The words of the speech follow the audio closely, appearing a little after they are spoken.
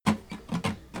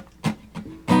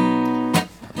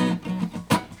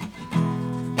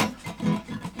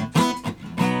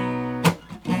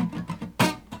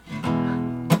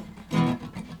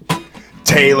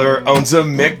Taylor owns a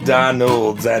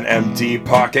McDonald's and empty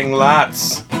parking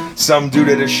lots. Some dude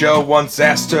at a show once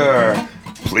asked her,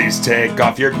 please take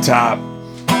off your top.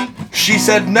 She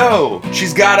said no,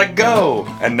 she's gotta go,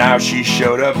 and now she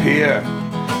showed up here.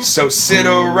 So sit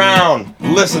around,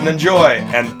 listen, enjoy,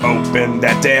 and open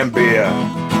that damn beer.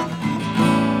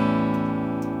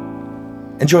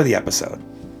 Enjoy the episode.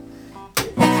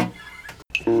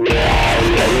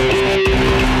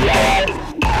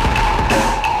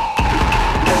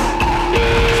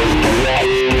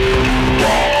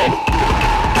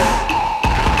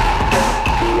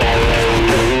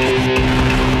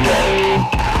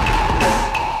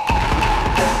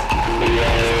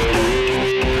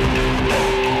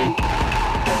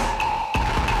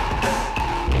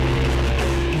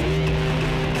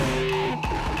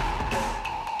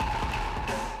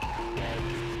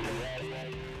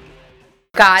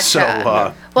 Gotcha. So,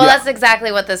 well, yeah. that's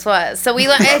exactly what this was. So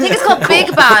I think it's called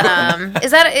Big Bottom.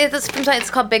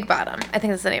 It's called Big Bottom. I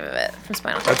think that's the name of it from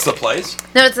Spinal Tap. That's the place?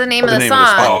 No, it's the name of the name of the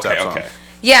song. Spinal Oh, Tap okay. song.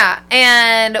 Yeah,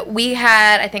 and we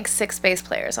had, I think, 6 bass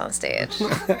players on stage.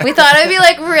 We thought it would be,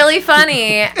 like, really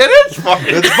funny. It is funny.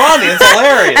 It's funny. It's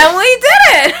hilarious. And we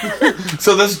did it!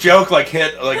 So this joke like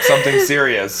hit like something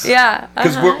serious. Yeah.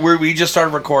 Because we just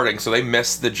started recording, so they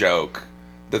missed the joke.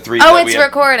 The three. Oh, that it's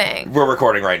recording. We're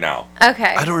recording right now. Okay.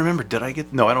 I don't remember. Did I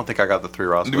get? No, I don't think I got the 3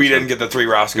 Roscoes. We didn't get the 3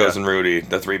 Roscoes Yeah. and Rudy,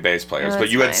 the 3 bass players, Oh, but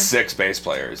that's you had fine. 6 bass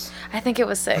players. I think it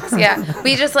was 6. Yeah.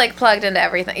 We just, like, plugged into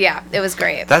everything. Yeah, it was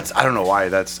great. I don't know why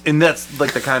that's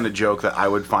like the kind of joke that I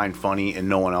would find funny and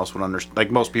no one else would understand. Like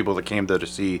most people that came there to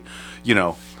see,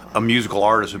 a musical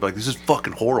artist would be like, this is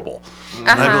fucking horrible. And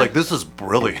I'd be like, this is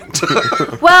brilliant.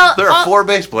 Well, There are 4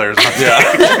 bass players.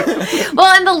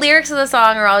 well, and the lyrics of the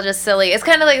song are all just silly. It's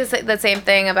kind of like the same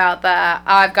thing about the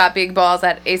I've Got Big Balls,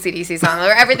 that AC/DC song,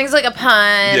 where everything's like a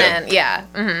pun. Yeah.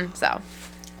 And so.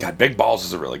 God, Big Balls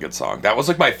is a really good song. That was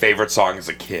like my favorite song as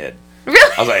a kid.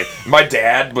 Really? I was like, my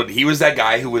dad, but he was that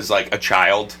guy who was like a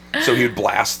child, so he would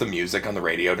blast the music on the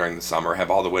radio during the summer,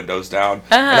 have all the windows down,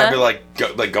 and I'd be like,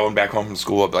 going back home from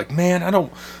school, I'd be like, man, I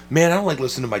don't like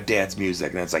listening to my dad's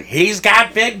music, and it's like, he's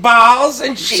got big balls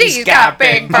and she's got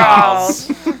big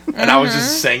balls, and I was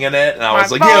just singing it, and I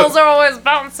was like, balls are always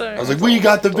bouncing. I was like, we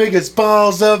got the biggest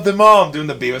balls of them all. I'm doing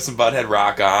the Beavis and Butthead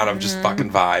rock on. I'm just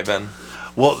fucking vibing.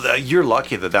 Well, you're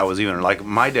lucky that was even like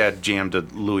my dad jammed to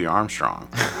Louis Armstrong,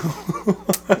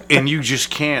 and you just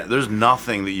can't. There's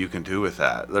nothing that you can do with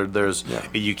that.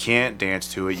 You can't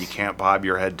dance to it. You can't bob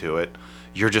your head to it.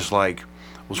 You're just like,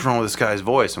 what's wrong with this guy's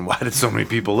voice, and why did so many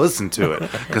people listen to it?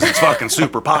 Because it's fucking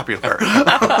super popular.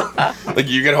 Like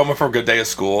you get home from a good day of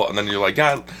school, and then you're like,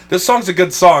 God, this song's a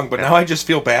good song, but now I just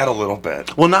feel bad a little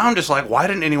bit. Well, now I'm just like, why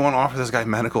didn't anyone offer this guy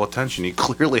medical attention? He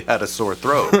clearly had a sore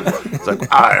throat. It's like,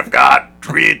 I've got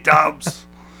 3 tubs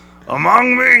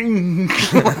among me.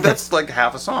 That's like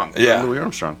half a song. Yeah. Louis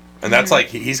Armstrong. And that's like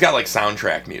he's got like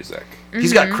soundtrack music.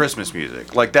 He's got Christmas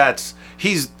music. Like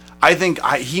I think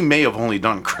he may have only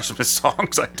done Christmas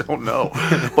songs. I don't know.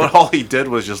 But all he did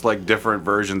was just like different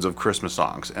versions of Christmas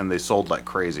songs, and they sold like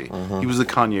crazy. He was the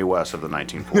Kanye West of the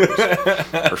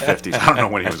 1940s or 50s. I don't know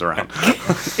when he was around.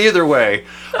 Either way,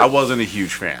 I wasn't a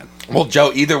huge fan. Well,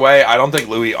 Joe, either way, I don't think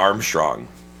Louis Armstrong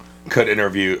could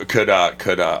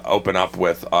open up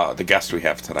with the guest we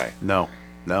have today. No.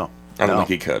 I don't think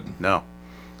he could. No.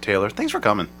 Taylor, thanks for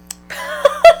coming.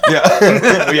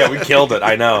 Yeah. Yeah, we killed it.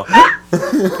 I know.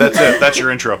 That's it. That's your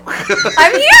intro.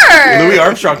 I'm here! Louis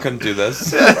Armstrong couldn't do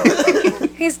this.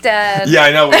 He's dead. Yeah,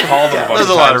 I know. We called him a bunch There's of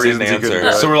a lot times. of He didn't reasons he couldn't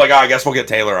answer. do it. So we're like, I guess we'll get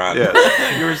Taylor on.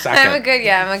 Yeah. You were I'm second. a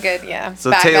good.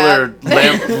 So Back Taylor, up.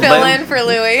 Fill in for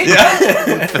Louis.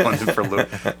 filling in for Lou.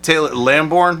 Taylor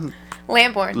Lamborn.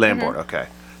 Lamborn. Okay.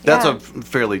 That's Yeah. a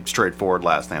fairly straightforward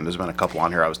last name. There's been a couple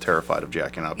on here I was terrified of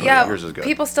jacking up. But Yeah, yours is good.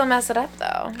 people still mess it up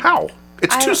though. How?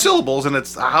 It's I 2 don't- syllables, and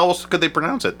it's how else could they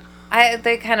pronounce it?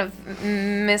 They kind of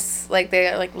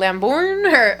they like Lamborn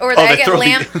or Oh, I they get throw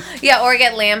the- or I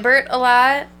get Lambert a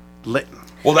lot.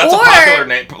 Well, that's a Or- popular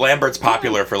name. Lambert's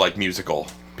popular for like musical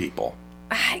people.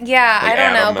 Yeah, Like I don't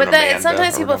Adam know, but and then Amanda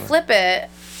sometimes or people whatever. flip it.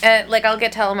 And like I'll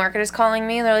get telemarketers calling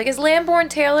me, and they're like, "Is Lamborn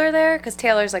Taylor there?" Because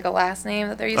Taylor's like a last name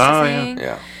that they're used to Oh, yeah. saying.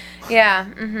 Yeah. Yeah.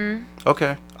 Mm-hmm.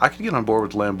 Okay. I could get on board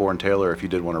with Lamborn Taylor if you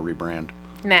did want to rebrand.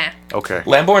 Nah. Okay.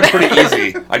 Lamborn's pretty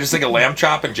easy. I just think of Lamb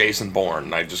Chop and Jason Bourne.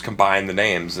 And I just combine the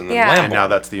names and then Yeah. Lamborn. And now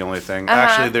that's the only thing.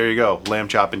 Actually, there you go. Lamb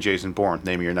Chop and Jason Bourne.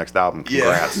 Name of your next album.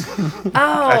 Congrats.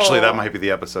 Oh. Actually, that might be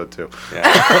the episode too. Yeah.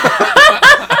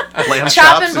 Lamb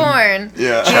Chop Chops and Born.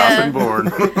 Yeah. Chop and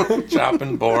Bourne. Chop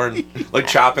and Born. Like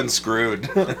Chop and Screwed.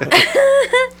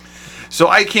 So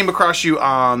I came across you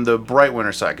on the Bright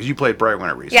Winter side because you played Bright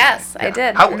Winter recently. Yes, I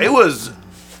did. It was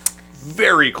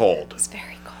very cold. It's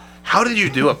very cold. How did you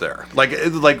do up there? Like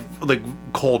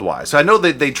cold wise. So I know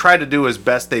they tried to do as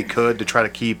best they could to try to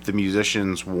keep the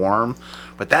musicians warm,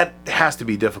 but that has to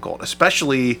be difficult,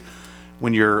 especially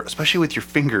with your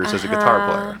fingers as a guitar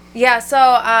player. Yeah, so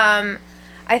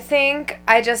I think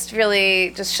I just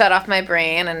really just shut off my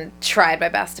brain and tried my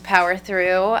best to power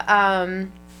through.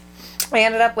 I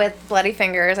ended up with bloody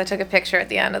fingers. I took a picture at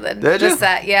the end of the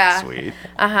set. Yeah. Sweet.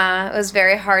 It was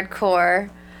very hardcore.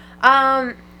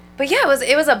 But yeah,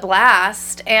 it was a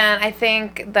blast, and I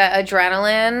think the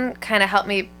adrenaline kind of helped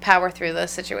me power through the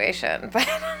situation. But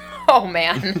oh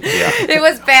man, it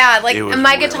was bad. Like was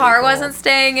my really guitar cold. wasn't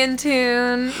staying in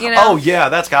tune. You know. Oh yeah,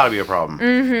 that's got to be a problem.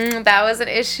 That was an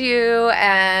issue,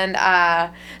 and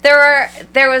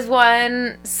there was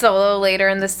one solo later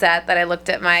in the set that I looked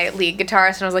at my lead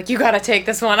guitarist and I was like, "You got to take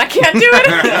this one. I can't do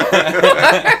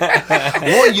it."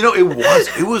 Well,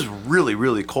 it was really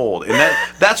really cold, and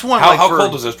that's one. How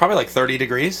cold was it? It was probably like 30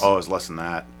 degrees. Oh, it was less than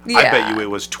that. I Yeah. bet you it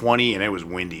was 20, and it was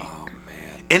windy. Oh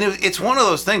man. And it's one of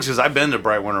those things because I've been to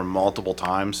Bright Winter multiple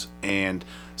times, and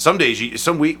some days,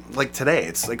 some week, like today,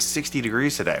 it's like 60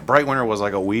 degrees today. Bright Winter was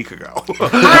like a week ago.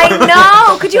 I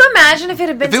know. Could you imagine if it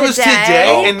had been If it today? was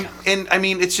today, and I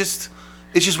mean, it's just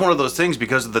one of those things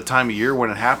because of the time of year when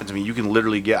it happens. I mean, you can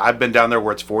literally I've been down there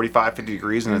where it's 45, 50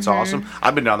 degrees and it's awesome.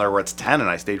 I've been down there where it's 10 and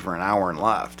I stayed for an hour and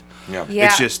left. Yeah. Yeah.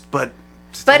 It's just, but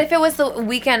But if it was the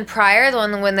weekend prior, the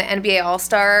one when the NBA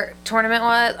All-Star tournament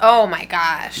was, oh my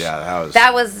gosh. yeah,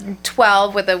 That was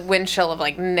 12 with a wind chill of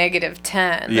like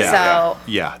 -10. Yeah, So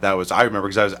yeah, that was. I remember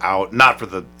because I was out, not for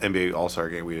the NBA All-Star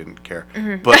game. We didn't care,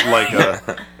 but like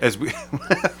as we.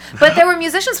 But there were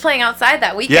musicians playing outside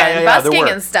that weekend, Yeah, there busking were.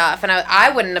 and stuff, and I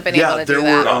wouldn't have been able to there do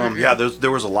were. that.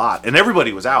 There was a lot, and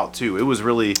everybody was out too. It was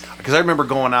really because I remember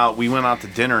going out. We went out to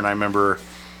dinner, and I remember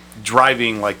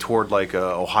driving like toward like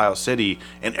Ohio City,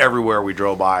 and everywhere we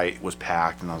drove by was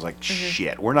packed, and I was like,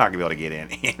 shit, we're not gonna be able to get in.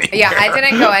 Yeah, I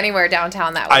didn't go anywhere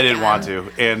downtown that weekend. I didn't want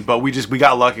to, but we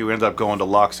got lucky. We ended up going to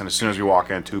Lux, and as soon as we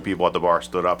walked in, 2 people at the bar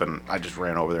stood up, and I just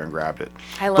ran over there and grabbed it.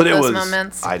 I love But it those was,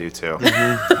 moments. I do too.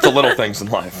 It's the little things in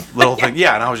life. Little thing,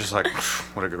 yeah. And I was just like,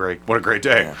 what a great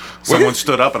day. Someone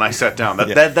stood up, and I sat down.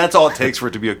 That's all it takes for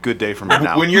it to be a good day for me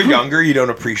now. When you're younger, you don't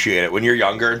appreciate it. When you're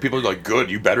younger and people are like, good,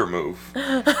 you better move.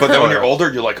 But then when you're older,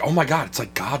 you're like, oh my God, it's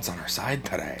like God's on our side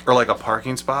today. Or like a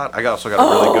parking spot. I also got a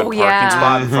really good parking yeah.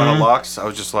 spot in front of Lux. I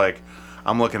was just like,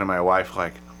 I'm looking at my wife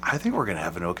like, I think we're going to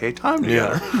have an okay time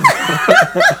together.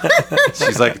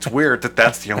 She's like, it's weird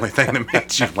that's the only thing that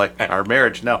makes you like our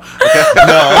marriage. No. Okay.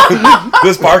 No,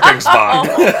 this parking spot.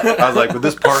 I was like, but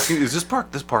this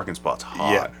parking spot's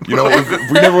hot. Yeah. You know, if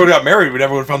we never would have got married. We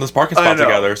never would have found this parking I spot know.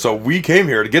 together. So we came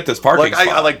here to get this parking Like spot.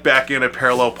 I like back in a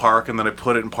parallel park, and then I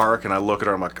put it in park, and I look at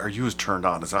her. I'm like, "Are you as turned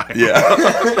on as I am?"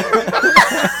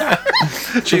 Yeah.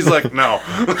 She's like, "No."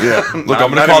 Yeah. Look,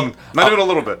 I'm not gonna call. even, not even a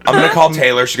little bit. I'm gonna call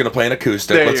Taylor. She's gonna play an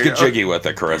acoustic. There Let's you get go. jiggy with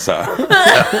it, Carissa.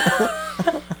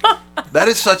 That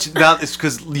is such. Now it's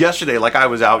because yesterday, like I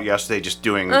was out yesterday, just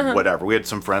doing whatever. We had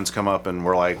some friends come up, and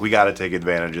we're like, "We got to take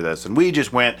advantage of this," and we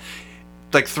just went.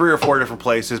 Like 3 or 4 different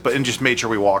places, and just made sure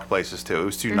we walked places too. It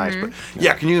was too nice. But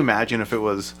yeah, can you imagine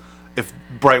if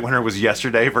Bright Winter was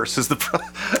yesterday versus the?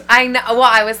 I know. Well,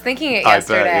 I was thinking it I bet,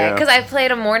 yesterday yeah. because I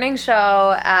played a morning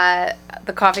show at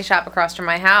the coffee shop across from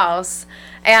my house,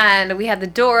 and we had the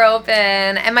door open,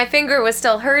 and my finger was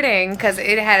still hurting because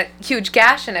it had a huge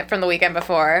gash in it from the weekend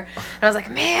before. And I was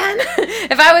like, man,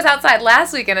 if I was outside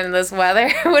last weekend in this weather,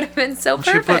 it would have been so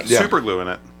She put perfect. super glue in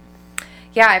it.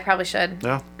 Yeah, I probably should.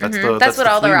 Yeah, that's That's what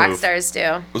all the flea rock move. stars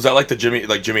do. Was that like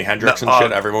Jimi Hendrix No, and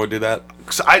shit? Everyone would do that.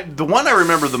 So the one I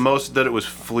remember the most that it was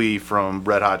Flea from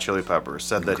Red Hot Chili Peppers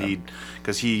said that he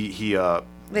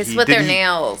They split their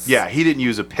nails. Yeah, he didn't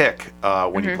use a pick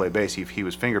when he played bass. He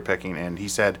was finger picking, and he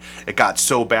said it got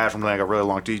so bad from like a really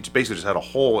long. He basically just had a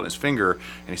hole in his finger,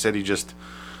 and he said he just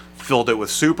filled it with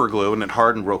super glue, and it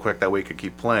hardened real quick. That way he could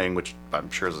keep playing, which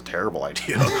I'm sure is a terrible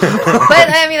idea. But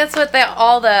I mean, that's what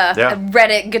all the Yeah.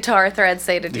 Reddit guitar threads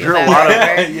say to do. You hear a that, lot of-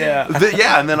 right? Yeah.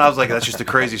 Yeah, and then I was like, that's just a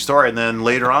crazy story. And then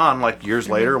later on, like years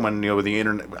later, when with the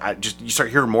internet, you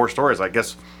start hearing more stories. I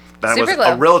guess that was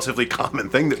Superglue. a relatively common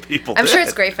thing that people I'm did. sure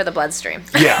it's great for the bloodstream.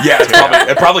 Yeah, Yeah,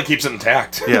 it probably keeps it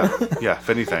intact. yeah. If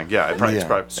anything, it's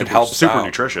probably It super, helps super out.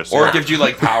 nutritious. Or yeah. it gives you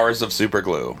like powers of super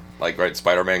glue. Like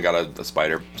Spider-Man got a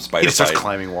spider He just starts bite.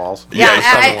 climbing walls. Yeah, it's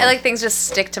another I one. like things just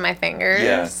stick to my fingers.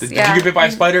 Yeah. Did you get bit by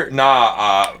a spider?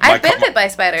 Nah. I've been bit by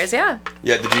spiders, yeah.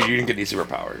 Yeah. You didn't get any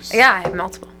superpowers? Yeah, I have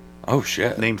multiple. Oh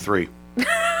shit. Name 3.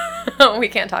 We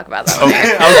can't talk about that. One.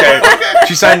 Okay.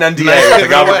 She signed an NDA with the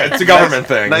government. It's a government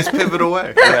thing. Nice pivot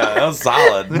away. Yeah, that was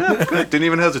solid. Didn't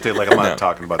even hesitate. Like I'm not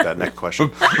talking about that. Next question.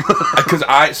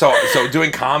 Because so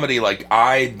doing comedy, like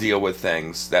I deal with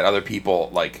things that other people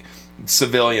like.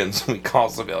 Civilians, we call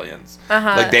civilians.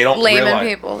 Like they don't layman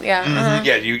realize. people. Yeah. Mm-hmm.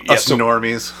 Yeah, Us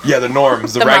normies. Yeah, the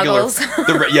norms, the The regular, muggles.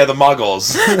 the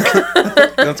muggles.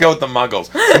 Let's go with the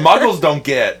muggles. The muggles don't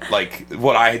get like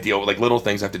what I deal with, like little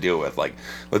things I have to deal with. Like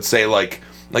let's say like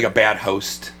a bad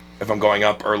host if I'm going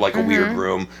up or like a weird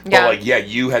room. Yeah. But like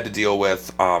you had to deal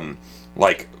with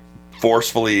like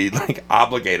forcefully like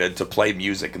obligated to play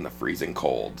music in the freezing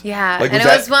cold. Yeah, Like, and it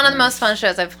was one of the most fun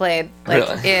shows I've played like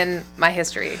Really? in my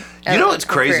history. You know what's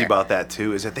crazy career. about that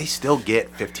too is that they still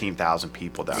get 15,000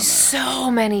 people down there.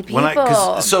 So many people.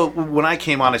 When I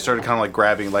came on, I started kind of like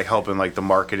grabbing, like helping, like the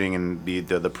marketing and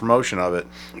the promotion of it,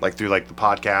 like through like the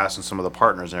podcast and some of the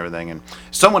partners and everything. And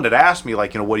someone had asked me,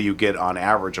 like, what do you get on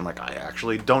average? I'm like, I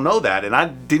actually don't know that, and I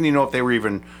didn't even know if they were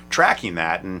even tracking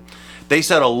that. And they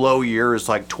said a low year is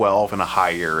like 12 and a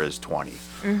high year is 20.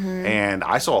 And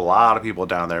I saw a lot of people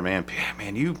down there, man.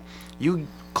 Man, you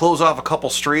close off a couple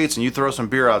streets and you throw some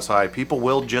beer outside, people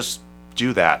will just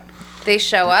do that. They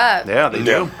show up. Yeah, they do.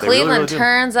 They really, Cleveland really do.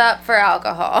 turns up for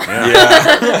alcohol.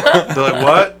 Yeah. They're like,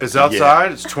 what? It's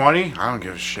outside? It's 20? I don't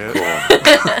give a shit.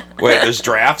 Wait, there's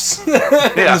drafts in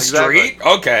Yeah, the street?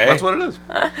 Okay. That's what it is.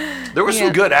 There were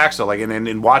some good acts though, like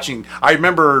in watching. I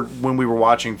remember when we were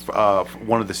watching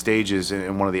one of the stages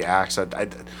in one of the acts.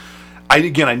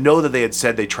 I know that they had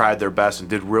said they tried their best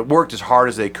and worked as hard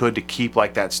as they could to keep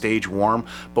like that stage warm,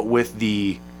 but with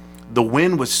the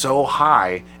wind was so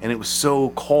high and it was so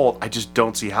cold, I just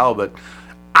don't see how. But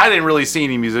I didn't really see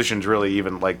any musicians really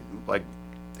even like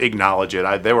acknowledge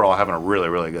it. They were all having a really,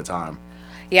 really good time.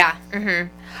 Yeah.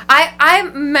 I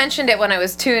mentioned it when I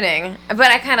was tuning,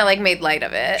 but I kind of like made light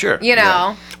of it. Sure. You know.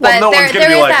 Yeah. But Well, no one's gonna there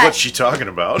be is like, that- "What's she talking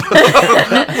about?" We all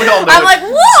know I'm that- like,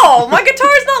 whoa, my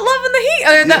guitar's not loving the heat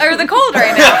or the cold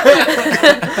right now.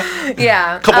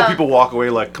 Yeah. A couple people walk away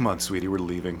like, "Come on, sweetie, we're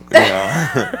leaving."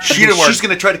 Yeah. She didn't wear. She's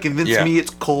gonna try to convince Yeah. me it's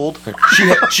cold.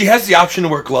 She has the option to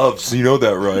wear gloves. You know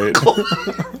that, right?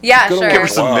 Yeah, Give her sure.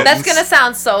 some That's mittens. gonna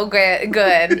sound so good.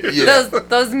 Yeah.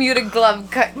 Those muted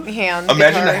glove hands.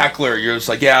 Imagine a guitar. heckler. You're just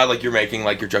like, yeah, like you're making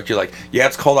like your joke. You're like, yeah,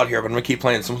 it's cold out here, but I'm gonna keep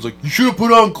playing. Someone's like, you should have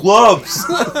put on gloves.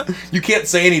 You can't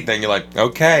say anything. You're like,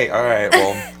 okay, all right,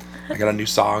 well, I got a new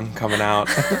song coming out.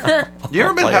 You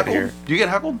ever been Play it heckled? here. Do you get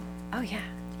heckled? Oh yeah.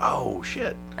 Oh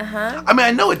shit. Uh-huh. I mean,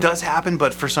 I know it does happen,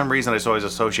 but for some reason, I just always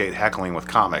associate heckling with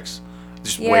comics.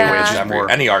 Just way Yeah. it's just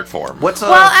more. Any art form. What's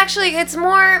Well, actually, it's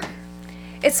more.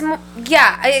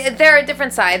 There are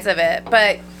different sides of it,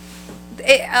 but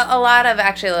a lot of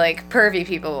actually like pervy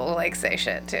people will like say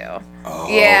shit too. Oh,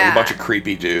 Yeah. a bunch of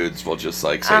creepy dudes will just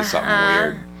like say something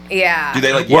weird. Yeah. Do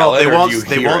they like yell Well, it they or won't. do you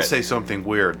They hear won't it? say something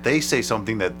weird. They say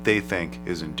something that they think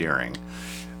is endearing,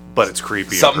 but it's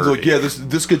creepy. Something's and like, pervy. yeah,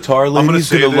 this guitar I'm gonna lady's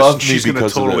say gonna this, love and me she's gonna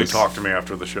because totally of this. talk to me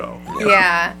after the show.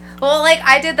 Yeah. Well, like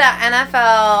I did the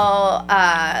NFL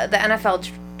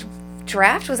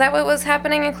draft. Was that what was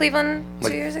happening in Cleveland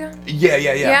 2 years ago? Yeah.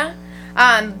 Yeah.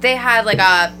 They had like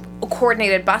a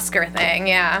coordinated busker thing.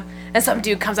 Yeah. And some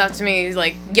dude comes up to me, he's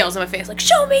like yells in my face, like,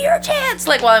 "Show me your tits!"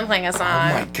 Like while I'm playing a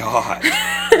song. Oh my god,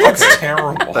 that's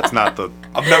terrible. That's not the.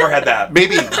 I've never had that.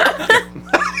 Maybe.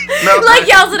 No, Like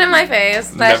yells it in my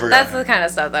face. Never That's got the kind of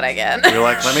stuff that I get. You're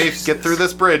like, let me get through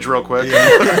this bridge real quick.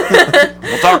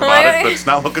 We'll talk about it, but it's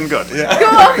not looking good. Cool.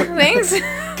 Thanks.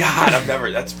 God, I've never.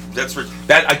 That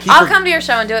I keep. I'll come to your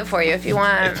show and do it for you if you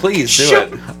want. Please do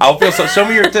it. I'll feel so. Show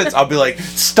me your tits. I'll be like,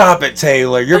 stop it,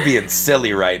 Taylor. You're being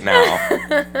silly right now.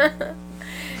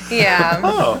 Yeah.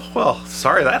 Oh well,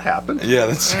 sorry that happened. Yeah,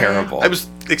 that's terrible. I was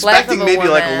expecting a maybe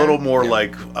like a woman. little more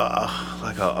like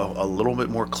a little bit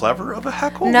more clever of a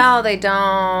heckle. No, they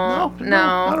don't. No,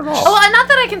 not at all. Oh, well, not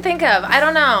that I can think of. I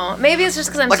don't know. Maybe it's just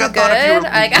because I'm Like, too I thought if you good. were-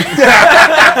 I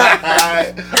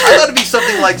thought it'd be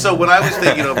something like, so when I was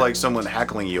thinking of like someone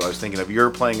heckling you, I was thinking of you're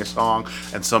playing a song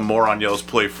and some moron yells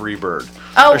 "Play Freebird"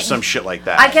 Oh, or some shit like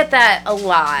that. I get that a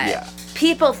lot. Yeah.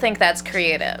 People think that's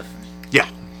creative. Yeah,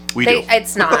 we do.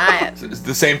 It's not.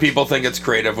 The same people think it's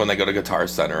creative when they go to Guitar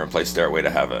Center and play Stairway to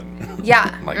Heaven.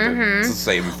 Yeah. Like it's the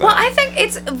same thing. Well, I think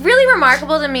it's really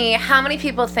remarkable to me how many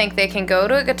people think they can go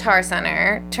to a Guitar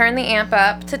Center, turn the amp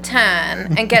up to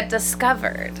 10, and get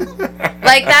discovered.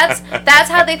 Like that's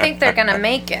how they think they're gonna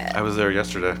make it. I was there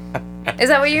yesterday. Is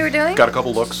that what you were doing? Got a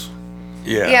couple looks.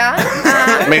 Yeah.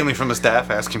 Yeah. Mainly from the staff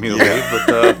asking me to leave,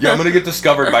 but Yeah, I'm gonna get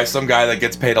discovered by some guy that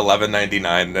gets paid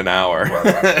 $11.99 an hour.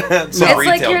 It's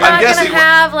like you're not gonna guessing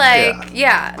have like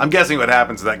yeah. I'm guessing what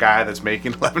happens to that guy that's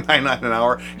making $11.99 an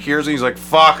hour hears and he's like,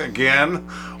 "Fuck again!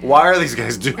 Why are these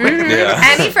guys doing this?" Yeah.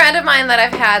 Any friend of mine that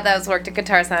I've had that's worked at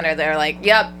Guitar Center, they're like,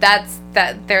 "Yep,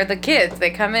 they're the kids. They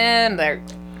come in, they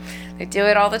do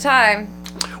it all the time."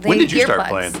 When They did you start earplugs.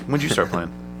 playing? When did you start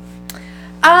playing?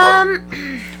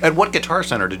 Um, At what Guitar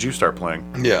Center did you start playing?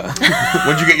 Yeah.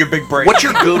 When'd you get your big break? What's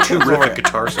your go-to riff at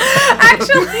Guitar Center?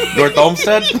 actually, North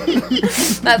Olmsted?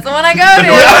 that's the one I go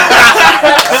to.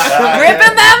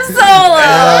 Ripping them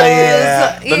solos.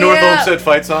 yeah. The North Olmsted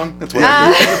fight song. That's what.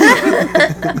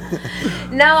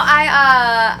 No,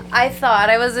 I thought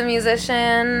I was a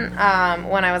musician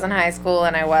when I was in high school,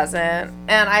 and I wasn't.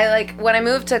 And I when I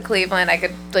moved to Cleveland, I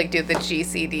could do the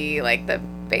GCD, like the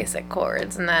basic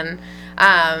chords, and then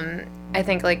I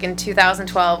think in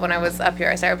 2012 when I was up here,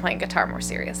 I started playing guitar more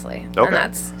seriously. Okay.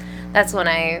 And that's when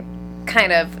I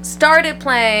kind of started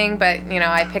playing, but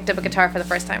I picked up a guitar for the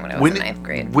first time when I was in ninth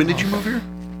grade. When did you move here?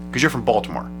 Because you're from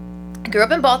Baltimore. I grew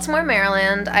up in Baltimore,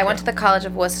 Maryland. I went to the College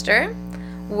of Worcester,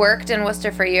 worked in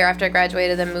Worcester for a year after I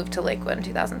graduated, then moved to Lakewood in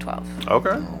 2012.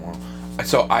 Okay.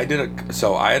 So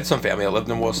I had some family that lived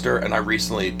in Worcester, and I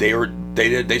recently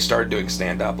they started doing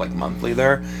stand up monthly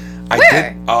there.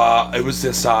 Where? It was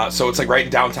this so it's right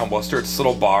in downtown Worcester. It's this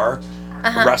little bar,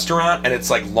 restaurant, and it's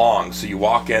long. So you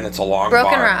walk in, it's a long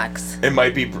Broken bar. Rocks. It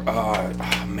might be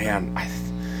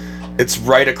it's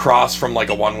right across from a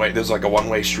one-way. There's a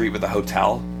one-way street with a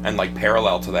hotel, and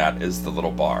parallel to that is the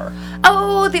little bar.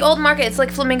 Oh, the old market. It's like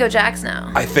Flamingo Jack's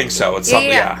now. I think so. It's something.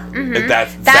 Yeah. Mhm.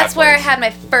 That's That's where I place. had my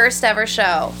first ever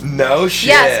show. No shit.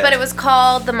 Yes, but it was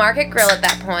called the Market Grill at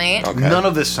that point. Okay. None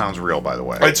of this sounds real, by the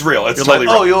way. It's real. It's You're totally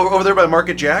like, real. oh, you're over there by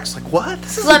Market Jack's? Like, what?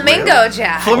 This isn't Flamingo real.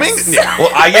 Jack's. Flamingo? Yeah.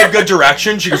 Well, I gave good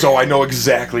direction. She goes, "Oh, I know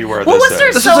exactly where Well, this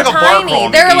Worcester's is." This so is like a bar crawl tiny.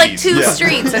 in the There are 80s. two Yeah.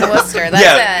 streets in Worcester. That's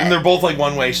Yeah, and they're it. both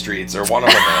one-way streets, or one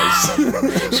of them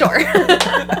is. Sure.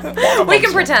 We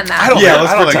can pretend that. I don't, Yeah, think,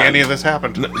 let's I don't think pretend. any of this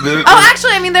happened. Oh,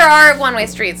 actually, there are one-way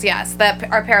streets, yes, that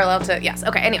are parallel to, yes.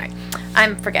 Okay, anyway,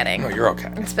 I'm forgetting. No, you're okay.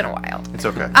 It's been a while. It's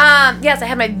okay. Yes, I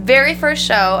had my very first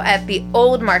show at the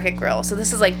old Market Grill. So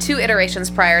this is 2 iterations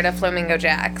prior to Flamingo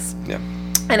Jack's. Yeah.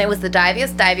 And it was the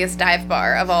diviest dive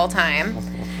bar of all time.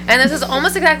 And this is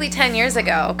almost exactly 10 years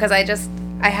ago, because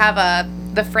I have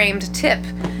the framed tip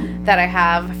that I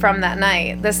have from that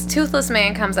night. This toothless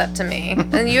man comes up to me,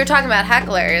 and you were talking about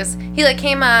hecklers. He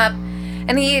came up,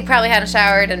 and he probably hadn't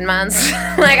showered in months.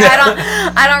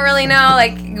 I don't really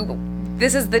know.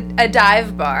 This is a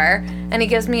dive bar, and he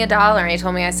gives me $1, and he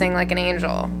told me I sing like an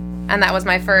angel, and that was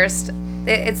my first.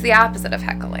 It's the opposite of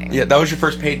heckling. Yeah, that was your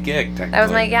first paid gig, technically. That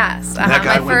was my guess. That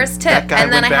guy My went- first that tip, guy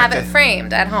and then I went back have it to-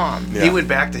 framed at home. Yeah. He went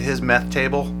back to his meth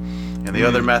table, and the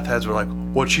other meth heads were like,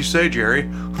 "What'd she say, Jerry?"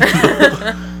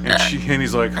 and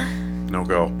he's like, "No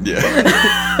go, Yeah.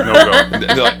 no go." And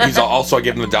they're like- he's also, I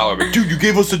gave him $1. But, dude, you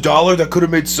gave us $1? That could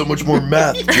have made so much more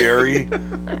meth, Jerry.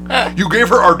 You gave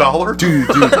her our $1, Dude,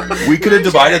 we could have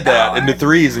divided that into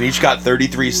 3s, and each got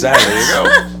 33 cents. There you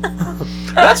go.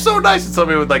 That's so nice. And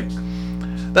somebody would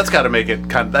that's got to make it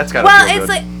that's got to Well, feel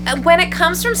it's good. when it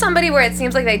comes from somebody where it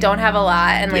seems like they don't have a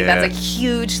lot, and Yeah. that's a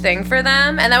huge thing for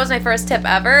them. And that was my first tip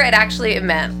ever. It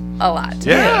meant a lot to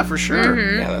me. Yeah, for sure.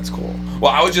 Mm-hmm. Yeah, that's cool.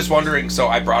 Well, I was just wondering, so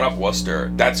I brought up Worcester.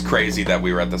 That's crazy that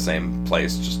we were at the same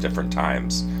place, just different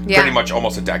times. Yeah. Pretty much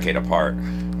almost a decade apart.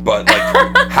 But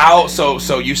how so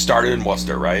you started in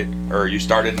Worcester, right? Or you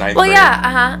started in 9th Well, grade?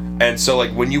 yeah, And so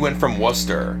when you went from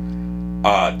Worcester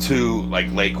to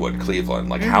Lakewood, Cleveland,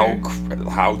 Mm-hmm.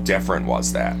 how different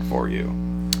was that for you?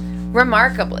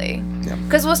 remarkably. Yeah.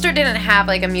 Because Worcester didn't have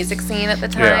a music scene at the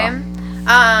Yeah. time.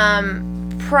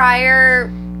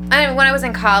 When I was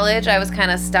in college, I was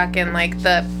kind of stuck in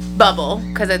the bubble,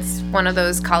 because it's one of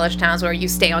those college towns where you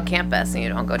stay on campus and you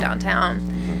don't go downtown.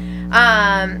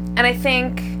 And I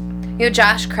think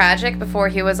Josh Krajic, before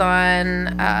he was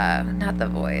on not The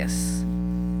Voice,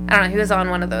 I don't know, he was on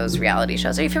one of those reality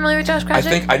shows. Are you familiar with Josh Krajic? I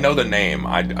think I know the name.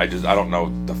 I don't know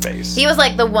the face. he was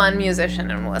the one musician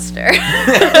in Worcester. He was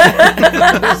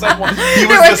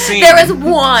the scene. There was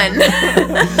one.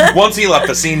 Once he left,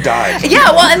 the scene died.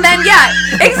 Yeah, well, and then,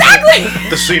 exactly.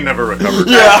 The scene never recovered.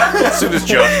 Yeah. As soon as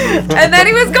Josh moved, And then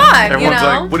he was gone, everyone's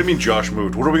like, "What do you mean Josh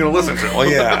moved? What are we gonna listen to?" Well,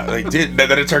 yeah,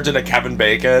 then it turns into Kevin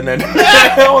Bacon, and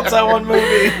what's that one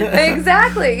movie?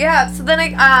 Exactly, yeah. So then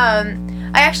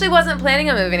I actually wasn't planning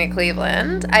on moving to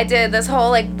Cleveland. I did this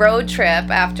whole road trip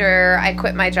after I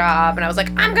quit my job, and I was like,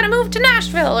 I'm gonna move to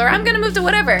Nashville, or I'm gonna move to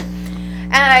whatever.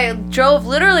 And I drove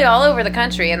literally all over the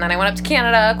country, and then I went up to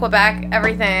Canada, Quebec,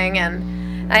 everything, and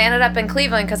I ended up in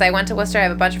Cleveland because I went to Worcester. I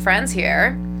have a bunch of friends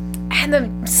here. And the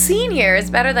scene here is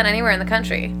better than anywhere in the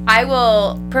country. I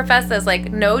will profess this,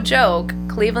 like, no joke.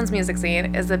 Cleveland's music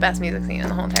scene is the best music scene in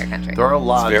the whole entire country. There are a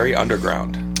lot. It's very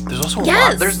underground. There's also a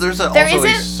Yes. lot. There's also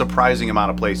a surprising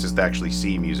amount of places to actually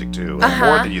see music too,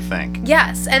 more than you think.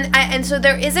 Yes, and so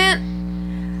there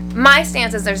isn't. My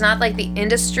stance is there's not like the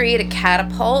industry to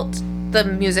catapult the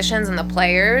musicians and the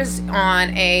players on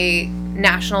a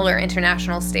national or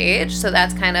international stage. So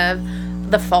that's kind of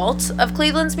the fault of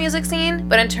Cleveland's music scene.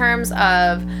 But in terms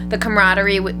of the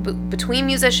camaraderie between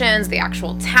musicians, the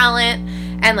actual talent,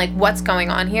 and like what's going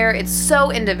on here, it's so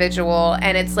individual,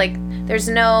 and it's like there's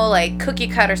no like cookie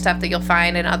cutter stuff that you'll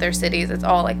find in other cities. It's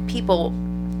all like people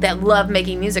that love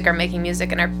making music are making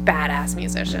music and are badass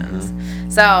musicians.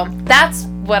 So that's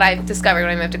what I discovered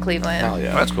when I moved to Cleveland. Hell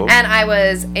yeah. That's cool. And I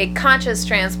was a conscious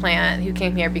transplant who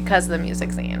came here because of the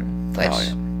music scene,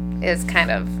 which is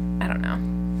kind of, I don't know.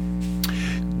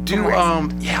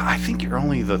 I think you're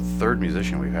only the third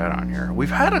musician we've had on here.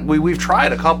 We've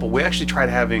tried a couple. We actually tried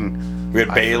having. We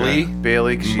had Bailey.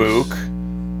 Mook.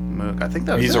 I think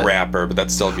that was He's it. a rapper, but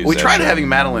that's still musician. We tried having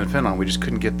Madeline Finn on. We just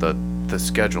couldn't get the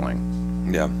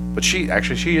scheduling. Yeah. But she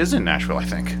is in Nashville, I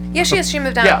think. Yeah, she is. She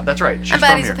moved out. Yeah, that's right. She's I'm from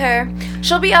buddies here. with her.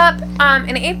 She'll be up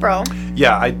in April.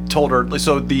 Yeah, I told her.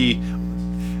 So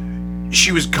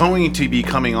she was going to be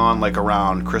coming on like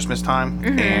around Christmas time,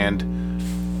 and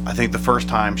I think the first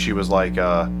time she was like,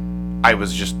 I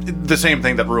was just the same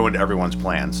thing that ruined everyone's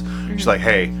plans. She's like,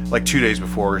 hey, like 2 days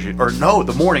before,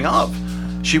 the morning of,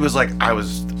 she was like, I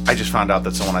just found out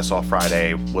that someone I saw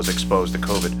Friday was exposed to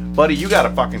COVID. Buddy, you gotta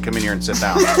fucking come in here and sit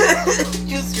down.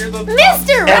 Mr.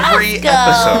 Every Roscoe!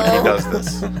 episode he does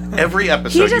this. Every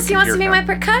episode. He wants to be my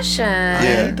percussion.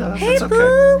 Yeah. He does. Hey, It's okay.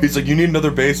 boo. He's like, you need another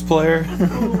bass player?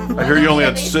 I hear you only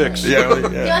had 6. Yeah. You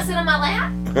want to sit on my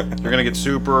lap? You're gonna get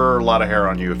super a lot of hair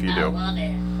on you if you do. love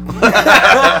it.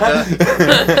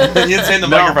 And you say in the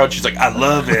microphone, she's like, I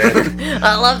love it.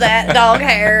 I love that dog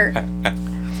hair.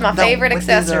 It's my favorite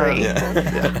accessory.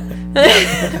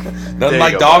 Nothing you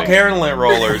like go, dog buddy. hair and lint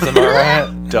rollers, am I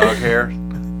right? Dog hair,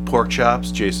 pork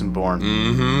chops, Jason Bourne.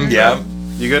 Yeah.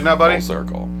 You good now, buddy? Full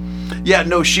circle. Yeah,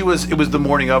 no, it was the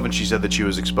morning of, and she said that she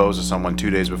was exposed to someone 2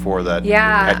 days before that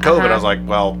Yeah, had COVID. uh-huh. I was like,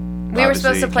 well, We were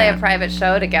supposed to play a private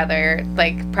show together,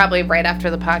 like probably right after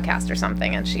the podcast or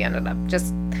something, and she ended up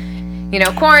just,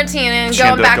 quarantining, She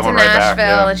going ended up back to going right Nashville, back,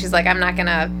 yeah. and she's like, I'm not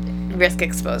gonna risk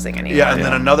exposing anyone. Yeah, and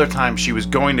then another time she was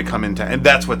going to come in town, and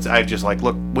that's what I just like.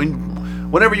 Look,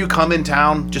 whenever you come in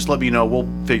town, just let me know. We'll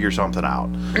figure something out.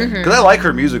 Because I like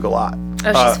her music a lot.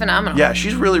 Oh, she's phenomenal. Yeah,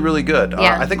 she's really, really good.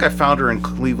 Yeah. I think I found her in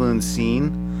Cleveland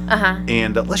scene.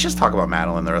 And let's just talk about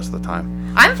Madeline the rest of the time.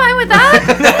 I'm fine with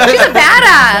that. She's a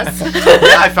badass.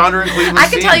 Yeah, I found her in Cleveland I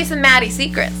can scene. tell you some Maddie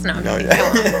secrets. No, Oh, come yeah.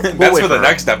 on. That's wait for the her.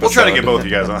 next episode. We'll try to get both of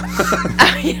you guys on.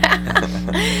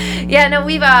 Yeah, no,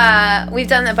 we've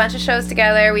done a bunch of shows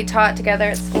together. We taught together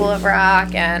at School of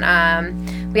Rock, and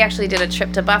we actually did a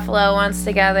trip to Buffalo once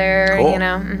together. Cool.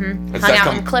 Hung that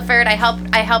out in Clifford. I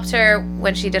helped her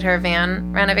when she did her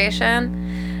van renovation.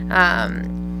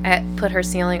 I put her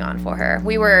ceiling on for her.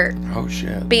 We were Oh,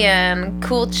 shit. being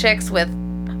cool chicks with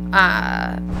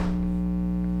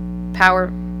power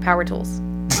tools.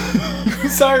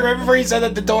 Sorry, right before you said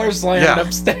that, the door slammed Yeah.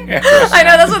 upstairs. I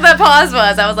know, that's what that pause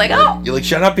was. I was like, oh, You're like,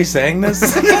 shut up, he's saying this?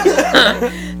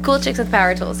 cool chicks with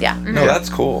power tools. Yeah. No, that's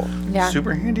cool. Yeah.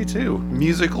 Super handy too.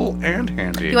 Musical and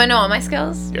handy. You want to know all my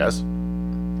skills? Yes.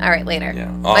 All right, later.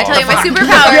 Yeah. I tell you my fuck.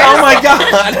 superpowers. Oh my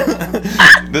god!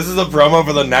 This is a promo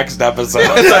for the next episode.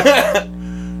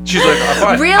 She's like, oh,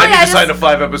 fine. Really? I need I to sign a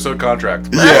 5-episode contract.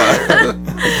 Yeah.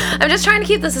 I'm just trying to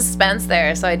keep the suspense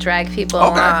there, so I drag people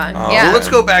Okay. along. Oh, Yeah. Well, let's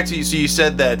go back to you. So you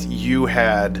said that you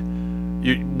had,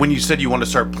 when you said you wanted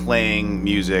to start playing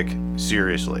music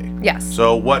seriously. Yes.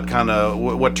 So what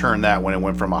what turned that when it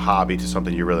went from a hobby to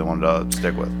something you really wanted to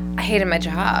stick with? I hated my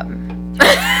job.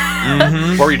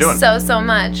 What were you doing? So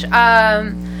much.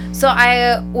 So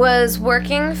I was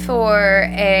working for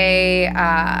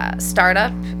a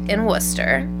startup in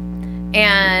Worcester,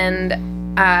 and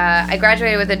I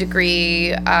graduated with a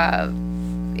degree,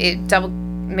 double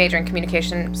major in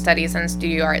communication studies and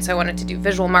studio art. So I wanted to do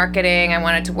visual marketing. I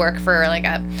wanted to work for like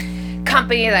a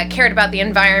company that cared about the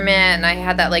environment, and I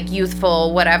had that like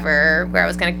youthful whatever where I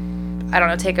was gonna, I don't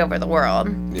know, take over the world.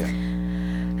 Yeah.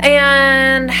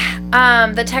 And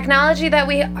the technology that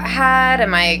we had and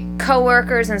my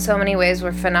coworkers in so many ways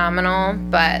were phenomenal,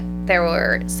 but there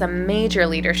were some major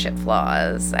leadership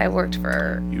flaws. I worked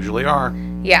for, Usually are.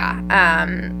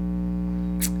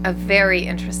 a very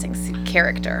interesting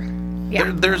character.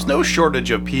 Yeah. There's no shortage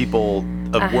of people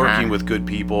of working with good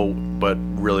people, but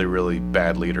really, really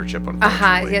bad leadership,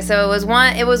 unfortunately. Yeah, so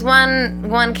it was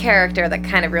one character that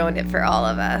kind of ruined it for all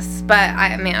of us. But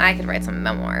I mean, I could write some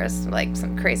memoirs, like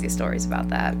some crazy stories about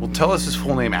that. Well, tell us his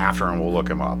full name after, and we'll look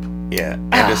him up. Yeah,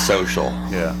 and his social.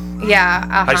 Yeah.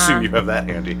 Yeah. I assume you have that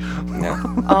handy. Yeah.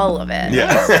 All of it.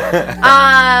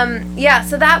 Yeah. Yeah,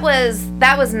 so that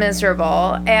was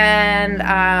miserable,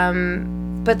 and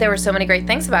but there were so many great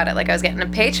things about it. Like I was getting a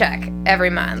paycheck every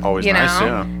month. Always you know? nice,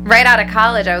 yeah. Right out of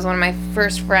college, I was one of my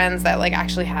first friends that like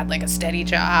actually had like a steady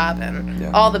job and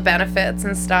all the benefits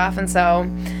and stuff. And so,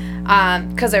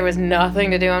 because there was nothing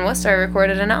to do in Worcester, I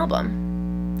recorded an album.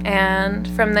 And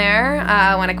from there,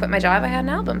 when I quit my job, I had an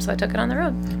album, so I took it on the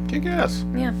road. Kick ass.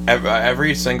 Yeah.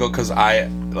 Every single, because I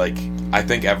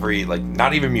think every, like,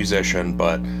 not even musician,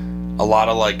 but a lot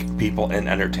of, like, people in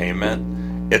entertainment,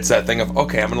 it's that thing of,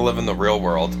 okay, I'm going to live in the real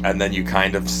world, and then you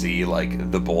kind of see,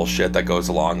 like, the bullshit that goes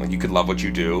along. Like, you could love what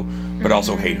you do, but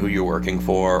also hate who you're working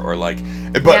for, or, like,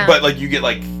 but like, you get,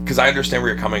 like, because I understand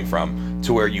where you're coming from,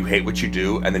 to where you hate what you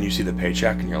do, and then you see the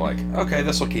paycheck, and you're like, okay,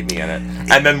 this will keep me in it.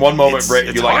 And then one moment, you're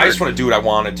like, hard. I just want to do what I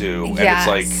want to do, and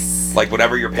it's like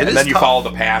whatever you're, and then you follow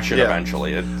the passion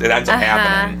eventually. It ends up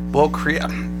happening. Well,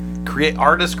 create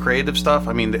artists, creative stuff.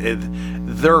 I mean,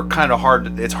 they're kind of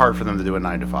hard. It's hard for them to do a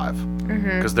 9 to 5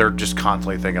 because they're just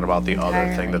constantly thinking about the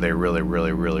other thing that they really,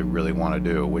 really, really, really want to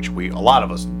do. Which a lot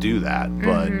of us do that,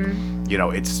 but you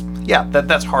know, it's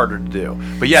that's harder to do.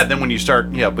 But then when you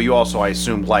start, but you also, I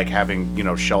assume, like having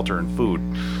shelter and food.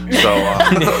 So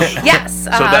yes, so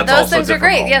that's those things are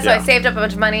great. difficult. Yeah, so I saved up a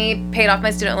bunch of money, paid off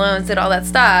my student loans, did all that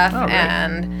stuff,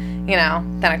 and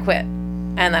then I quit.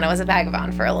 And then I was a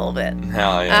vagabond for a little bit.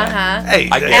 Hell yeah. Hey,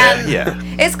 I get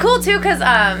it. It's cool too, because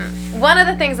one of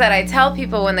the things that I tell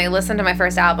people when they listen to my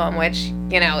first album, which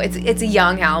it's a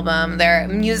young album, there are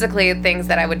musically things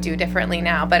that I would do differently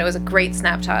now, but it was a great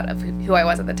snapshot of who I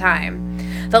was at the time.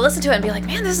 They'll listen to it and be like,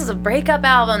 man, this is a breakup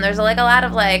album. There's like a lot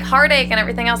of like heartache and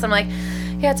everything else. I'm like,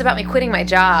 yeah, it's about me quitting my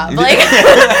job. Like,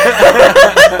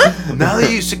 now that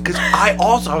you said, because I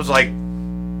was like,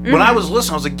 when I was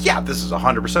listening, I was like, yeah, this is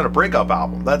 100% a breakup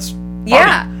album. That's funny.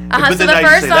 Yeah. But So then the now you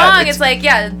first say that, song, it's like,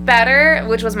 Better,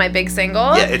 which was my big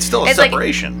single. Yeah, it's still a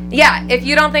separation. Like, if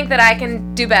you don't think that I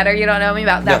can do better, you don't know me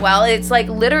about that well, it's like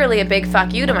literally a big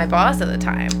fuck you to my boss at the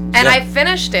time. And I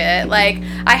finished it. Like,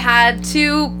 I had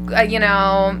two,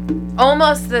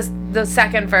 almost the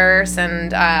second verse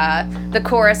and the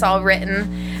chorus all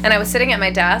written. And I was sitting at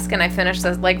my desk, and I finished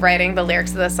writing the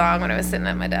lyrics of the song when I was sitting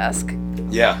at my desk.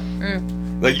 Yeah.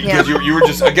 Like, because you were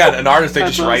just, again, an artist, they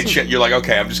just write shit. You're like,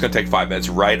 okay, I'm just going to take 5 minutes,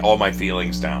 write all my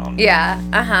feelings down. Yeah,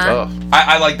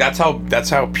 I like, that's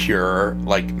how pure,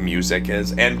 like, music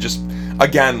is. And just,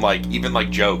 again, like, even,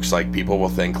 like, jokes, like, people will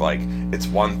think, like, it's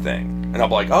one thing. And I'll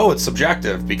be like, oh, it's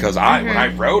subjective because when I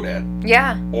wrote it.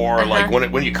 Yeah. Or, like,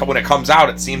 when it comes out,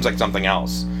 it seems like something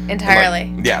else.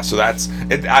 Entirely. Like, yeah, so that's,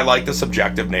 I like the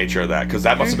subjective nature of that, because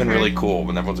that must have been really cool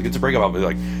when everyone's like, it's a breakup. I'll be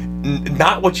like,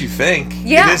 not what you think.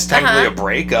 Yeah, it is technically a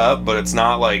breakup, but it's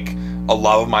not like a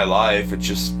love of my life. It's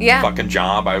just fucking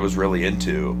job I was really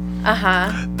into.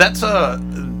 That's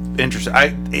interesting.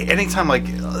 Anytime, like,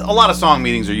 a lot of song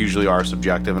meanings are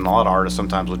subjective, and a lot of artists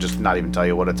sometimes will just not even tell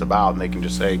you what it's about, and they can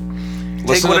just say,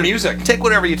 listen to the music. Take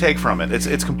whatever you take from it.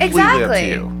 It's completely up to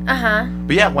you.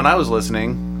 But yeah, when I was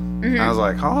listening, I was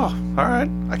like, oh, all right.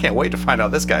 I can't wait to find out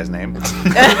this guy's name.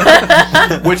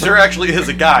 Which there actually is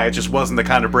a guy. It just wasn't the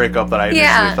kind of breakup that I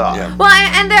initially thought. Yeah. Well,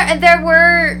 and there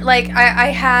were, like, I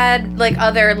had, like,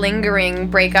 other lingering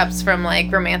breakups from,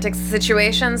 like, romantic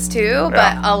situations, too.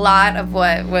 But a lot of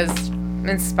what was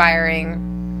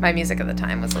inspiring my music at the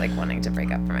time was, like, wanting to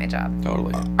break up for my job.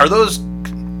 Totally. Are those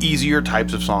easier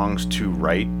types of songs to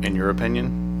write, in your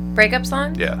opinion? Breakup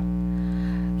songs? Yeah.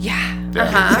 Yeah.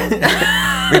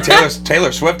 I mean,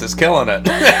 Taylor Swift is killing it.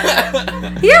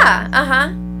 Yeah.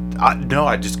 No,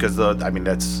 I just because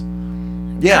that's.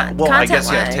 Yeah, well, I guess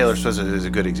Taylor Swift is a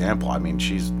good example. I mean,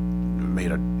 she's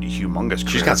made a humongous career.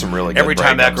 She's got some really good every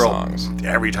time that girl songs.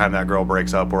 Every time that girl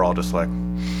breaks up, we're all just like,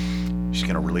 she's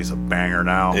gonna release a banger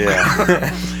now.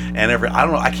 Yeah. And I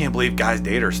don't know. I can't believe guys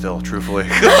date her still. Truthfully,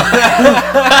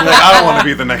 I don't want to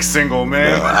be the next single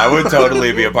man. No, I would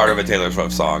totally be a part of a Taylor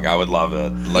Swift song. I would love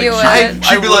it. Like, you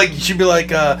would? She'd be like,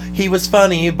 he was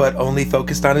funny, but only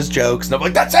focused on his jokes. And I'm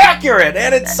like, that's accurate,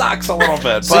 and it sucks a little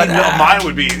bit. But But mine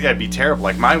would be, it'd be terrible.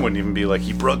 Like, mine wouldn't even be like,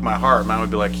 he broke my heart. Mine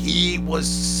would be like, he was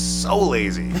so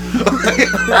lazy. He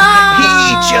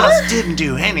just didn't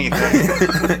do anything.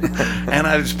 And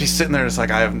I'd just be sitting there, it's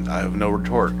like, I have no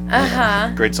retort.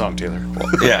 Great song, Taylor.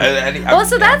 Yeah. Well,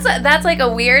 so that's like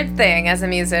a weird thing as a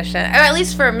musician, or at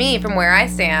least for me, from where I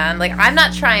stand. Like, I'm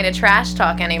not trying to trash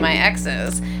talk any of my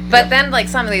exes, but then like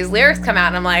some of these lyrics come out,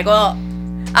 and I'm like, well,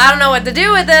 I don't know what to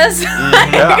do with this.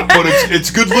 Yeah, but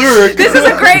it's good lyric. This is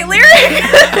a great lyric.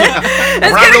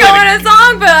 It's gonna go in a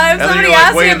song, but if somebody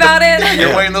asks me about it,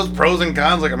 you're weighing those pros and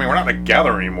cons. Like, I mean, we're not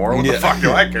together anymore. What the fuck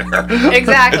do I care?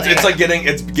 Exactly. It's like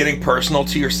getting personal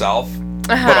to yourself,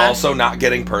 but also not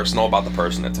getting personal about the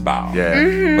person it's about.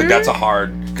 Yeah. Like, that's a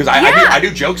hard, because I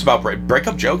do jokes about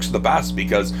breakup jokes are the best,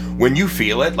 because when you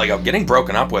feel it, like, getting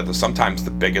broken up with is sometimes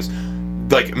the biggest.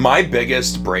 Like, my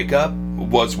biggest breakup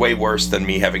was way worse than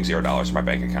me having $0 in my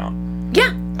bank account.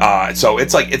 Yeah. So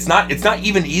it's like it's not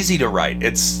even easy to write.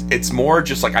 It's more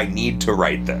just like, I need to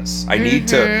write this. I need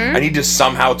to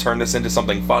somehow turn this into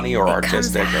something funny or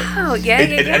artistic.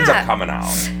 It ends up coming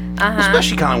out.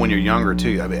 Especially kind of when you're younger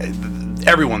too. I mean,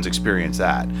 everyone's experienced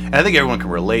that, and I think everyone can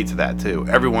relate to that too.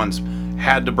 Everyone's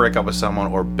had to break up with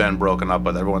someone or been broken up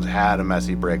with. Everyone's had a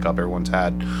messy breakup. Everyone's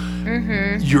had.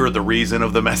 You're the reason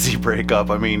of the messy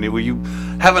breakup. I mean, when you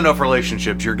have enough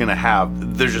relationships, you're gonna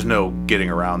have. There's just no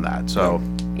getting around that. So.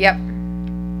 Yep.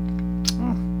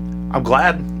 I'm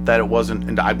glad that it wasn't,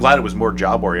 and I'm glad it was more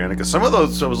job oriented, because some of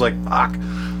those I was like, fuck,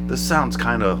 this sounds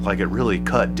kind of like it really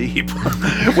cut deep.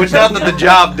 Which, not that the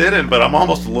job didn't, but I'm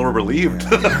almost a little relieved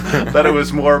that it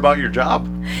was more about your job.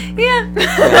 Yeah.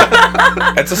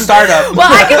 It's a startup. Well,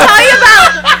 I can tell you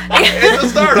about. It's a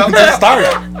startup. It's a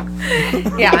startup.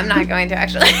 Yeah, I'm not going to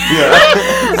actually. Yeah.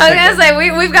 I was gonna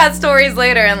say we've got stories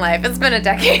later in life. It's been a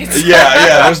decade.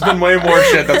 Yeah. There's been way more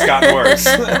shit that's gotten worse.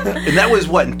 And that was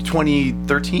what, in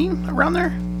 2013, around there,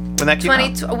 when that came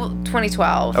out?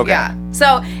 2012. Okay. Yeah.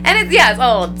 So, and it's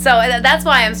old. So that's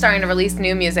why I'm starting to release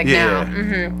new music now.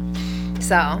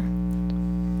 So.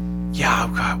 Yeah.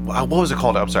 God, what was it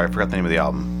called? I'm sorry, I forgot the name of the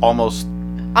album. Almost.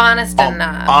 Honest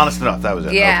Enough. Honest Enough. That was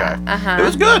it. Yeah. Okay. It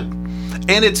was good,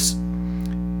 and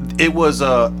it was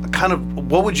a kind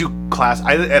of, what would you class?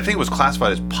 I think it was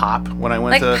classified as pop when I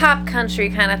went like to pop country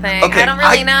kind of thing. Okay, I don't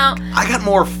really know. I got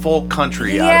more folk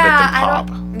country out of it than pop.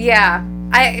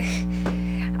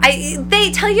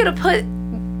 They tell you to put,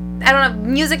 I don't know,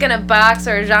 music in a box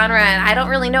or a genre, and I don't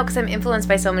really know because I'm influenced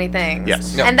by so many things.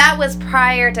 Yes. And that was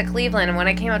prior to Cleveland, and when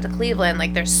I came out to Cleveland,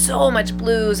 like, there's so much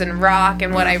blues and rock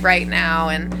and what I write now,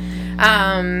 and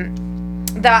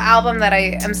the album that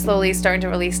I am slowly starting to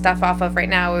release stuff off of right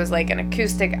now is like an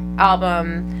acoustic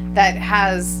album that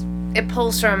it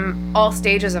pulls from all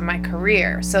stages of my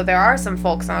career. So there are some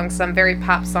folk songs, some very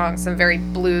pop songs, some very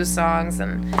blues songs,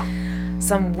 and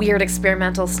some weird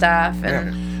experimental stuff,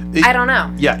 and I don't know.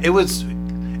 Yeah, it was,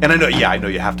 and I know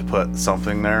you have to put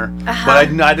something there, but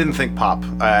I didn't think pop.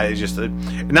 I just,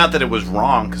 not that it was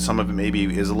wrong, because some of it maybe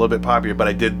is a little bit popular, but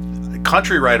I did.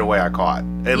 Country right away I caught,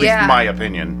 at least in my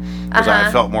opinion, because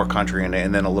I felt more country in it,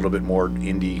 and then a little bit more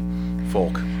indie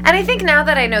folk. And I think now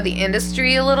that I know the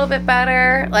industry a little bit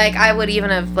better, like, I would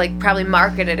even have like probably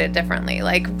marketed it differently,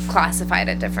 like classified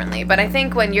it differently. But I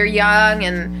think when you're young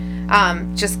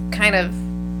and just kind of,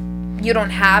 you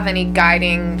don't have any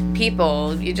guiding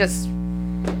people, you just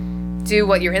do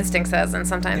what your instinct says, and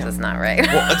sometimes it's not right.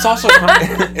 Well, it's also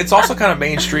kind of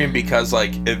mainstream, because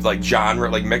like genre,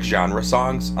 like mixed genre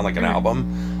songs on like an album.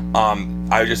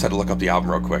 I just had to look up the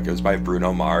album real quick. It was by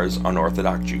Bruno Mars,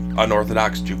 Unorthodox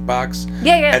Jukebox.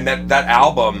 Yeah. And that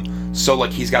album, so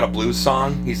like he's got a blues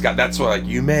song. That's what, like,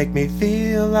 You Make Me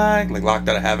Feel Like Locked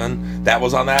Out of Heaven. That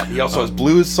was on that. He also has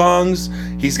blues songs.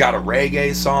 He's got a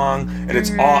reggae song, and it's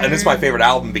all. And it's my favorite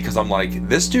album, because I'm like,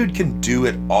 this dude can do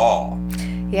it all.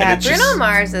 Yeah, Bruno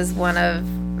Mars is one of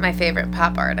my favorite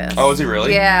pop artists. Oh, is he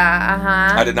really?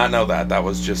 Yeah, I did not know that. That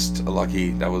was just a lucky.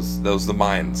 That was the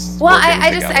minds. Well,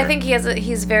 I think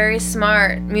he's very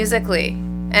smart musically,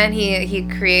 and he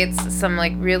creates some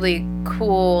like really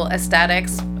cool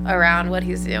aesthetics around what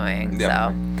he's doing. Yep. So,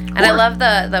 and I love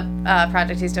the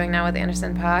project he's doing now with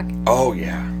Anderson .Paak. Oh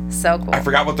yeah. So cool. I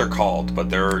forgot what they're called, but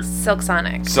they're Silk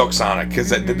Sonic. Because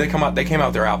did they come out? They came out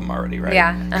with their album already, right?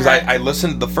 Yeah. Because I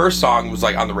listened. The first song was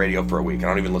like on the radio for a week. I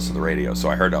don't even listen to the radio, so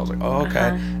I heard it. I was like, oh,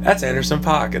 okay, that's Anderson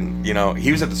 .Paak, and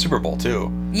he was at the Super Bowl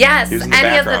too. Yes, he and he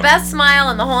has the best smile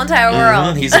in the whole entire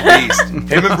world. He's a beast.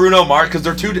 Him and Bruno Mars, because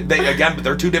they're two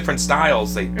different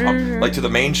styles. They like, to the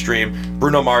mainstream.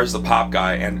 Bruno Mars, the pop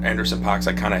guy, and Anderson .Paak's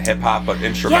like kind of hip hop but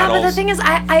instrumentals. Yeah, but the thing is,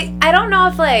 I don't know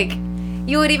if like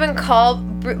you would even call.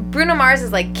 Bruno Mars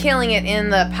is like killing it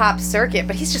in the pop circuit,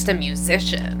 but he's just a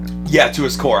musician. Yeah, to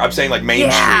his core. I'm saying like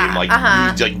mainstream,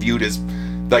 he's like viewed as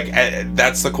Like,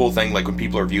 that's the cool thing, like, when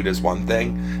people are viewed as one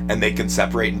thing, and they can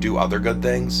separate and do other good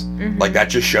things, like, that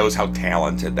just shows how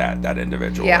talented that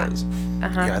individual is.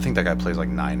 Yeah, I think that guy plays like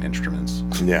 9 instruments.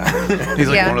 Yeah. He's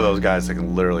like one of those guys that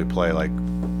can literally play like,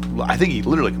 I think he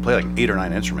literally can play like 8 or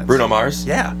 9 instruments. Bruno Mars?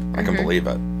 Yeah. I can believe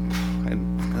it.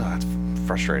 And that's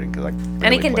frustrating because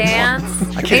and he can dance.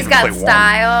 He's got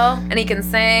style, and he can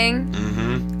sing.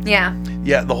 Yeah.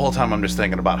 Yeah, the whole time I'm just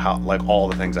thinking about how, like, all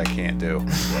the things I can't do.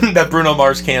 That Bruno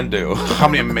Mars can do. How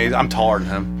many amazing... I'm taller than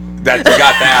him. That you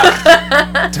got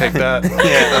that. Take that.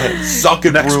 Yeah. Suck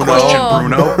it, Next Bruno. question,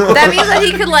 Bruno. That means that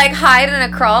he could, like, hide in a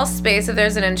crawl space if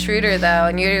there's an intruder, though,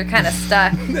 and you're kind of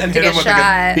stuck And to get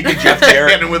shot. he can Jeff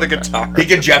Jarrett. Hit him with a guitar. He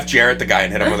can Jeff Jarrett the guy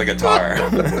and hit him with a guitar.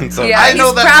 So, Yeah, I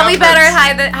know he's that probably reference.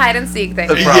 better at hide and seek than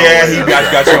That's you. probably yeah, he is,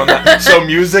 got you on that. So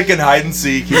music and hide and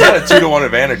seek. He's got a 2-to-1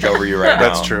 advantage over you right now.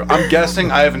 That's true. I'm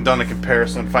guessing I haven't done a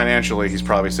comparison financially. He's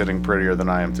probably sitting prettier than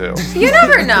I am, too. You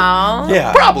never know.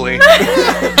 Yeah. Probably.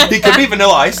 He could be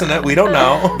Vanilla Ice in it. We don't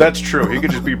know. That's true. He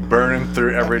could just be burning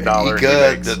through every dollar He he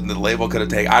could. makes. The label could have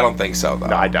taken. I don't think so, though.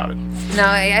 No, I doubt it. No,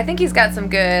 I think he's got some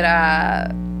good,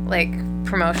 like,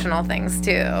 promotional things,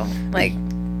 too. Like,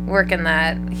 working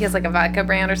that. He has, like, a vodka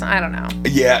brand or something. I don't know.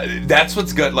 Yeah, that's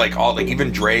what's good. Like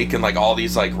even Drake and like all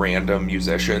these like random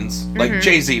musicians, like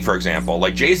Jay-Z, for example.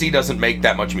 Like Jay-Z doesn't make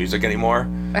that much music anymore,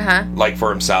 like for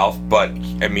himself. But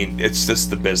I mean, it's just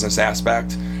the business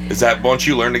aspect. Is that once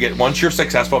you're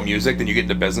successful at music, then you get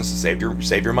into business to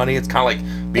save your money. It's kind of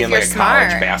like being like a college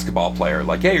basketball player.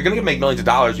 Like, yeah, you're gonna make millions of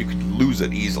dollars. You could lose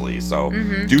it easily. So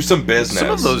do some business.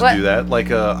 Some of those do that.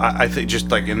 Like, I think just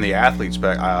like in the athlete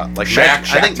spec, like Shaq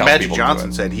I think tells Magic people to do Johnson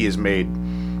it. said he has made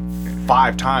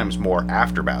 5 times more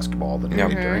after basketball than he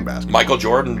did during basketball. Michael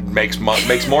Jordan makes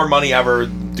more money ever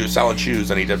selling shoes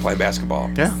than he did playing basketball.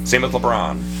 Yeah. Same with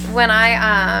LeBron. When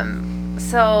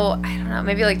so I don't know,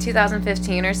 maybe like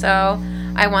 2015 or so,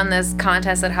 I won this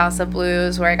contest at House of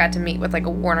Blues where I got to meet with like a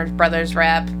Warner Brothers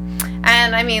rep.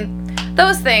 And I mean,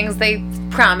 those things, they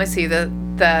promise you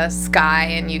the sky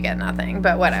and you get nothing,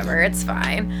 but whatever, it's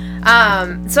fine.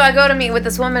 So I go to meet with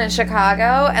this woman in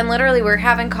Chicago, and literally we're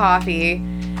having coffee,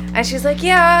 and she's like,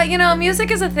 yeah, you know,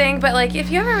 music is a thing, but like if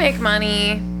you ever make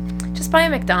money, just buy a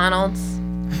McDonald's.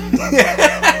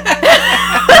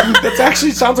 That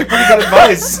actually sounds like pretty good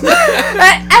advice.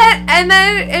 And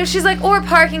then she's like, or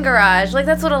parking garage. Like,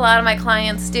 that's what a lot of my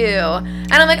clients do.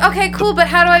 And I'm like, okay, cool, but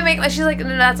how do I make... She's like, no,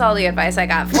 that's all the advice I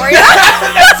got for you.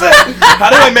 That's it. How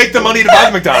do I make the money to buy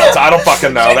the McDonald's? I don't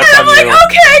fucking know. That's I'm on like, you.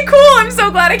 okay, cool. I'm so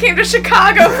glad I came to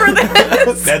Chicago for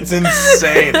this. That's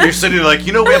insane. You're sitting there like,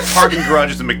 you know, we have parking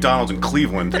garages at McDonald's in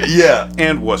Cleveland. Yeah.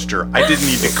 And Worcester. I didn't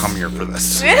need to come here for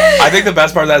this. I think the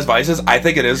best part of that advice is I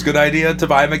think it is a good idea to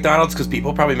buy a McDonald's because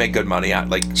people probably make good money at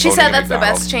like. She said that's the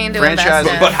best chain to invest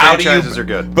in. But how do you? Franchises are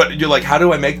good. But you're like, how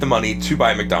do I make the money to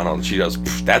buy a McDonald's? She goes,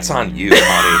 that's on you, honey.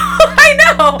 I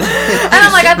know. And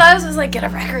I'm like, I thought this was like get a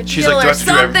record She's deal like, do I or have to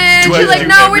do something. do I She's like, do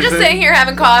no, we're just everything? sitting here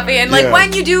having coffee. And like, Yeah.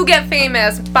 when you do get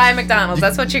famous, buy a McDonald's.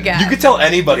 That's what you get. You could tell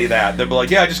anybody that. They'd be like,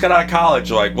 yeah, I just got out of college.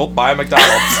 You're like, well, buy a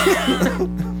McDonald's.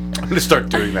 I'm gonna start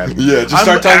doing that. Yeah, just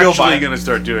start telling people I'm buy- actually gonna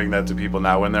start doing that to people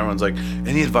now. When everyone's like,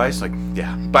 "Any advice?" Like,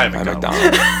 yeah, buy a Buy a McDonald's.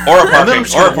 McDonald's. Or a And then I'm parking,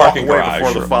 just or a gonna walk parking away garage.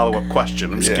 before the follow-up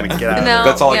question. I'm just gonna get out of No, it.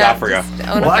 That's all I got for just you.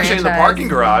 own a Well, actually, in the franchise. parking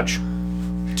garage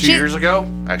 2 She- years ago,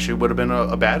 actually would have been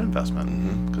a bad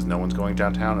investment because no one's going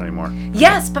downtown anymore.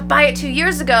 Yes, but buy it 2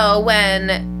 years ago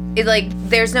when it, like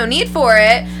there's no need for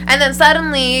it, and then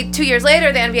suddenly 2 years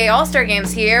later the NBA All-Star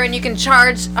Game's here, and you can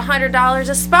charge $100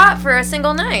 a spot for a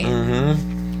single night.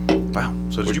 Wow.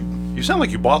 So did you? You sound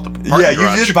like you bought the parking Yeah,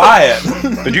 garage. you did buy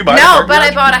it. Did you buy? the No, parking but I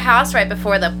garage? bought a house right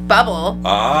before the bubble,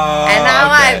 Oh, and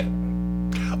now okay.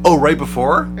 Oh, right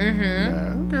before.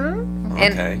 in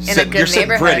Okay. a Sit- good you're sitting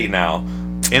neighborhood. pretty now.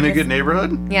 In a good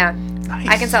neighborhood. Yeah, Nice.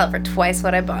 I can sell it for twice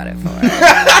what I bought it for.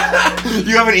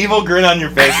 You have an evil grin on your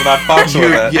face, and I fucks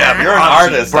with it. Yeah, you're an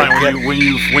honestly, artist. Brian, I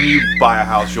when you buy a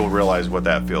house, you'll realize what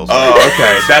that feels like. Oh,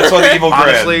 okay. That's what the evil grin.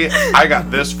 Honestly, I got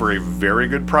this for a very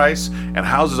good price, and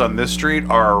houses on this street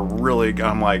are really.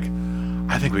 I'm like,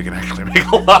 I think we can actually make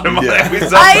a lot of money. Yeah. We sell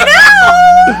I that.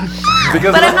 know,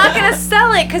 Because but I'm not gonna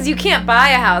sell it because you can't buy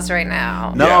a house right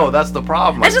now. No, Yeah. that's the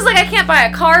problem. It's just like I can't buy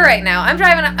a car right now. I'm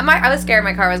driving. I was scared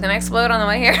my car was gonna explode on the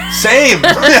way here. Same.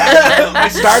 My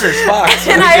starter's fucked.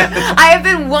 And I have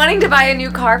been wanting to buy a new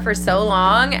car for so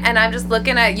long, and I'm just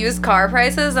looking at used car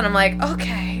prices, and I'm like,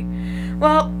 okay,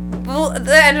 well,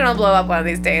 the engine will blow up one of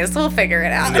these days. We'll figure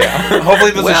it out. Yeah.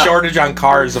 Hopefully there's a Well, shortage on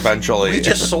cars eventually. we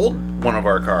just sold one of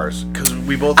our cars because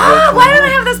we both. Ah, work why from didn't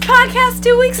I have this podcast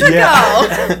 2 weeks ago?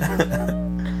 Yeah.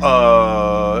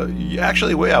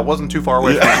 actually, wait, I wasn't too far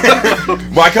away from it.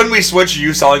 Why couldn't we switch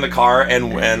you selling the car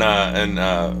and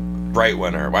Bright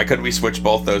Winter? Why couldn't we switch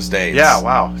both those days? Yeah,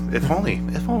 wow. If only.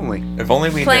 If only. If only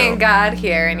we Playing knew. God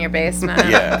here in your basement.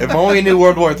 Yeah, if only we knew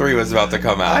World War III was about to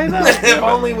come out. I know. If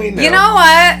only we knew. You know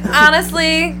what?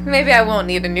 Honestly, maybe I won't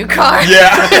need a new car.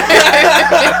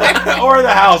 Yeah. Or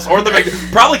the house, or the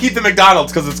probably keep the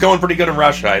McDonald's because it's going pretty good in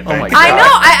Russia. I think. my God. I know.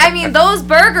 I mean, those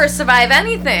burgers survive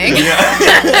anything.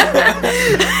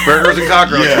 Burgers and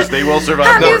cockroaches, Yeah. they will survive.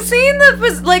 Have you seen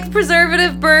the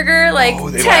preservative burger Oh,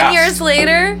 they 10 last. years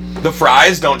later? The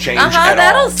fries don't change at all.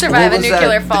 That'll survive a What was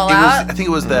nuclear that? fallout. I think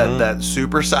it was that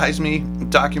Super Size Me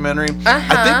documentary. I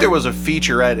Uh-huh. think there was a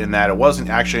featurette in that. It wasn't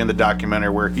actually in the documentary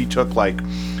where he took like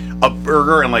a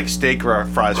burger and like steak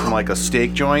fries from like a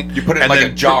steak joint. You put it in and like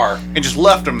then a jar. and just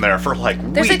left them there for like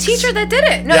There's weeks. a teacher that did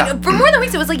it. No, Yeah. for more than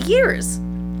weeks. It was like years.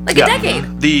 Like a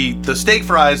decade. The steak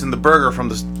fries and the burger from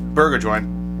the burger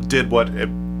joint did what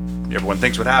everyone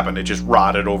thinks would happen. It just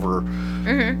rotted over.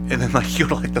 Mm-hmm. And then like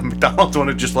like the McDonald's one,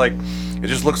 it just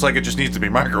looks like it just needs to be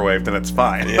microwaved and it's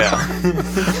fine. Yeah.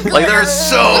 Like there's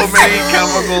so many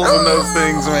chemicals in those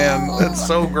things, man. It's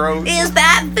so gross. Is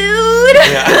that food?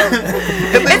 Yeah.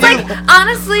 It's like,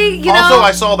 honestly, you know. Also,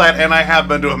 I saw that and I have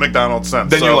been to a McDonald's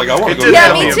since. Then so you're like, I wanna it go didn't to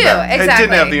have Yeah, the me too. impact. It Exactly.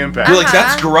 didn't have the impact. You're like,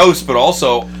 that's Uh-huh. gross, but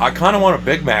also I kind of want a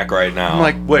Big Mac right now. I'm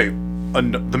like, wait,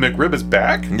 the McRib is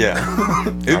back? yeah.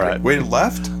 All right. Wait, it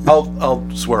left? I'll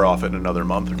swear off it in another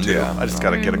month or two. Yeah. I just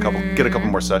gotta get a couple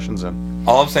more sessions in.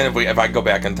 All I'm saying, if I go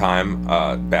back in time,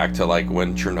 back to like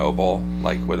when Chernobyl,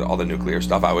 like with all the nuclear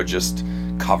stuff, I would just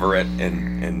cover it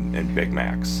in Big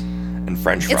Macs and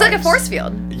French fries. It's like a force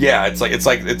field. Yeah, it's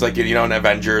like you know in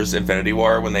Avengers: Infinity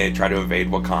War when they try to invade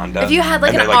Wakanda. If you had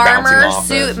like and an they're, bouncing armor off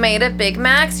suit it. made of Big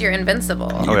Macs, you're invincible.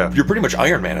 Oh yeah. You're pretty much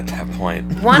Iron Man at that point.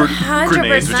 100%.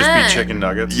 Grenades would just be chicken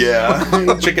nuggets.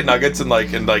 Yeah, chicken nuggets and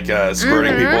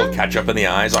squirting people with ketchup in the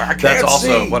eyes. Like, I can't That's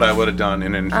also see. what I would have done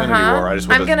in Infinity War. I just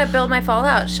I'm would gonna build my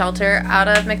Fallout shelter out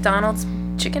of McDonald's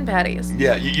chicken patties.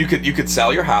 Yeah, you could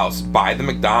sell your house, buy the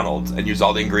McDonald's, and use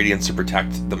all the ingredients to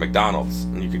protect the McDonald's,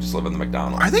 and you could just live in the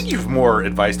McDonald's. I think you have more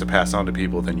advice to pass on to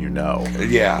people than you know.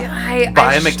 Yeah.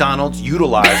 Buy a McDonald's,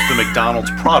 utilize the McDonald's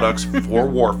products for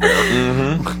warfare.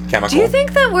 Chemical. Do you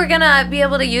think that we're gonna be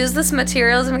able to use this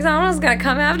materials and McDonald's is gonna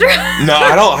come after us? No,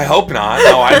 I don't. I hope not.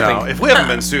 No, I No, think. if we haven't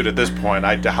been sued at this point,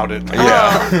 I doubt it.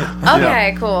 Yeah.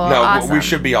 Okay, cool. No, awesome. we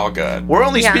should be all good. We're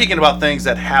only Yeah. speaking about things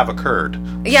that have occurred.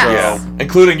 Yes. Yeah,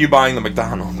 including you buying the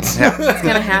McDonald's. Yeah. It's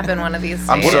gonna happen one of these days.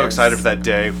 I'm so excited for that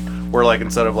day where, like,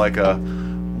 instead of like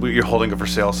you're holding a for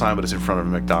sale sign, but it's in front of a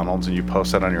McDonald's, and you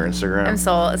post that on your Instagram. I'm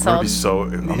sold.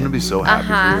 I'm gonna be so happy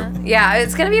for you. Yeah,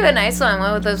 it's gonna be a nice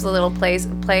one with those little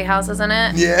playhouses in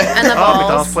it. Yeah. And the Oh, balls.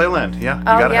 McDonald's Playland. Yeah, you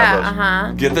Oh gotta yeah,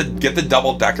 have those. Get the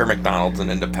double decker McDonald's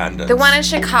in Independence. The one in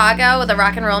Chicago with the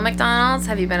rock and roll McDonald's.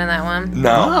 Have you been in that one?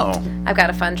 No. Oh. I've got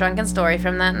a fun drunken story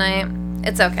from that night.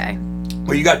 It's okay.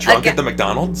 Well, you got drunk Okay. at the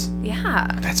McDonald's? Yeah.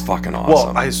 That's fucking Well,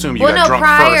 awesome. I assume you Well, got no, drunk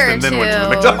prior first and then went to the to-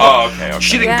 McDonald's. Oh, okay.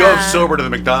 She didn't go Yeah. sober to the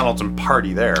McDonald's and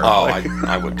party there. Oh, Like,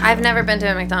 I would. Do I've that. never been to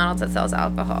a McDonald's that sells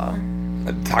alcohol.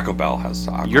 Taco Bell has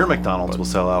alcohol. your McDonald's will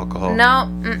sell alcohol. No,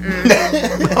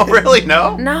 mm-mm. Oh, really?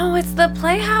 No. No, it's the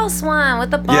Playhouse one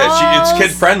with the balls. Yeah, it's kid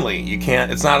friendly. You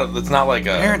can't. It's not like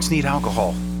a. Parents need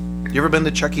alcohol. You ever been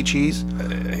to Chuck E. Cheese?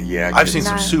 Yeah. I've kids- seen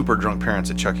some Not- super drunk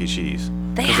parents at Chuck E. Cheese.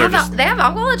 They 'Cause they're have just- they have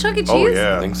alcohol at Chuck E. Cheese. Oh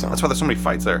yeah, I think so. That's why there's so many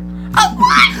fights there.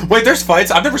 Wait, there's fights.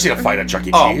 I've never seen a fight at Chuck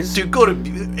E. Oh, Cheese. dude, go to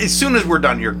as soon as we're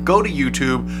done here. Go to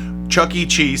YouTube. Chuck E.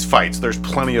 Cheese fights. There's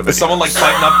plenty of. Is videos. someone like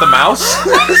fighting up the mouse?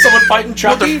 Someone fighting No,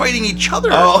 Chucky? they're fighting each other.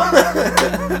 Oh.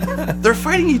 They're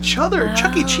fighting each other.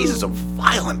 Chuck E. Cheese is a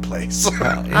violent place. All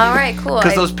right, cool.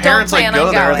 Because I those don't parents like plan go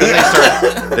on there,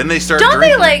 going. then they start. Don't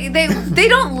drinking. they like they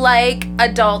don't like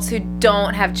adults who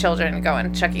don't have children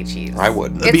going to Chuck E. Cheese? I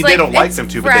wouldn't. I mean, It's they don't like it's them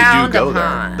to, but they do frowned go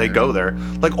upon. there. They go there.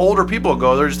 Like older people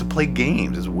go there just to play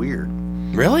games. It's weird.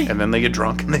 Really? And then they get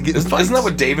drunk and they get in fights. Isn't that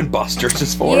what Dave and Buster's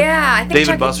is for? Yeah, I think David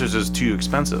Chuck E. Buster's is too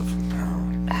expensive.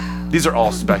 These are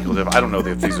all speculative. I don't know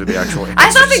if these are the actual answers.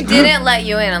 I thought they didn't let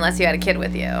you in unless you had a kid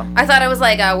with you. I thought it was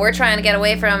like we're trying to get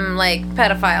away from like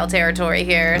pedophile territory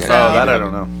here, so Oh, that I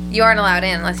don't know. you aren't allowed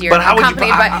in unless you're But how would you-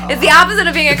 accompanied by. It's the opposite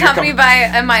of being accompanied by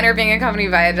a minor being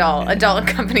accompanied by adult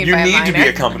accompanied You by a need minor to be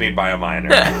accompanied by a minor.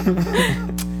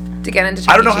 to get into.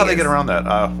 Chuck I don't E. know how they Cheese. get around that.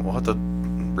 We'll have to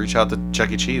reach out to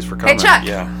Chuck E. Cheese for Hey comment. Chuck.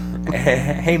 yeah.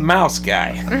 Hey, mouse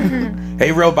guy.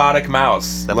 Hey, robotic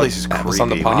mouse. That place is Have us creepy. on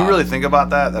the When pod. you really think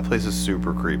about that, that place is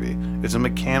super creepy. It's a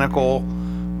mechanical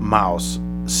mouse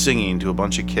singing to a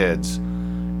bunch of kids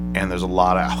and there's a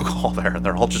lot of alcohol there, and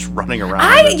they're all just running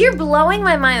around. You're blowing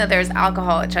my mind that there's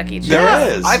alcohol at Chuck E. Cheese. There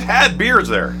is. I've had beers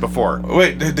there before.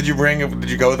 Wait, did you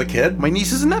go with a kid? My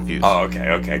nieces and nephews. Oh,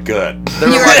 okay, good. You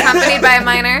were accompanied by a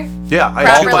minor? Yeah, I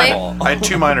Properly? had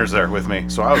two minors there with me,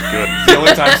 so I was good. The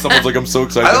only time someone's like, I'm so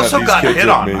excited I to have also these got kids hit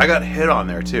with on. me. I got hit on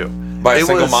there too. By a It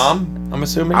single was- mom, I'm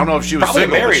assuming? I don't know if she was Probably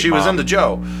single, but married she was mom. into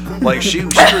Joe. Like she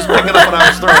was picking up what I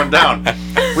was throwing down.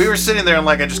 We were sitting there and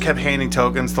like I just kept handing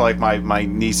tokens to like my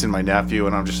niece and my nephew,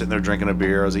 and I'm just sitting there drinking a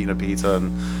beer. I was eating a pizza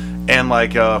and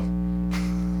like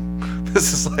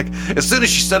this is like as soon as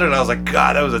she said it, I was like,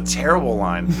 God, that was a terrible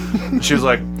line. She was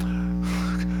like,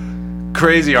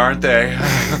 crazy, aren't they?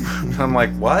 I'm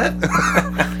like, what?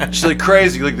 She's like,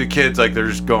 crazy. Like the kids, like they're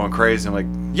just going crazy. I'm like,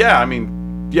 yeah, I mean.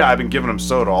 Yeah, I've been giving them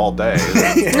soda all day.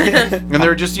 And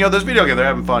they're just, there's video games, they're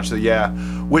having fun. She said, yeah,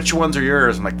 which ones are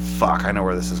yours? I'm like, fuck, I know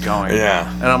where this is going. Yeah.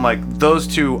 And I'm like, those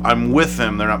two, I'm with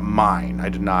them, they're not mine. I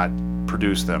did not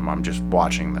produce them, I'm just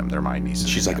watching them. They're my nieces.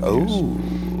 She's and like, nephews.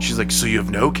 oh. She's like, so you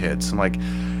have no kids? I'm like,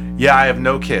 yeah, I have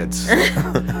no kids.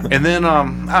 And then, I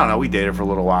don't know, we dated for a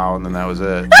little while, and then that was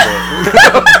it.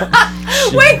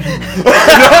 Wait!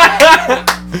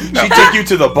 She took you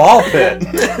to the ball pit. No,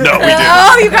 we didn't.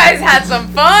 Oh, you guys had some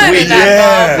fun in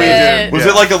that ball pit. Was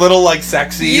it like a little like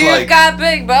sexy You've got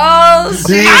big balls.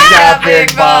 He's I got got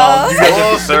big balls.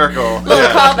 Full circle. Little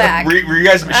callback. Were you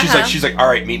guys? She's like, all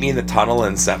right, meet me in the tunnel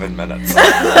in 7 minutes.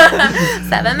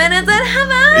 7 minutes in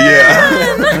heaven.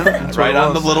 Yeah, right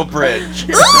on the little bridge.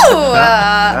 Ooh.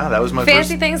 Yeah, that was my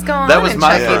Fancy first. things going on. That was in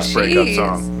my Chuck E. first breakup Cheese.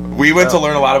 song. We went to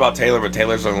learn a lot about Taylor, but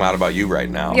Taylor's learning a lot about you right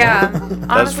now. Yeah. That's the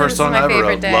Honestly, first this song is I my ever favorite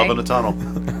wrote. day. Love in the Tunnel.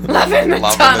 Love in the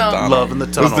tunnel. Love in the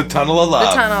It Tunnel. was the tunnel of The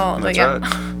love. tunnel. That's yeah.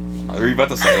 right. Were you about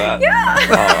to say that? Yeah.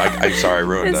 Oh, I'm sorry, I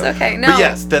ruined It's it. okay. No. But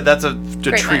yes, that's a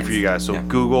treat minds. for you guys. So Yeah.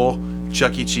 Google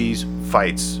Chuck E. Cheese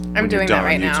fights. I'm when you're doing done that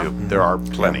right on now. YouTube. There are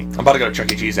plenty. I'm about to go to Chuck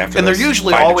E. Cheese after And they're this.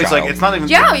 usually Find a always like, child. it's not even.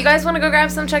 Yeah, you guys want to go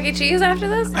grab some Chuck E. Cheese after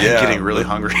this? I'm Yeah. getting really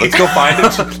hungry. Let's go find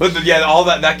it. Yeah, all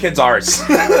that kid's ours.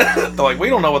 They're like, we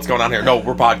don't know what's going on here. No,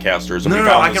 we're podcasters. And we No,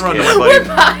 found I this can run kid. to my We're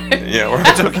buddy. fine. Yeah, we're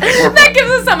Okay, we're That gives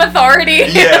us some authority.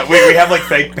 Yeah, we have like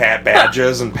fake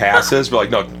badges and passes. We're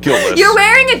like, no, kill this. You're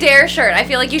wearing a Dare shirt. I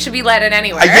feel like you should be let in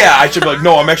anywhere. Yeah, I should be like,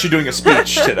 no, I'm actually doing a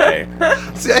speech today.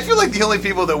 See, I feel like the only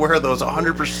people that wear those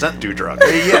 100% do drugs.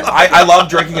 Yeah, I love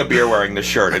drinking a beer wearing this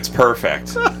shirt. It's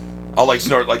perfect. I'll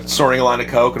snorting a line of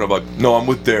coke, and I'm like, no, I'm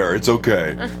with Dare. It's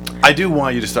okay. I do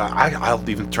want you to start. I'll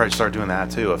even try to start doing that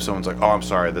too. If someone's like, "Oh, I'm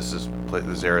sorry, this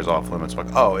area is off limits," I'm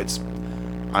like, "Oh,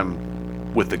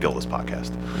 I'm with the Gildas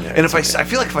podcast." Yeah, and if it's I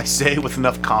feel like if I say it with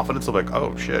enough confidence, I'm like,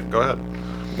 "Oh shit, go ahead."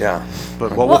 Yeah,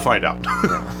 But we'll find out.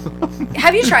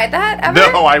 Have you tried that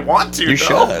ever? No, I want to. you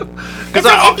should. It's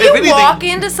like if you walk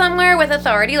into somewhere with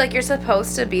authority, like you're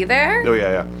supposed to be there. Oh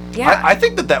yeah. Yeah. I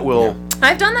think that will.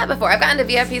 I've done that before. I've gotten to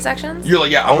VIP sections. You're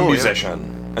like, yeah, I'm Oh, a yeah.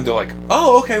 musician. And they're like,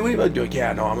 oh, okay, what are you about to do? Like,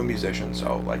 yeah, no, I'm a musician.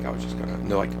 So, like, I was just gonna. And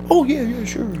they're like, oh, yeah,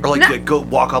 sure. Or like No. go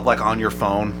walk up like on your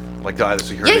phone, like the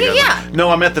security. Yeah, yeah, guys, like, no,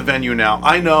 I'm at the venue now.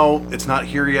 I know it's not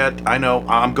here yet. I know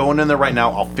I'm going in there right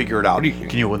now. I'll figure it out.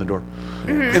 Can you open the door?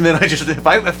 Mm-hmm. And then I just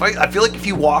I feel like if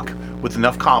you walk with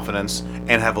enough confidence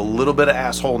and have a little bit of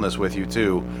assholeness with you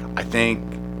too, I think You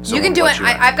can do it. someone will let you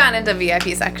in. I've gotten into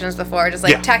VIP sections before, just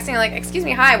like Yeah. texting, like, "Excuse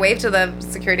me, hi," wave to the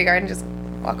security guard, and just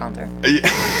walk on through.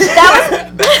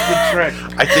 That's the trick.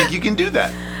 I think you can do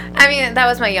that. I mean, that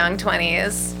was my young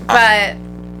 20s, but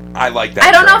I like that.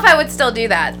 I don't know trick. if I would still do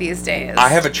that these days. I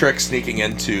have a trick sneaking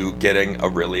into getting a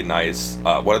really nice,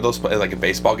 what are those, like in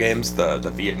baseball games? Not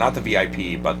the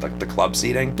VIP, but the club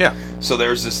seating. Yeah. So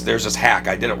there's this hack.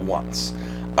 I did it once.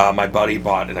 My buddy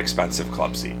bought an expensive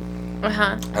club seat.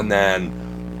 Uh-huh. And then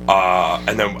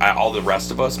all the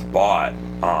rest of us bought.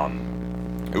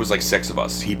 It was like 6 of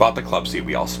us. He bought the club seat.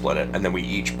 We all split it, and then we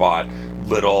each bought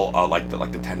little like the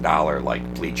 $10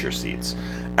 like bleacher seats.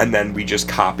 And then we just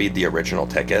copied the original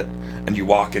ticket. And you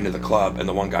walk into the club, and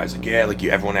the one guy's like, yeah, like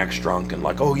everyone acts drunk, and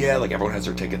like, oh yeah, like everyone has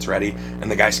their tickets ready. And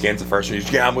the guy scans the first one. He's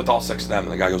like, yeah, I'm with all 6 of them.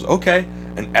 And the guy goes, okay.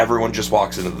 And everyone just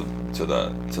walks into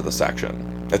the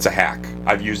section. It's a hack.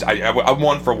 I'm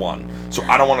 1 for 1. So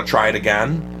I don't want to try it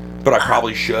again. But I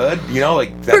probably should,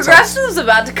 like that Progressive's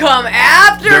about to come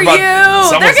after They're about- you.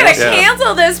 someone's They're gonna listening.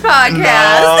 cancel this podcast.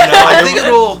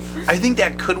 No, I think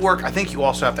that could work. I think you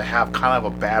also have to have kind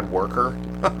of a bad worker,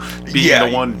 being Yeah.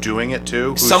 the one doing it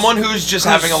too. Someone who's just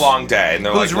having a long day, and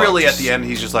they're who's like, really "Look, at the end.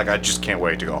 He's just like, I just can't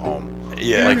wait to go home.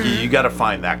 Yeah, Like you got to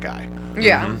find that guy.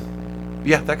 Yeah.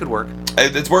 Yeah, that could work.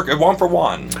 it's work 1 for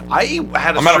 1. I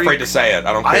had. I'm not afraid to say it.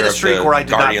 I don't care I had a if streak the where I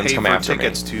did not Guardians pay come for after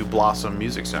tickets me. to Blossom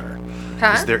Music Center.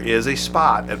 Huh? 'Cause there is a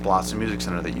spot at Blossom Music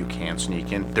Center that you can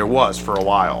sneak in. There was for a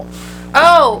while.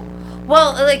 Oh,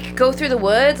 Well, like go through the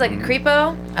woods like a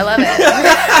creepo. I love it.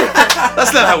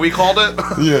 That's not how we called it.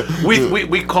 Yeah.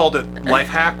 We called it life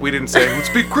hack. We didn't say let's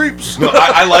be creeps. No,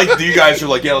 I like you guys are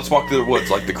like, yeah, let's walk through the woods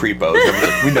like the creepos.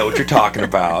 We know what you're talking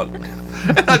about.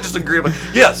 I just agree. I'm like,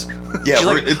 yes. Yeah, She's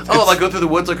like, it's- like go through the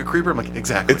woods like a creeper. I'm like,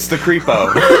 exactly. It's the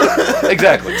creepo.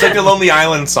 exactly. It's like the Lonely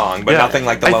Island song, but nothing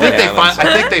like the Lonely Island song.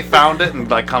 I think they found it and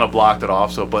like kind of blocked it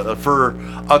off. So, but for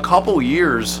a couple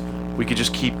years, we could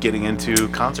just keep getting into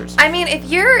concerts. I mean, if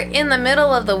you're in the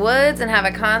middle of the woods and have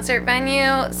a concert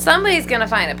venue, somebody's gonna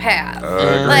find a path.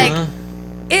 Like,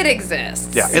 it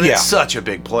exists. Yeah, and Yeah. it's such a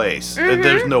big place.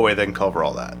 There's no way they can cover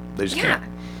all that. They just Yeah. can't.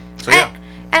 So yeah,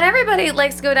 And everybody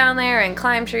likes to go down there and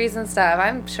climb trees and stuff,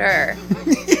 I'm sure.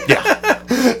 yeah.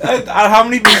 How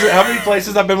many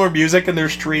places I've been with music and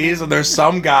there's trees and there's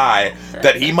some guy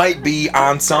that he might be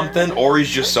on something or he's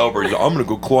just sober. He's like, I'm gonna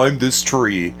go climb this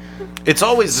tree. It's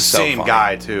always the So same funny.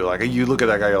 guy too. Like you look at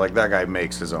that guy, you're like, that guy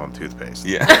makes his own toothpaste.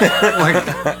 Yeah. Like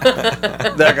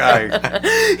that guy.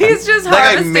 He's just That guy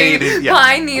harvesting made it, yeah.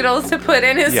 pine needles to put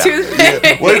in his Yeah.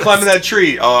 toothpaste. What are you climbing that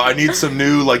tree? I need some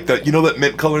new, like that. You know that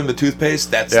mint color in the toothpaste?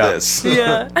 That's Yeah. this.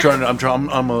 Yeah.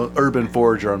 I'm a urban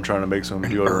forager. I'm trying to make some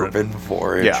deodorant. Urban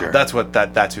forager. Yeah, that's who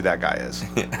that guy is.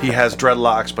 He has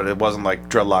dreadlocks, but it wasn't like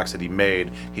dreadlocks that he made.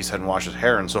 He hadn't washed his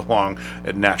hair in so long,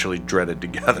 it naturally dreaded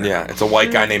together. Yeah, it's a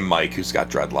white guy named Mike who's got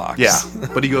dreadlocks. Yeah,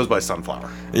 but he goes by Sunflower.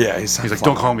 Yeah, He's like,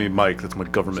 don't call me Mike. That's my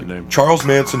government name. Charles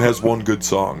Manson has one good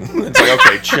song. It's like,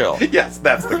 okay, chill. Yes,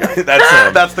 that's the guy. That's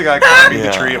him. That's the guy climbing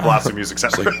Yeah. the tree at Blossom Music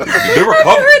Center. They were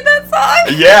I've heard that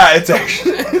song. Yeah, it's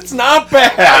actually it's not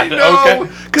bad. I know,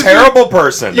 Okay, 'cause terrible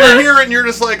person. You hear it and you're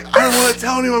just like, I don't want to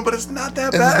tell anyone, but it's not that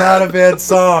It's bad. not a bad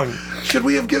song. Should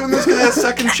we have given this guy a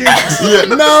second chance? Yeah,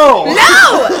 no.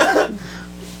 No!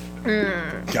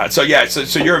 God, so yeah,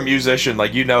 so you're a musician,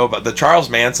 like you know about the Charles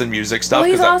Manson music stuff. Well,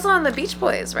 he's 'cause that- also on the Beach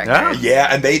Boys record. Yeah. Yeah,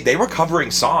 and they were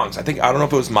covering songs. I don't know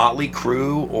if it was Motley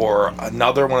Crue or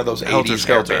another one of those Helter 80s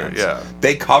hair Skelter, bands. yeah.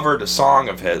 They covered a song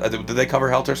of his. Did they cover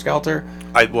Helter Skelter?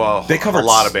 They covered a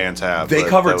lot of bands have. They but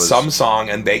covered that was- some song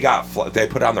and they they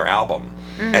put it on their album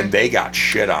and they got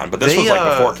shit on. But this They, was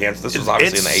like before cancer. This was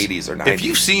obviously in it's- the 80s or 90s. If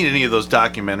you've seen any of those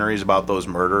documentaries about those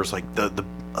murders, like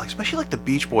like, especially like the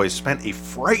Beach Boys spent a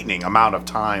frightening amount of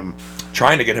time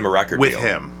trying to get him a record with deal.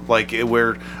 him, like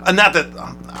and not that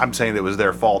I'm saying it was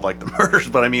their fault, like the murders,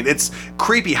 but I mean it's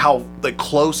creepy how like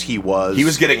close he was. He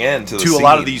was getting into the to a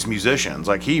lot of scene. these musicians.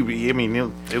 Like I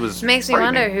mean, it was Makes me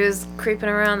frightening. wonder who's creeping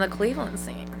around the Cleveland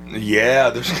scene.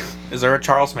 Yeah, is there a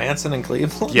Charles Manson in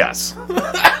Cleveland? Yes,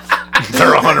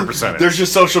 they're 100%. There's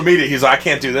just social media. He's like, I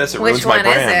can't do this. It Which ruins my one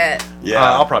brand. is it? Yeah,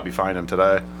 I'll probably find him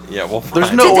today. yeah. Well, There's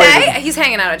fine. no way. Today, he's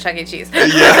hanging out at Chuck E. Cheese.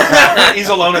 Yeah, he's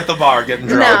alone at the bar getting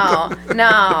drunk.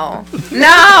 No. He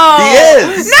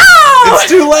is. No! It's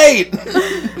too late.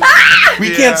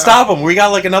 We Yeah. can't stop him. We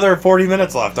got like another 40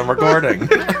 minutes left. I'm recording.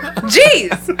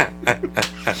 Jeez.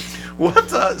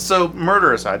 What? So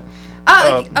murder aside.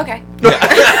 Oh, okay.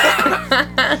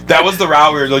 That was the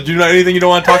route we were like, do you know anything you don't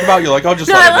want to talk about? You're like, oh, just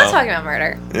No, let I it love know. talking about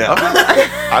murder. Yeah.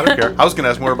 I don't care. I was gonna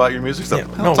ask more about your music stuff.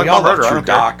 No, Let's we talk all about love murder. I true don't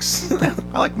care. docs.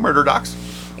 I like murder docs.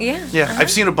 Yeah. Yeah, uh-huh.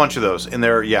 I've seen a bunch of those, and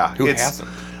they're Who hasn't?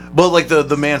 Well, like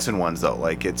the Manson ones though,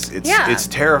 like it's Yeah.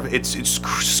 terrifying. It's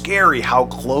scary how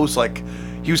close like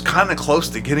he was kind of close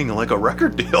to getting like a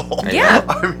record deal. Yeah.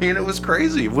 I mean it was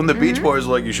crazy when the Beach Boys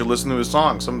were like you should listen to his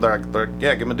song. Some they're like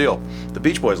yeah, give him a deal. The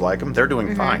Beach Boys like him. They're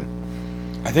doing fine.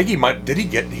 I think he might.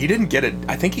 He didn't get it.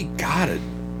 I think he got a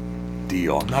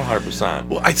deal. I'm not 100%.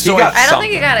 Well, I don't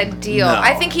think he got a deal. No.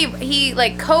 I think he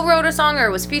like co-wrote a song or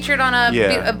was featured on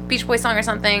Yeah. a Beach Boy song or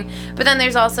something. But then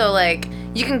there's also like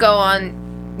you can go on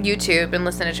YouTube and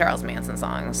listen to Charles Manson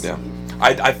songs. Yeah.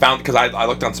 I found, because I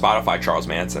looked on Spotify, Charles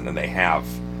Manson, and they have.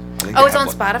 I think Oh, they it's have,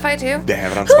 on like- Spotify too? They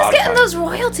have it on Who's Spotify. getting those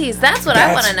royalties? That's what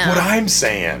I want to know. That's what I'm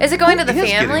saying. Is it going to the He is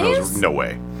getting families? those- No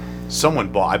way. Someone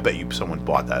bought. I bet you someone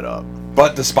bought that up.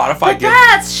 But the Spotify But gives.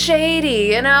 that's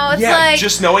shady, you know? It's Yeah, like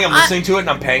just knowing I'm listening to it and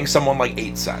I'm paying someone like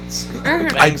 8 cents.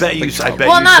 I bet you. I bet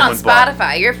well, you. not on someone bought-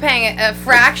 Spotify. You're paying a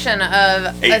fraction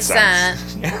of 8 a cent. cents.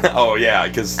 Oh yeah,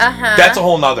 because Uh-huh. that's a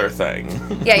whole nother thing.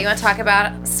 Yeah, you want to talk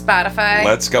about Spotify?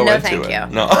 Let's go no, into thank it.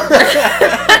 You. No.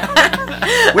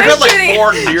 We've I'm had like shitting.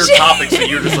 4 near topics, and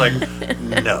you're just like,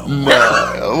 no.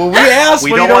 Well, we asked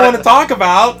We what don't you don't wanna- want to talk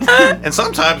about. And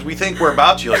sometimes we think we're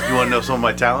about you. Like, you want to know some of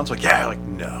my talents? Like, yeah. Like,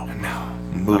 no.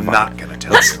 move I'm on. not gonna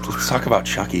tell Let's, you. let's talk about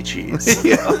Chuck E. Cheese.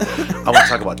 Yeah. I want to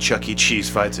talk about Chuck E. Cheese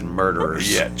fights and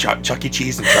murderers. Yeah, Chuck E.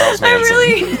 Cheese and Charles I Manson.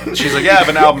 really. She's like, yeah, I have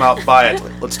an album out, buy it.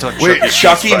 Let's talk Wait, Chuck E. Cheese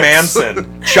Chucky fights.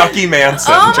 Manson. Chucky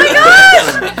Manson. Oh my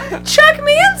gosh! Chuck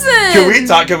Manson! Can we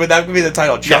talk about that? Could be the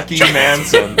title. Chucky Chuck-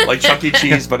 Manson. Like Chuck E.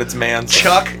 Cheese, but it's Manson.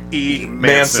 Chuck E. Manson.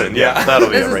 Manson, yeah. That'll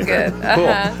be This it is right there. good.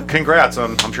 Uh-huh. Cool. Congrats.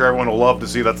 I'm sure everyone will love to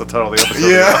see that's the title of the episode.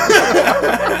 Yeah.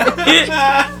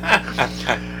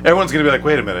 Everyone's going to be like,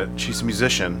 wait a minute. She's a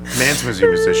musician. Manson's a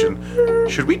musician.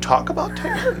 Should we talk about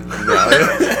Taylor?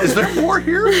 Is there more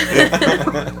here?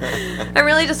 I'm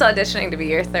really just auditioning to be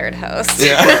your third host.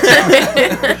 Yeah.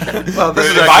 Well, this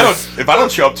is If I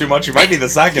don't show up too much, you might be the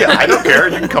second. Yeah, I don't care.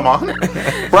 You can come on.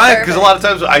 Brian, because a lot of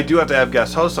times I do have to have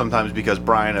guest hosts sometimes because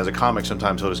Brian, as a comic,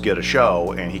 sometimes he'll just get a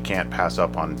show and he can't pass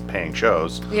up on paying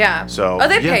shows. Yeah. So, Oh,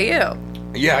 they yeah. pay you.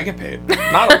 Yeah, I get paid.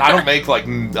 I don't make like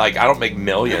I don't make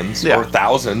millions Yeah. or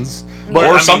thousands But, I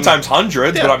or mean, sometimes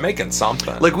hundreds, yeah. but I'm making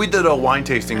something. Like we did a wine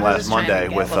tasting I last was trying to Monday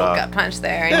get with a little gut punch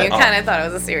there, and yeah. you kind of thought it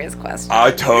was a serious question.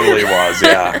 I totally was,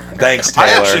 yeah. Thanks, Taylor. I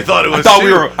actually thought it was I thought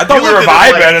we too. were You vibing, looked at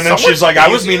it like, and then she's someone like, I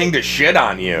was pays you? meaning to shit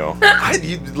on you.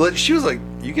 she was like,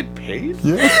 you get paid?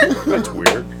 Yeah. That's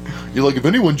weird. You're like, if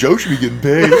anyone, Joe should be getting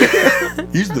paid.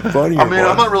 He's the funnier I mean,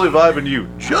 I'm not really vibing you.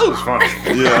 Joe's funny.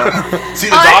 Yeah. See,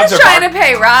 the I'm dogs just are trying to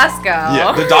pay Roscoe.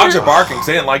 Yeah, the dogs are barking because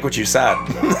they didn't like what you said.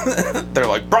 They're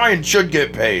like, Brian should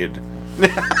get paid.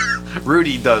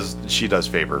 Rudy does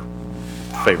favor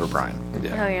Brian. Oh,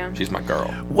 yeah. She's my girl.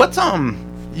 What's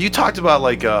you talked about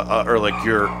like or like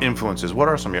your influences. What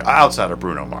are some of your outside of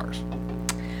Bruno Mars?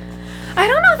 I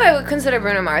don't know if I would consider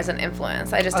Bruno Mars an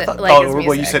influence. I just like his music.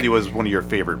 well, you said he was one of your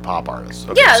favorite pop artists.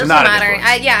 Okay, Yeah, it so doesn't not an matter.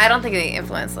 influence. I don't think he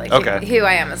influenced like Okay. who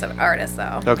I am as an artist,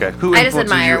 though. Okay, who I just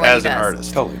influences admire you what he as an does.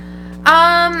 artist? Totally.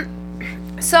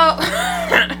 So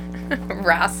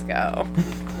Roscoe.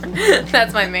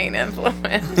 That's my main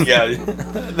influence. Yeah,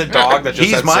 the dog that just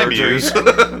He's had my surgery. muse.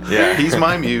 Yeah. He's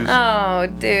my muse. Oh,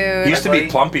 dude. He used to be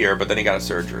plumpier, but then he got a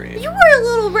surgery. You were a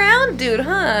little round dude,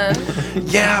 huh?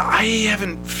 Yeah, I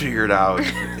haven't figured out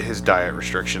his diet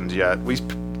restrictions yet. He's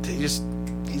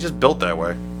just built that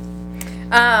way.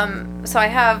 So I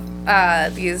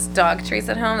have these dog treats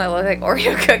at home that look like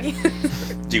Oreo cookies.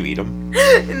 Do you eat them?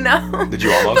 No. Did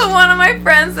you almost? But one of my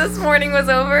friends this morning was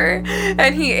over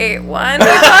and he ate one.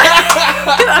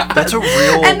 That's a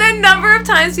real. And the number of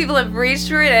times people have reached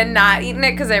for it and not eaten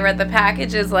it because they read the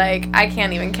package is like, I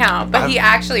can't even count. But he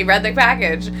actually read the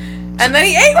package. And then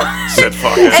he ate one. Said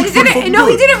fuck it. And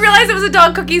he didn't realize it was a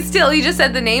dog cookie still. He just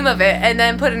said the name of it and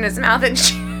then put it in his mouth and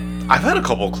I've had a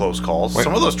couple of close calls.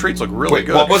 Some of those treats look really Wait,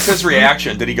 good. what was his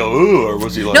reaction? Did he go, ooh, or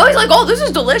was he like... No, he's like, oh, this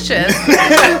is delicious.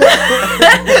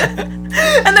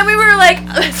 And then we were like,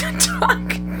 oh, that's a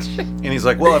dog. And he's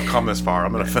like, well, I've come this far.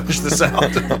 I'm going to finish this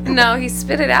out. No, he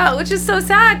spit it out, which is so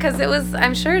sad because it was,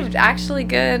 I'm sure, actually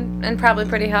good and probably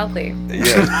pretty healthy.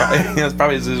 Yeah, it's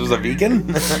probably it was a vegan.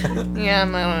 Yeah, I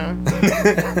don't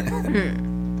know.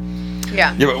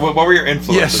 Yeah. Yeah, but what were your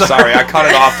influences? Yeah, sorry, I cut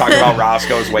it off talking about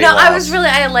Roscoe's weight No, loss.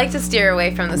 I like to steer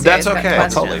away from the serious That's okay.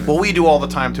 questions. Totally. Well, we do all the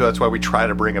time, too. That's why we try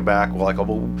to bring it back. We're like,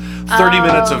 30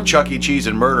 minutes of Chuck E. Cheese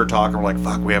and murder talk. And we're like,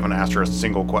 fuck, we haven't asked her a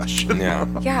single question. Yeah.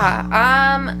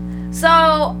 Yeah.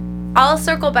 So I'll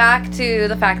circle back to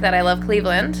the fact that I love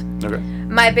Cleveland. Okay.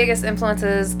 My biggest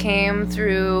influences came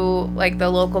through like the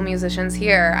local musicians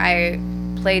here. I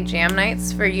played jam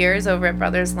nights for years over at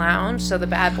Brothers Lounge, so the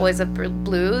Bad Boys of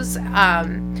Blues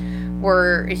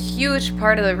were a huge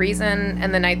part of the reason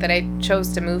and the night that I chose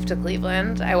to move to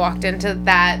Cleveland. I walked into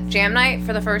that jam night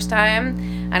for the first time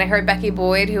and I heard Becky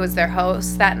Boyd, who was their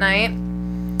host that night,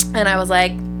 and I was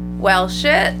like, well,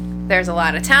 shit, there's a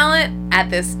lot of talent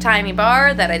at this tiny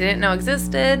bar that I didn't know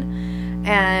existed.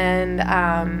 And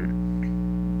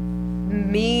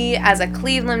me as a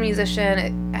Cleveland musician,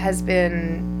 it has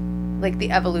been like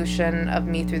the evolution of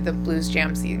me through the blues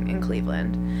jam scene in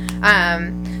Cleveland.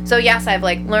 So yes, I've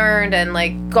like learned and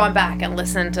like gone back and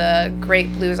listened to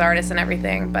great blues artists and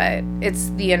everything, but it's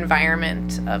the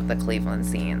environment of the Cleveland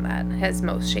scene that has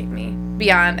most shaped me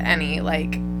beyond any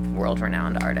like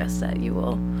world-renowned artists that you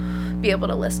will be able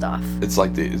to list off. It's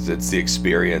like it's the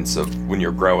experience of when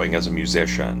you're growing as a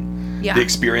musician. Yeah. The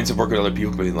experience of working with other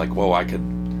people being like, whoa,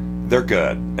 they're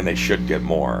good and they should get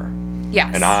more.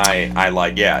 Yes. And I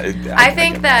like, yeah. I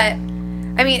think that,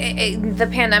 I mean, the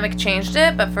pandemic changed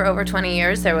it, but for over 20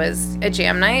 years, there was a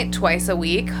jam night twice a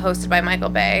week hosted by Michael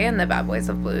Bay and the Bad Boys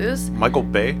of Blues. Michael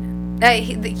Bay?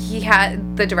 He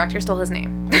had, the director stole his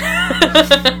name.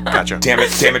 Gotcha. Damn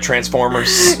it,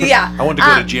 Transformers. Yeah. I wanted to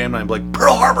go to jam night and be like,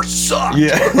 Pearl Harbor sucked.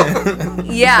 Yeah.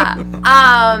 Yeah.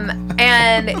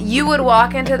 And you would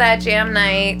walk into that jam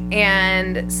night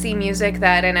and see music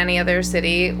that in any other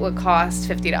city would cost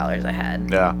 $50 a head.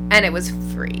 Yeah. And it was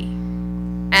free.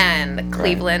 And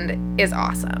Cleveland is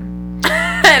awesome.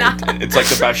 And It's like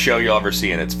the best show you'll ever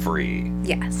see, and it's free.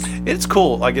 yes. It's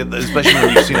cool, like especially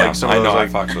when you see like some of I those. know, Like,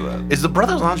 I fucks with it. is the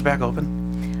Brothers Lounge back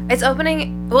open? It's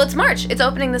opening. Well, it's March. It's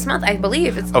opening this month, I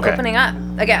believe. It's Okay. opening up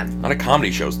again. A lot of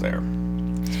comedy shows there.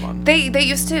 It's fun. They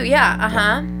used to, yeah.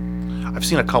 I've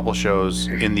seen a couple shows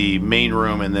in the main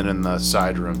room and then in the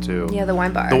side room too. Yeah, the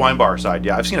wine bar. The wine bar side,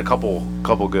 yeah. I've seen a couple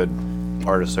good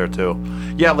artists there too.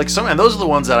 Yeah, like and those are the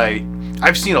ones that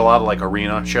I've seen a lot of like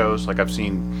arena shows. Like I've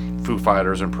seen Foo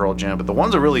Fighters and Pearl Jam, but the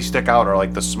ones that really stick out are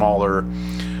like the smaller.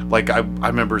 Like I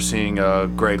remember seeing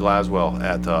Greg Laswell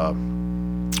at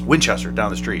Winchester down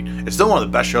the street. It's still one of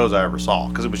the best shows I ever saw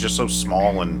because it was just so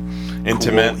small and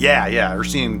Intimate. cool. Yeah.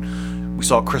 We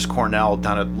saw Chris Cornell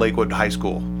down at Lakewood High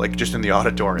School, like just in the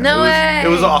auditorium. No way. It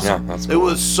was awesome. Yeah, that's It cool.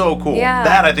 was so cool. Yeah.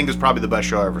 That I think is probably the best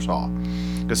show I ever saw.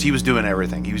 Because he was doing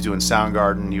everything. He was doing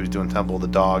Soundgarden, he was doing Temple of the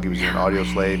Dog, he was doing Audio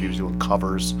Slave, he was doing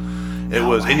covers. And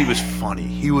he was funny.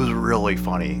 He was really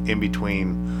funny in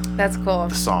between That's cool.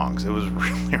 the songs. It was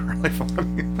really, really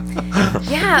funny.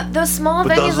 Yeah, those small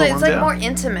But those venues, are the it's ones, like yeah. more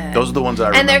intimate. Those are the ones I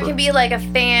remember. And there can be like a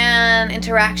fan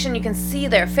interaction. You can see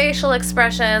their facial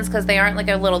expressions because they aren't like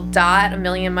a little dot a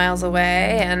million miles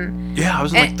away. And Yeah, I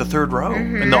was in like the third row.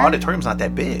 And the auditorium's not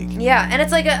that big. yeah, and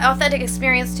it's like an authentic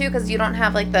experience too because you don't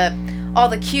have like all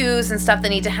the cues and stuff that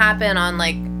need to happen on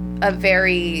like a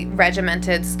very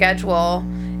regimented schedule.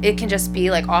 It can just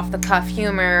be like off the cuff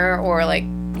humor or like,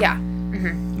 yeah.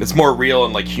 It's more real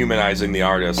and like humanizing the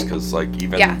artist because like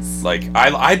even Yes. like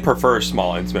I'd prefer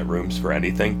small intimate rooms for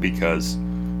anything because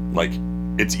like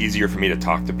it's easier for me to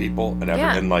talk to people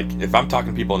Yeah. and like if I'm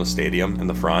talking to people in a stadium in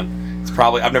the front, it's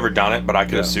probably I've never done it, but I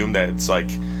could Yeah. assume that it's like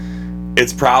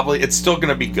it's still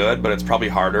gonna be good, but it's probably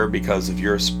harder because if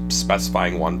you're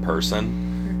specifying one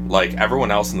person, like everyone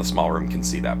else in the small room can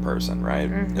see that person, right?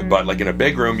 But like in a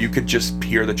big room, you could just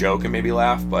hear the joke and maybe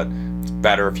laugh, but it's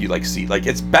better if you like see like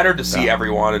it's better to see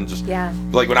everyone and just Yeah.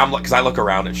 like when I'm because I look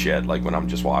around at shit like when I'm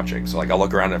just watching, so like I'll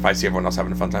look around and if I see everyone else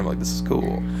having a fun time, I'm like this is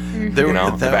cool. There You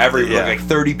know, yeah. like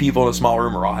 30 people in a small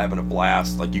room are all having a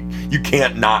blast, like you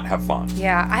can't not have fun.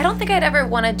 Yeah, I don't think I'd ever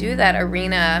want to do that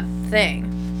arena thing.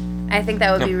 I think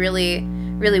that would be really,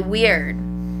 really weird.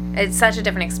 It's such a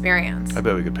different experience. I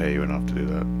bet we could pay you enough to do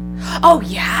that. Oh,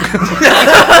 yeah.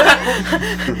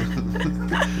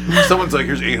 Someone's like,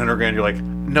 here's 800 grand. You're like,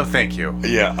 no, thank you.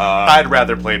 Yeah, I'd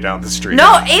rather play down the street.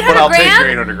 No, 800 But I'll take grand? your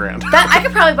 800 grand. That I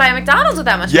could probably buy a McDonald's with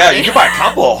that much yeah, money. you could buy a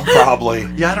couple probably.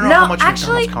 Yeah, I don't know No, how much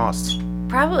actually- McDonald's costs.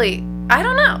 Probably. I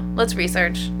don't know. Let's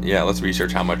research. Yeah, let's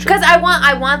research how much. Because I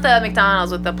want the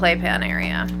McDonald's with the playpen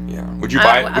area. Yeah, would you I'm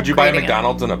buy a upgrading it.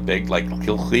 McDonald's in a big like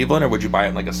Cleveland, or would you buy it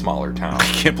in like a smaller town? I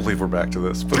can't believe we're back to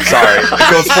this. But Sorry, it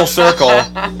goes full circle.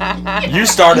 You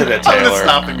started it, I'm Taylor. gonna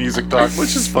stop the music talk.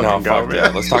 Let's just fucking No, go, fuck man.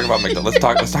 that. Let's talk about McDonald's. Let's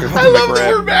talk about I the love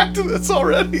that we're McRib. back to this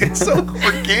already. It's so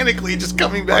organically just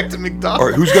coming back to McDonald's. All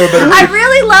right, who's got a better? I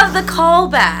really love the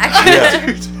callback. Yeah.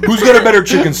 Who's got a better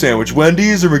chicken sandwich,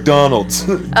 Wendy's or McDonald's?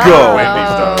 Go. Oh. Wendy's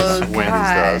does.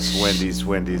 gosh. Wendy's.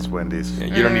 Yeah,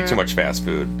 you don't need too much fast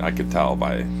food. I could tell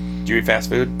by. Do you eat fast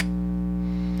food?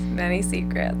 Many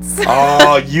secrets.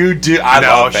 Oh, you do. I No,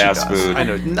 love she fast does. food. I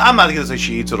know. I'm not gonna say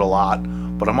she eats it a lot,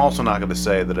 but I'm also not gonna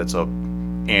say that it's a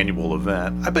annual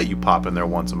event. I bet you pop in there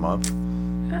once a month.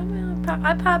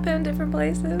 I pop in different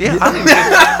places. Yeah, I don't even think,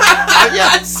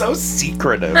 That's so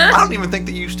secretive. I don't even think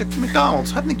that you stick to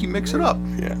McDonald's. I think you mix it up.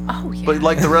 Yeah. Oh, yeah. But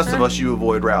like the rest of us, you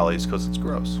avoid rallies because it's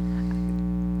gross.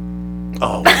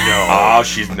 Oh no, Oh,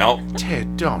 she's no.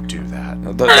 Ted, don't do that.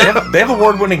 They have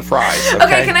award-winning fries. Okay,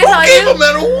 Okay, can I tell Give you? him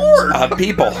that award.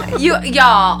 People.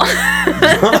 Y'all.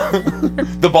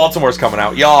 The Baltimore's coming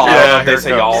out, y'all. I Yeah, don't know if they here it say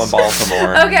y'all in comes.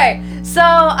 Baltimore. Okay, so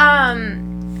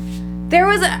there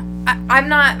was I'm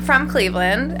not from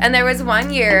Cleveland, and there was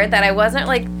one year that I wasn't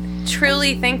like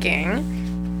truly thinking.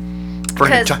 For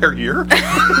an 'Cause- entire year? That's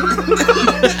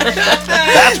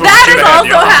That has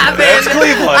also happened. That's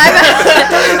Cleveland.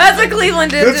 That's what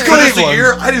Cleveland did That's to me. Just a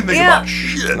year? I didn't think Yeah. about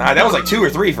shit. Nah, that was like 2 or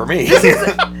 3 for me.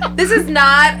 This is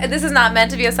not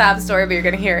meant to be a sob story, but you're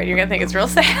gonna hear it. You're gonna think it's real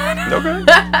sad. Okay.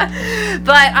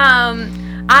 But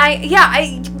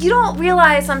you don't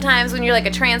realize sometimes when you're like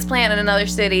a transplant in another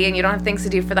city and you don't have things to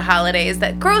do for the holidays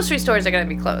that grocery stores are gonna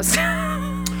be closed.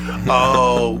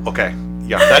 Oh, okay.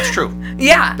 Yeah, that's true.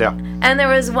 Yeah. Yeah. And there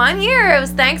was one year, it was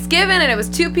Thanksgiving, and it was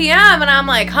 2 p.m., and I'm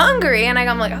like hungry, and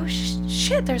I'm like, oh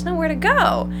shit, there's nowhere to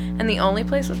go. And the only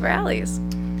place was Rallies.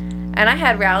 And I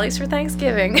had Rallies for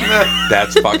Thanksgiving.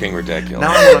 That's fucking ridiculous.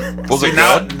 Now I wanna, Was it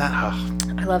now, good? now-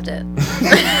 I loved it.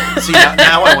 See,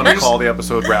 now I want to call the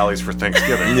episode Rallies for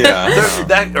Thanksgiving. Yeah.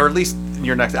 That, or at least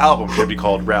your next album should be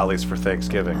called Rallies for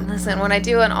Thanksgiving. Listen, when I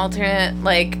do an alternate,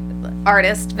 like,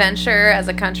 artist venture as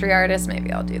a country artist,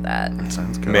 maybe I'll do that.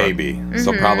 Sounds good. Maybe.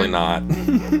 So probably not.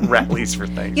 Rallies for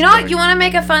Thanksgiving. You know what? You want to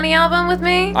make a funny album with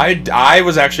me? I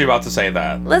was actually about to say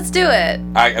that. Let's do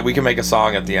it. We can make a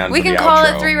song at the end. We for can the call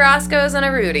outro. it Three Roscoes and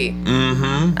a Rudy.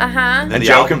 Mm-hmm. Uh-huh. And the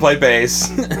Joe album- can play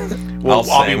bass. Well,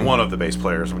 I'll be sing. one of the bass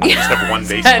players. We just have one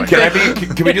bass Can player.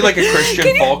 Can we do like a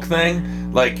Christian folk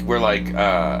thing? Like we're like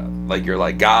you're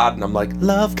like God and I'm like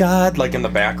love God like in the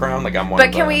background like I'm one. But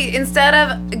of can the- we, instead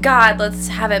of God, let's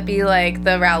have it be like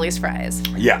the Rally's Fries.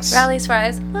 Yes. Rally's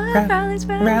Fries. Love Rally's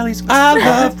Fries. Rallies. I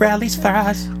love Rallies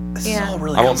fries. This Yeah. is all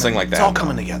really I won't coming- sing like that, It's all though.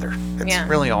 coming together. It's Yeah.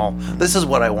 really all. This is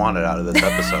what I wanted out of this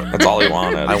episode. That's all he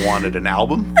wanted. I wanted an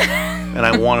album, and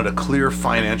I wanted a clear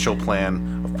financial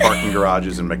plan of parking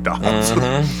garages and McDonald's,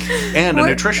 Mm-hmm. and a We're-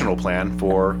 nutritional plan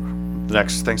for the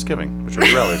next Thanksgiving, which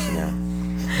is Rallies. Yeah.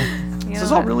 This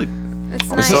is all really. It's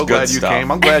I'm nice. so good glad you stuff.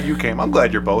 came. I'm glad you came. I'm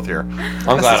glad you're both here. I'm This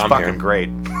glad is I'm fucking here. great.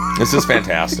 This is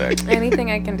fantastic.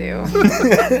 Anything I can do.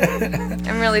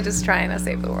 I'm really just trying to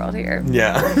save the world here.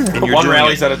 Yeah. you're One doing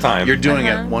Rallies it. at a time. You're doing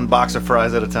Uh-huh. it one box of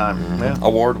fries at a time. Yeah.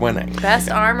 award winning. Best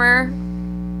armor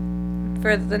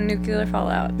for the nuclear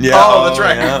fallout. Yeah. Oh, that's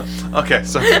right. Yeah. Okay,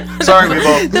 so sorry we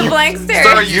both. The blank stare.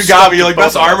 Sorry, You got me. You're like both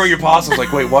best of us. armor you possible.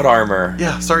 Like wait, what armor?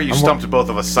 Yeah, sorry you stumped both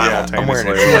of us Yeah, simultaneously. I'm wearing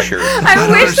a We're like- t-shirt. I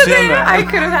don't wish that understand that. I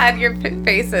could have had your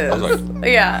faces. I was like-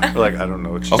 yeah. We're like, I don't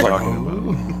know what I she's was like, talking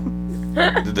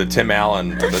about. oh. the Tim Allen,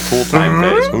 the cool time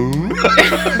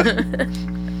face.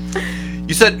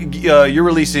 You said you're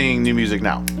releasing new music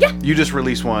now. Yeah. You just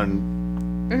released one.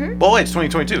 Mhm. Well, it's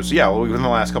 2022, so yeah, well, within the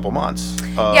last couple months.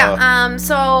 Yeah.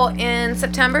 So in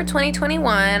September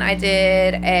 2021, I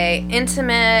did a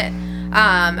intimate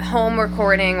home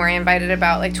recording where I invited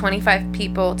about like 25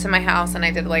 people to my house, and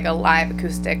I did like a live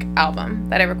acoustic album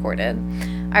that I recorded.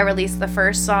 I released the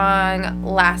first song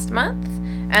last month,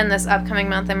 and this upcoming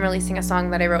month I'm releasing a song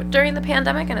that I wrote during the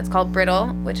pandemic, and it's called Brittle,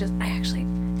 which is if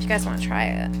you guys want to try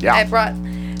it, Yeah. I brought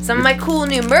some of my cool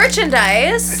new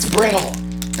merchandise. It's brittle.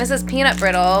 This is peanut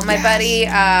brittle. My buddy.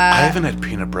 I haven't had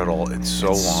peanut brittle in so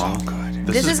long. So good.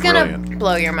 This is gonna brilliant.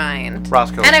 blow your mind.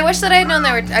 Roscoe. And I wish that I had known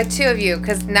there were two of you,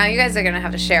 because now you guys are gonna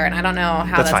have to share it. And I don't know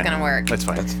how that's fine. gonna work. That's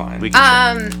fine. That's fine. We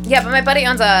can Yeah, but my buddy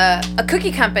owns a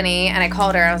cookie company, and I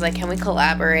called her. I was like, "Can we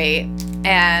collaborate?"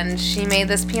 And she made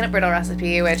this peanut brittle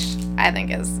recipe, which I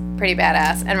think is pretty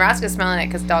badass. And Roscoe's smelling it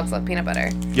because dogs love peanut butter.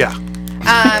 yeah.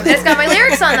 And it's got my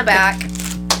lyrics on the back.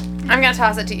 I'm gonna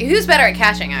toss it to you. Who's better at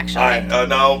catching, actually?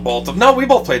 No, both of no. We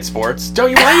both played sports.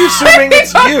 Joey, why are you assuming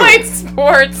it's We you? played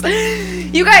sports.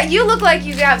 You look like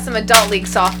you have some adult league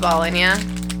softball in you.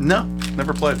 No,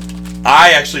 never played.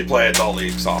 I actually play adult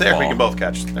league softball. There, we can both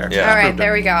catch. There. Yeah. All right, Proved it.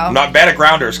 there we go. I'm not bad at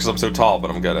grounders because I'm so tall, but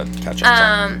I'm good at catching.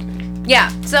 Yeah.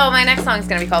 So my next song is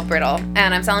gonna be called Brittle,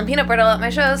 and I'm selling peanut brittle at my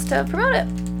shows to promote it.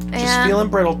 Just And feeling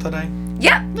brittle today.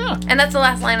 yeah, Yeah. and that's the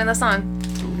last line of the song.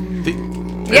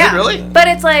 Is Yeah, it really? But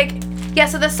it's like, yeah.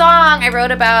 So the song I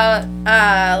wrote about,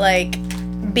 like,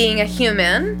 being a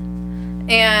human,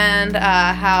 and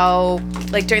how,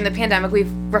 like, during the pandemic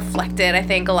we've reflected, I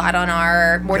think, a lot on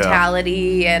our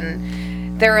mortality,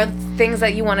 and there are things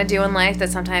that you want to do in life that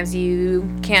sometimes you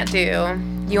can't do.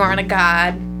 You aren't a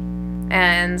god,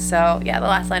 and so yeah, the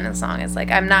last line of the song is like,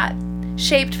 I'm not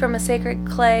shaped from a sacred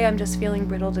clay. I'm just feeling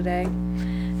brittle today.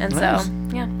 And Nice. so,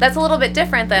 yeah, that's a little bit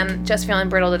different than just feeling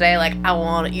brittle today. Like, I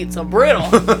want to eat some brittle.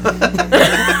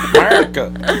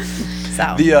 America.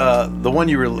 So, The one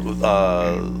you were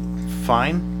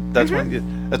Fine. That's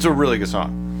that's a really good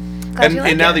song. glad And, you like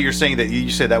and now it. that you're saying that, you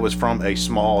said that was from a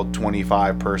small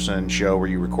 25-person show where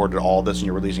you recorded all this and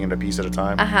you're releasing it a piece at a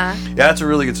time. Uh-huh. Yeah, that's a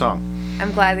really good song.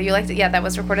 I'm glad that you liked it. Yeah, that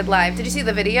was recorded live. Did you see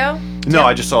the video? No,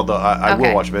 I just saw the. I Okay.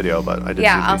 will watch video, but I did.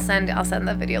 Yeah, see the- I'll send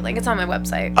the video link. It's on my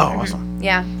website. Oh, awesome.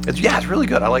 Yeah. It's really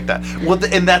good. I like that. Well,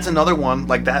 and that's another one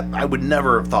like that. I would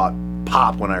never have thought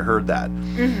pop when I heard that.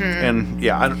 Mm-hmm. And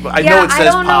yeah, I Yeah, know it says I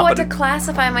don't know pop, what but to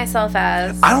classify myself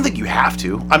as. I don't think you have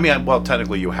to. I mean, well,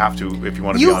 technically you have to if you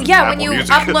want to be on When Apple you Music.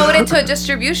 upload it to a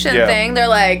distribution Yeah. thing, they're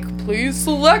like, please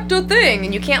select a thing,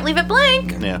 and you can't leave it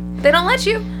blank. Yeah. They don't let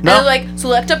you. And No. they're like,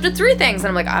 select up to 3 things, and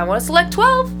I'm like, I want to select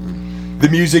 12. The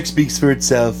music speaks for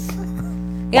itself.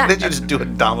 Yeah. Why did you just do a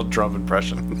Donald Trump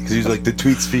impression? Because he's like, the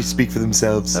tweets speak for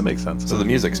themselves. That makes sense. So the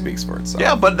music speaks for itself.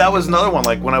 Yeah, but that was another one.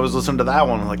 Like when I was listening to that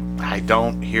one, I'm like, I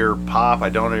don't hear pop. I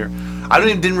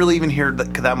didn't really even hear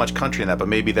that much country in that. But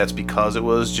maybe that's because it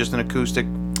was just an acoustic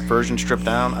version stripped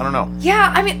down. I don't know.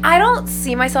 Yeah, I mean, I don't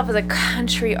see myself as a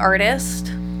country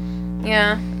artist.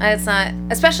 Yeah, it's not,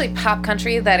 especially pop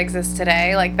country that exists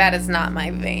today. Like, that is not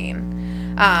my vein.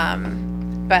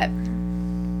 But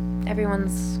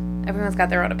everyone's got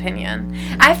their own opinion.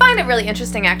 I find it really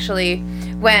interesting, actually,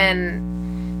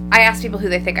 when I ask people who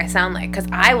they think I sound like, because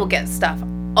I will get stuff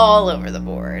all over the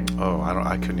board. Oh,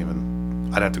 I couldn't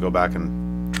even. I'd have to go back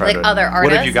and try Like other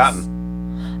artists. What have you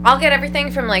gotten? I'll get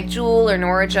everything from like Jewel or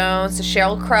Nora Jones to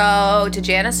Sheryl Crow to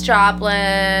Janis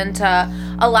Joplin to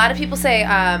a lot of people say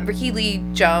Ricky Lee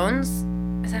Jones.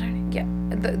 Is that her name?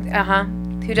 Yeah.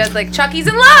 Who does like Chucky's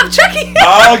in Love? Chucky. Okay,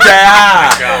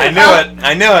 I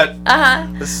knew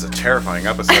it. This is a terrifying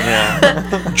episode.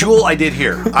 Yeah. Jewel, I did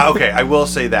hear. Okay, I will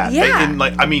say that. Yeah.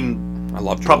 I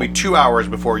love Jewel. probably 2 hours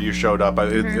before you showed up.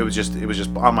 It was just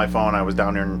on my phone. I was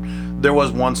down here, and there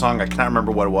was one song I can't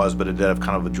remember what it was, but it did have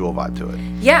kind of a Jewel vibe to it.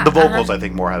 Yeah. The vocals, I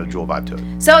think, more had a Jewel vibe to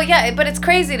it. So yeah, but it's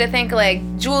crazy to think like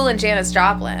Jewel and Janis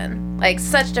Joplin, like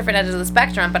such different ends of the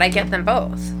spectrum, but I get them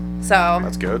both. So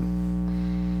That's good.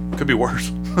 Could be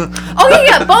worse. oh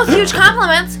yeah, both huge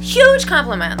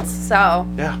compliments. So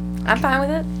Yeah. I'm fine with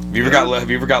it. Have you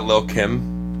ever got Lil Kim?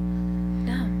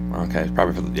 No. Okay,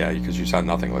 probably because you sound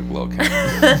nothing like Lil Kim.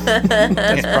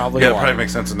 That's probably Yeah, it why. probably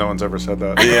makes sense that no one's ever said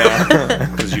that. Yeah.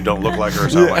 Because you don't look like her or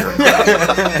sound like her.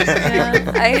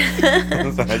 Yeah, I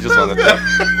just wanted to.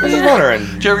 I was just wondering.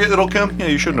 Did you ever get Little Kim? Yeah,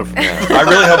 you shouldn't have. Yeah. I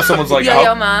really hope someone's like,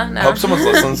 Yo-Yo Ma, no. hope someone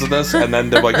listens to this and then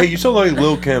they're like, hey, you sound like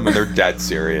Lil Kim, and they're dead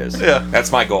serious. Yeah.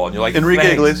 That's my goal. And you're like, Enrique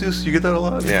thanks. Iglesias, you get that a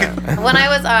lot? Yeah. When I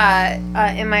was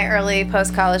in my early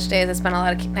post-college days, I spent a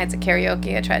lot of nights at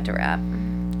karaoke. I tried to rap.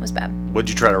 It was bad. What'd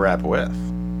you try to rap with?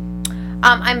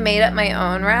 I made up my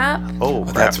own rap. Oh,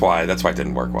 That's why it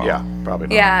didn't work well. Yeah, probably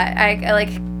not. Yeah, I like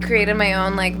created my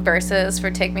own like verses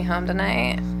for "Take Me Home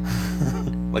Tonight."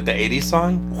 Like the 80s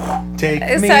song? Take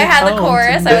So me I had the home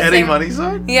chorus. tonight. I would Eddie sing, Money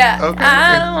song? yeah, Okay,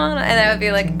 I okay. don't wanna, and I would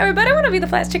be like, everybody wanna be the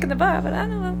flash chick in the bar, but I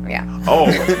don't know. Yeah.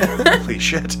 Oh, holy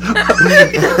shit.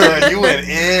 You went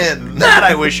in. That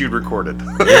I wish you'd recorded.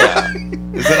 Yeah.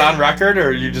 Is it on record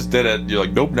or you just did it? You're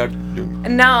like, nope, not.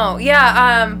 No,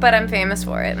 yeah, but I'm famous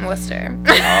for it in Worcester.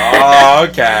 Oh,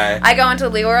 okay. I go into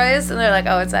Leroy's and they're like,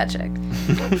 oh, it's that chick.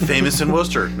 Famous in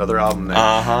Worcester, another album name.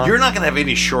 Uh-huh. You're not going to have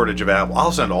any shortage of albums.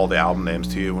 I'll send all the album names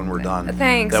to you when we're done.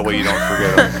 Thanks. That way you don't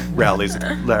forget them.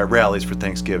 Rallies for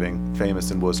Thanksgiving.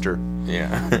 Famous in Worcester. Yeah.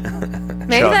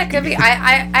 Maybe Chuck. that could be.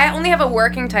 I only have a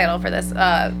working title for this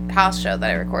house show that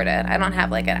I recorded. I don't have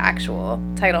like an actual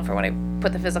title for when I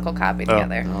put the physical copy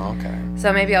together. Oh, okay.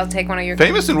 So maybe I'll take one of your.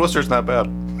 Famous in Worcester's not bad.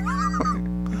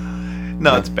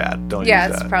 No, it's bad. Don't Yeah,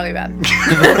 use it's that. probably bad.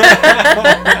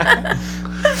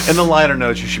 In the liner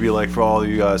notes, you should be like, for all of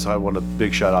you guys, I want a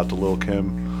big shout out to Lil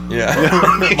Kim. Yeah.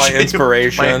 My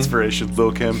inspiration. My inspiration,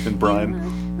 Lil Kim and Brian.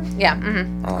 Yeah.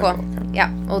 Mm-hmm. I like Cool. Lil Kim.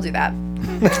 Yeah, we'll do that.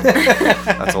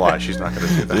 That's a lie. She's not going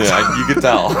to do that. Yeah, you could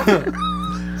tell.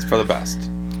 It's for the best. So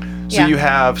Yeah. you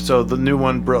have the new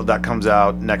one that comes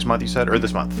out next month. You said, or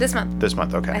this month? This month. This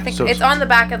month. Okay. I think So it's on the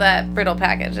back of the Brittle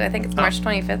package. I think it's Oh. March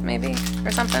 25th, maybe,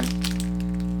 or something.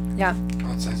 Yeah.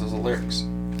 Oh, it says those are lyrics.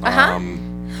 Uh-huh.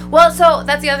 Well, so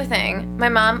that's the other thing. My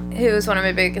mom, who's one of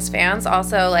my biggest fans,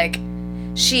 also like,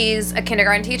 she's a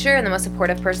kindergarten teacher and the most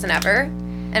supportive person ever.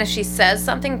 And if she says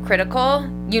something critical,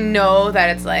 you know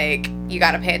that it's like you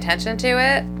got to pay attention to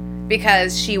it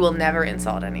because she will never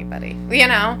insult anybody. You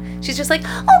know, she's just like,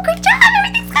 "Oh, great job,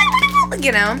 everything's good,"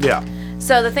 you know. Yeah.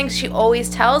 So the thing she always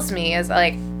tells me is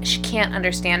like she can't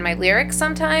understand my lyrics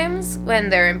sometimes when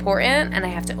they're important and I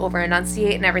have to over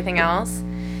enunciate and everything else.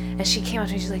 And she came up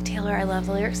to me, she's like, "Taylor, I love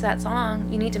the lyrics of that song.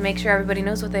 You need to make sure everybody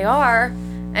knows what they are."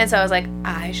 And so I was like,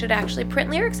 I should actually print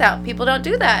lyrics out. People don't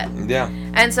do that. Yeah.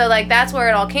 And so like that's where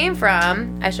it all came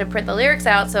from. I should print the lyrics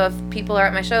out so if people are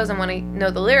at my shows and want to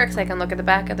know the lyrics, I can look at the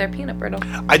back of their peanut brittle.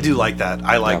 I do like that.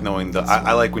 I like Yeah. knowing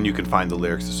I like when you can find the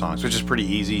lyrics to songs, which is pretty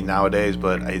easy nowadays,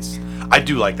 but I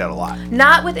do like that a lot.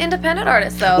 Not with independent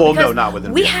artists though. Well, no, because not with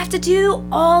we independent. have to do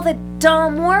all the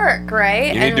dumb work,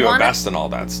 right? You need to one of- invest in all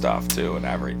that stuff too and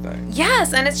everything.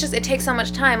 Yes, and it takes so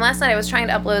much time. Last night I was trying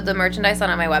to upload the merchandise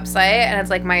on my website, and it's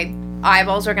like my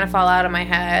eyeballs are gonna fall out of my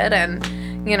head, and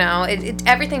you know,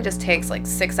 everything just takes like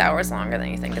 6 hours longer than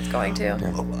you think it's going to.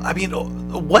 I mean,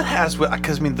 what has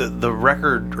because I mean the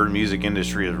record or music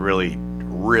industry has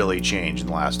really changed in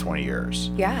the last 20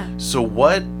 years. Yeah. So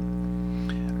what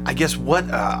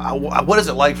is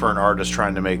it like for an artist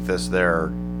trying to make this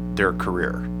their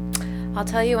career? I'll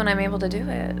tell you when I'm able to do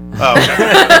it. Oh,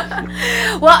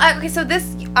 okay. Well, okay, so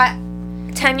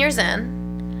 10 years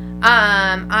in,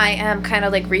 I am kind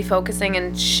of like refocusing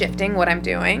and shifting what I'm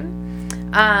doing.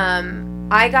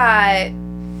 I got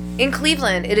in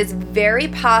Cleveland, it is very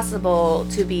possible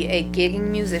to be a gigging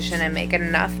musician and make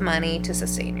enough money to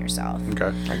sustain yourself.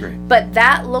 Okay. I agree. But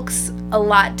that looks a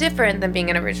lot different than being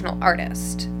an original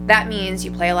artist. That means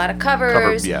you play a lot of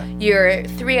covers. Yeah. You're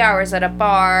 3 hours at a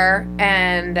bar,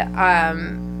 and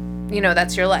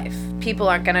that's your life. People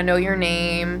aren't gonna know your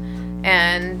name,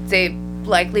 and they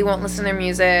likely won't listen to their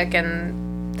music,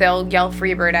 and they'll yell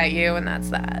Freebird at you, and that's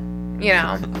that.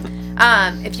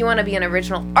 If you want to be an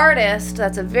original artist,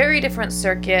 that's a very different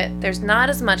circuit. There's not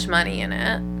as much money in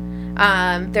it.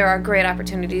 There are great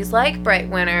opportunities like Bright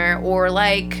Winter, or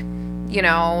like,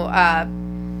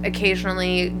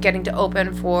 occasionally getting to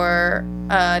open for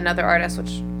another artist,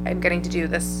 which I'm getting to do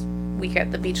this week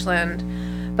at the Beachland.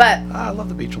 But I love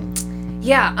the Beachland.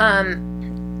 yeah,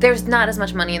 there's not as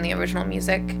much money in the original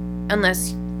music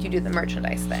unless you do the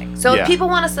merchandise thing. So Yeah. if people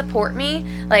want to support me,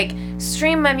 like,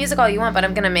 stream my music all you want, but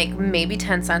I'm gonna make maybe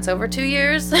 10 cents over 2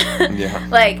 years. Yeah.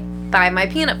 Like, buy my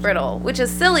peanut brittle, which is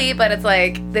silly, but it's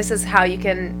like, this is how you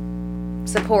can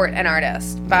support an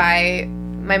artist. Buy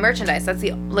my merchandise. That's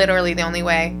literally the only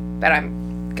way that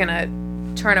I'm gonna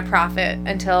turn a profit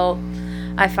until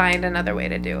I find another way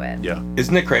to do it. Yeah.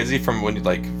 Isn't it crazy from when you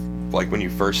like when you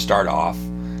first start off,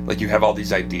 like you have all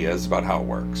these ideas about how it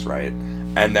works, right?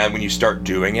 And then when you start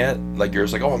doing it, like you're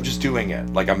just like, oh, I'm just doing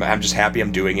it. Like I'm just happy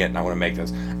I'm doing it, and I want to make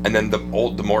this. And then the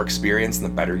more experience and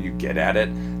the better you get at it,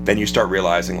 then you start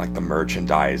realizing like the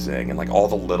merchandising and like all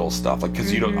the little stuff. Like,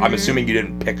 because I'm assuming you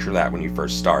didn't picture that when you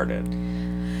first started.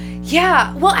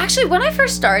 Yeah. Well, actually, when I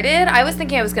first started, I was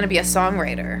thinking I was going to be a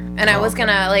songwriter. And I was going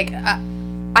to, like,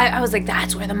 I was like,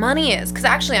 that's where the money is. Because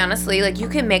actually, honestly, like, you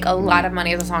can make a lot of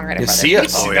money as a songwriter. Yeah, for other Sia,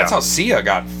 people. Oh, yeah. that's how Sia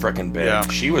got freaking big. Yeah.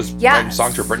 She was Yes. writing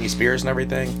songs for Britney Spears and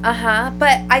everything.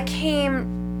 But I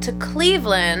came to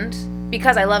Cleveland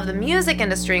because I love the music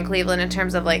industry in Cleveland in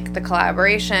terms of, like, the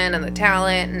collaboration and the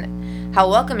talent and how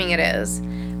welcoming it is.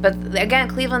 But again,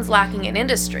 Cleveland's lacking in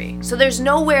industry. So there's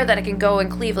nowhere that I can go in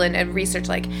Cleveland and research,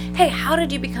 like, hey, how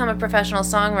did you become a professional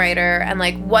songwriter? And,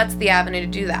 like, what's the avenue to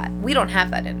do that? We don't have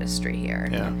that industry here.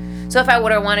 Yeah. So if I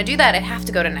would want to do that, I'd have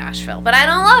to go to Nashville. But I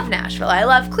don't love Nashville. I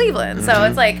love Cleveland. So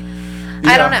it's like,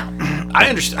 I don't know. I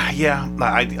understand. Yeah,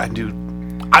 I do.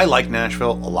 I like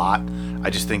Nashville a lot. I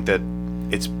just think that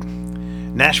it's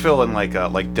Nashville and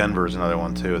like Denver is another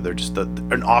one too. They're just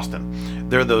and Austin.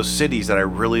 They're those cities that I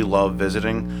really love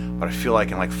visiting, but I feel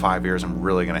like in like 5 years I'm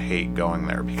really gonna hate going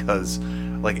there because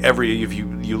like if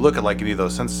you look at like any of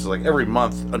those censuses, like every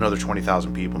month another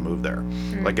 20,000 people move there.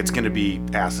 Mm-hmm. Like it's gonna be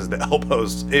asses to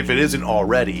elbows if it isn't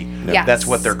already. Yes. That's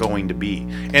what they're going to be,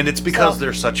 and it's because So-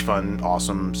 they're such fun,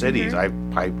 awesome cities.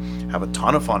 Mm-hmm. I have a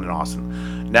ton of fun in Austin.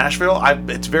 Nashville,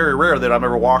 it's very rare that I'm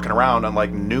ever walking around on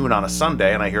like noon on a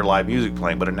Sunday and I hear live music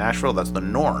playing. But in Nashville, that's the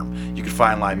norm. You can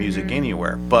find live music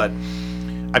anywhere. But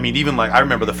I mean, even like I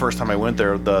remember the first time I went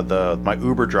there, my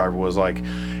Uber driver was like,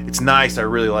 "It's nice, I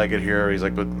really like it here." He's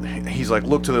like,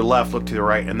 look to the left, look to the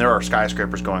right, and there are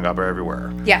skyscrapers going up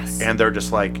everywhere. Yes. And they're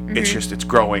just like, it's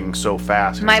growing so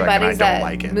fast. And My he's like, buddies I don't that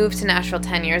like it. moved to Nashville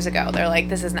 10 years ago, they're like,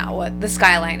 this is not what, the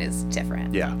skyline is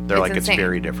different. Yeah, they're like, insane. it's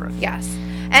very different. Yes.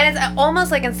 And it's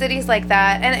almost like in cities like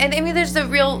that, and I mean, there's the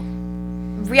real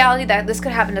reality that this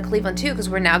could happen to Cleveland too, because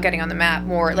we're now getting on the map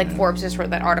more. Like Forbes just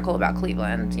wrote that article about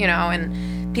Cleveland,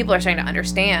 and people are starting to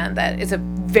understand that it's a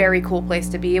very cool place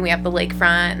to be, and we have the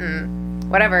lakefront and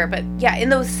whatever. But yeah, in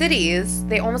those cities,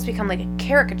 they almost become like a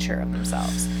caricature of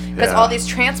themselves. Because Yeah. all these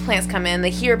transplants come in, they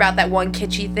hear about that one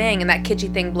kitschy thing, and that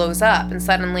kitschy thing blows up, and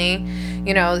suddenly,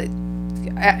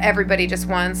 everybody just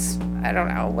wants, I don't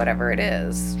know, whatever it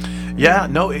is. Yeah,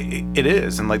 no, it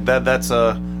is, and like that's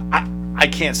I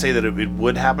can't say that it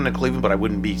would happen to Cleveland, but I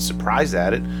wouldn't be surprised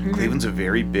at it. Cleveland's a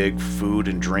very big food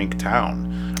and drink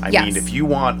town. I Yes. mean, if you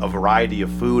want a variety of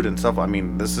food and stuff, I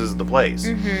mean, this is the place.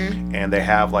 And they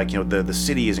have like the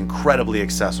city is incredibly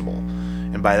accessible,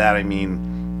 and by that I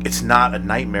mean it's not a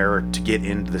nightmare to get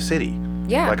into the city.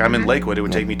 Yeah. Like I'm in Lakewood, it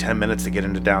would take me 10 minutes to get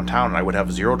into downtown, and I would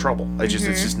have zero trouble. It's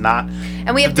just not.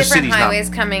 And we have the different city's not- highways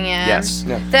coming in. Yes.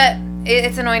 Yeah.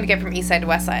 It's annoying to get from east side to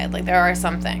west side. Like, there are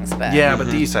some things, but... Yeah, but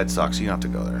the east side sucks. You don't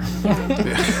have to go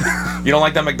there. You don't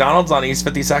like that McDonald's on East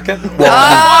 52nd?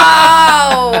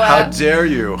 Oh! How dare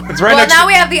you? It's right Well, next now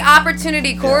we have the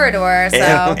opportunity corridor, so...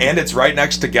 and it's right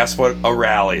next to, guess what,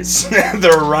 O'Reilly's.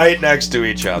 They're right next to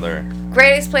each other.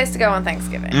 Greatest place to go on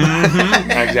Thanksgiving.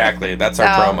 Exactly. That's our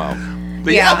So- promo.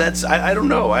 But yeah, Yeah. that's I don't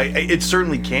know. It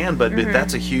certainly can, but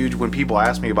that's a huge. When people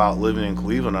ask me about living in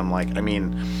Cleveland, I'm like, I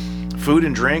mean, food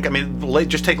and drink. I mean,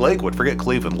 just take Lakewood. Forget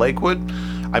Cleveland. Lakewood.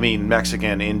 I mean,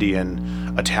 Mexican, Indian,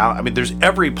 Italian. I mean, there's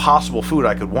every possible food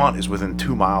I could want is within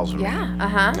 2 miles of me.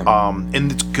 Yeah.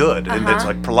 And it's good. And it's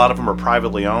like a lot of them are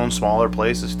privately owned, smaller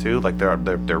places too. Like they're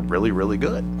really, really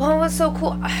good. Well, it was so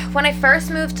cool. When I first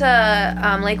moved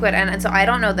to Lakewood, and so I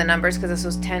don't know the numbers because this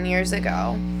was 10 years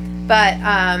ago, but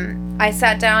I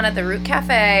sat down at the Root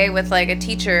Cafe with like a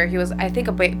teacher. He was, I think,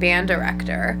 a band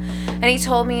director, and he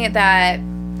told me that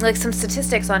like some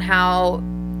statistics on how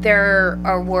there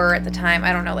were at the time,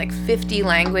 I don't know, like 50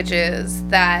 languages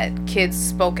that kids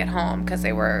spoke at home because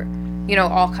they were,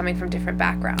 all coming from different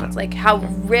backgrounds. Like how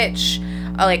rich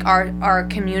like our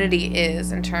community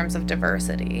is in terms of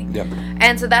diversity. Yep.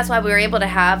 And so that's why we were able to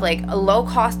have like a low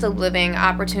cost of living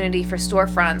opportunity for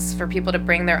storefronts for people to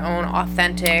bring their own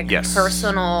authentic,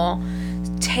 personal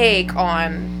take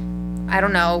on, I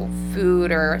don't know,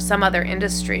 food or some other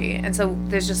industry. And so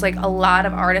there's just like a lot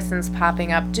of artisans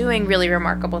popping up doing really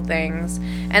remarkable things.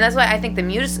 And that's why I think the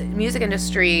music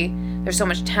industry, there's so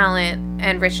much talent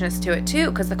and richness to it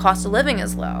too, because the cost of living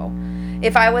is low.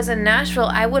 If I was in Nashville,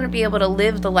 I wouldn't be able to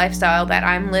live the lifestyle that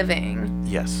I'm living.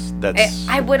 Yes, that's.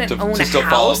 I wouldn't own a house. To still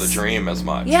follow the dream as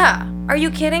much. Yeah. Are you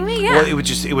kidding me? Yeah. Well,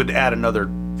 it would add another.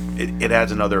 It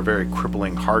adds another very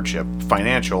crippling hardship,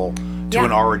 financial, to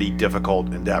an already difficult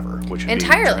endeavor, which would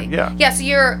entirely. Be yeah. Yeah. So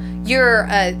you're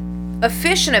a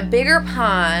fish in a bigger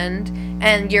pond,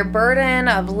 and your burden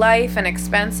of life and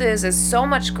expenses is so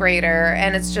much greater,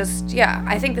 and it's just,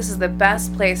 I think this is the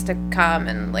best place to come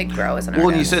and like grow as an artist. Well,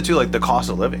 and you said too, like the cost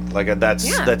of living, like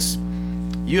that's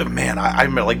you have, man, I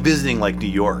remember like visiting like New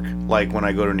York, like when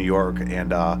I go to New York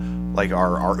and like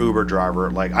our Uber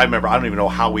driver, like I remember, I don't even know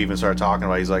how we even started talking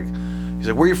about it. He's like,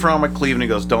 where are you from? At Cleveland. He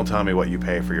goes, don't tell me what you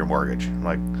pay for your mortgage. I'm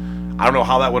like, I don't know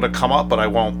how that would have come up, but I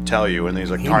won't tell you. And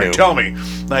he's like, all right, tell me.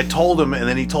 And I told him, and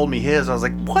then he told me his. I was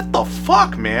like, what the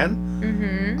fuck, man?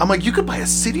 Mm-hmm. I'm like, you could buy a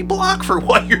city block for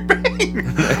what you're paying.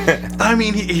 I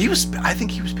mean, he was, I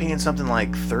think he was paying something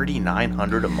like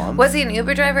 $3,900 a month. Was he an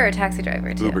Uber driver or a taxi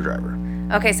driver too? Uber driver.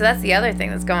 Okay, so that's the other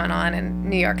thing that's going on in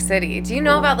New York City. Do you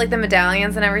know about like the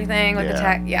medallions and everything with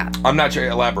the I'm not sure.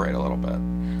 Elaborate a little bit.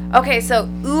 Okay, so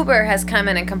Uber has come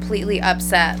in and completely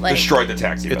upset, like destroyed the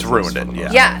taxi. It's ruined it. Yeah.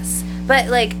 Yes, but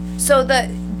like so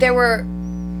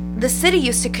the city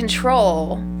used to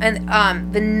control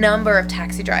and the number of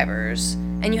taxi drivers,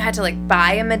 and you had to like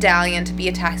buy a medallion to be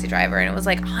a taxi driver, and it was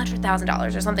like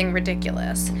 $100,000 or something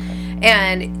ridiculous.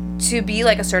 And to be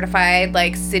like a certified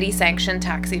like city sanctioned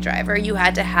taxi driver, you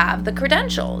had to have the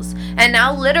credentials. And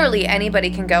now literally anybody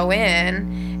can go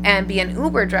in and be an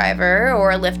Uber driver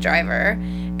or a Lyft driver.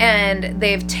 And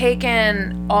they've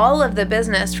taken all of the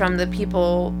business from the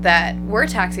people that were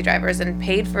taxi drivers and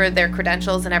paid for their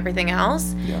credentials and everything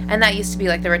else. Yeah. And that used to be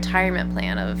like the retirement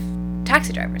plan of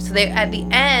taxi drivers. So they, at the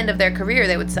end of their career,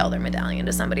 they would sell their medallion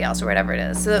to somebody else or whatever it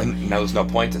is. So and now there's no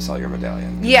point to sell your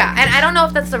medallion. Yeah, and I don't know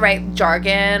if that's the right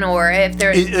jargon or if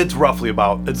there's. It's roughly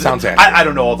about. It sounds accurate. I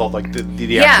don't know all the like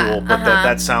the actual, but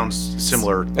that sounds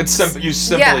similar. It's simple. You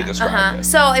simply described it.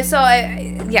 So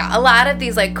a lot of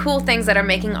these like cool things that are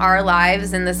making our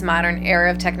lives in this modern era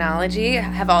of technology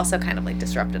have also kind of like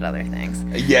disrupted other things.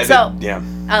 Yeah. So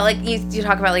like you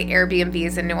talk about like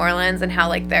Airbnbs in New Orleans and how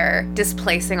like they're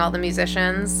displacing all the musicians.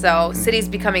 So cities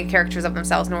becoming characters of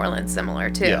themselves. New Orleans similar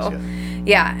too. Yes,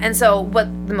 Yeah, and so what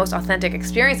the most authentic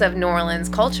experience of New Orleans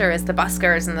culture is the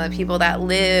buskers and the people that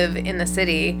live in the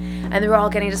city, and they're all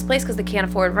getting displaced because they can't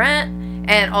afford rent,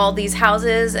 and all these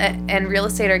houses and real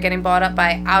estate are getting bought up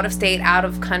by out-of-state,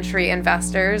 out-of-country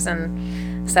investors,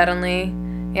 and suddenly,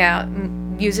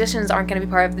 musicians aren't going to be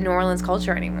part of the New Orleans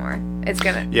culture anymore. It's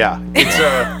gonna. Yeah, it's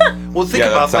well, think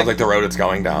about. That sounds like the road it's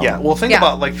going down. Yeah, well, think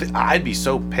about like I'd be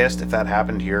so pissed if that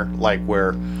happened here, like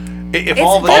where. If it's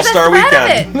all the All-Star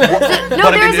Weekend.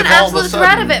 There's an absolute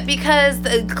threat of it because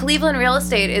the Cleveland real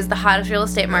estate is the hottest real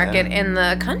estate market in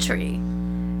the country.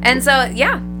 And so,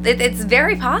 it's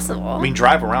very possible. I mean,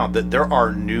 drive around. There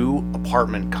are new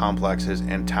apartment complexes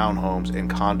and townhomes and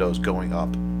condos going up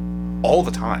all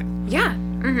the time. Yeah.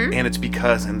 Mm-hmm. And it's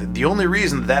because, and the only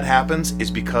reason that happens is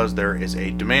because there is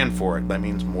a demand for it. That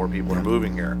means more people are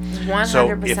moving here. 100%.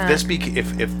 So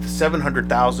if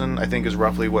 700,000, I think is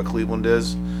roughly what Cleveland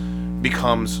is,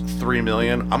 becomes 3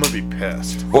 million, I'm gonna be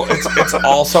pissed. Well, it's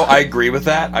also, I agree with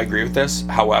that. I agree with this.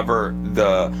 However,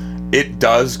 it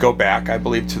does go back, I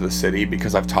believe, to the city,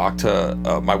 because I've talked to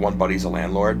my one buddy's a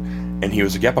landlord, and he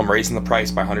was like, "Yep, I'm raising the price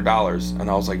by $100." And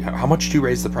I was like, "How much do you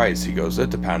raise the price?" He goes,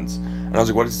 "It depends." And I was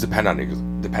like, "What does it depend on?" He goes,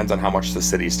 "Depends on how much the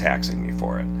city's taxing me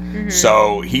for it." Mm-hmm.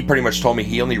 So he pretty much told me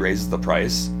he only raises the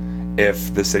price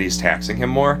if the city's taxing him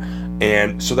more.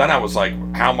 And so then I was like,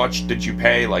 how much did you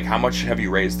pay? Like, how much have you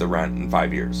raised the rent in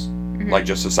 5 years? Mm-hmm. Like,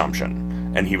 just assumption.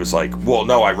 And he was like, well,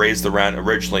 no, I raised the rent.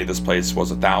 Originally, this place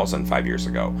was 1,000 5 years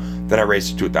ago. Then I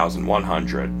raised it to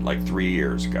 1,100 like 3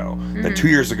 years ago. Then 2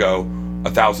 years ago,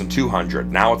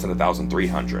 1,200. Now it's at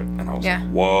 1,300. And I was like,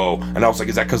 whoa. And I was like,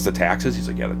 is that because of the taxes? He's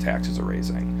like, yeah, the taxes are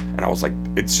raising. And I was like,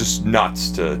 it's just nuts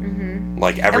to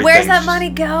like everything. And where's that money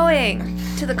going?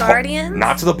 To the Guardians?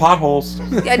 Not to the potholes.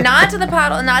 Yeah, not to the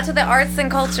pothole, not to the arts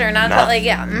and culture, not to like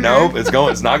Nope, it's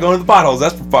not going to the potholes.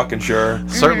 That's for fucking sure.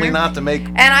 Certainly not to make.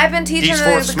 And I've been teaching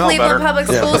the smell Cleveland better. Public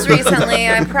Schools recently,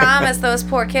 and I promise those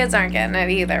poor kids aren't getting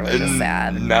it either, which is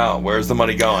sad. No, where's the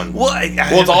money going? Well,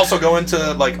 Well, it's also going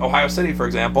to like Ohio City, for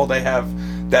example. They have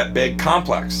that big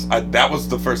complex. That was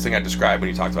the first thing I described when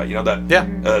you talked about, that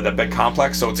that big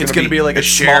complex. So it's going to be like a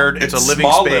shared. Small, it's a living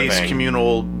small space, living.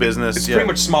 Communal business. It's pretty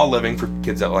much small living for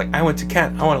kids that are like, I went to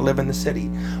Kent, I want to live in the city.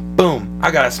 Boom,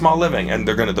 I got a small living, and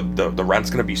they're gonna the rent's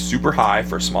gonna be super high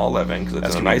for small living because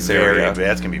it's in a nice area.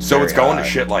 That's gonna be so it's going high. to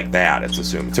shit like that. It's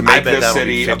assumed to I make bet this that would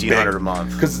city be a $1,500 big a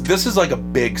month. because this is like a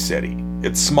big city.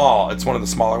 It's small. It's one of the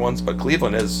smaller ones, but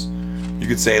Cleveland is, you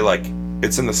could say like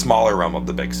it's in the smaller realm of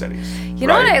the big cities. You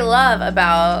know what I love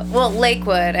about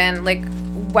Lakewood and like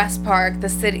West Park, the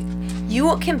city.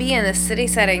 You can be in the city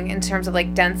setting in terms of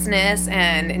like denseness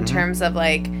and in terms of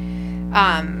like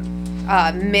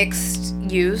mixed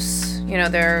use.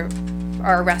 There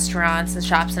are restaurants and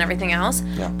shops and everything else,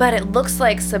 but it looks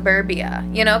like suburbia.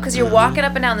 Because you're walking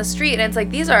up and down the street and it's like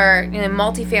these are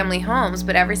multifamily homes,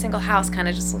 but every single house kind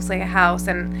of just looks like a house.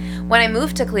 And when I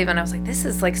moved to Cleveland, I was like, this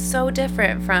is like so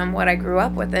different from what I grew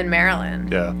up with in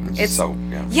Maryland. Yeah. It's so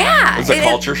yeah. It's a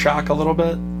culture shock a little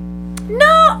bit.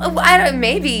 No, I don't.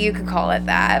 Maybe you could call it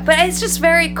that, but it's just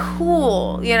very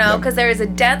cool, because there is a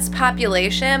dense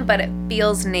population, but it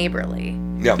feels neighborly.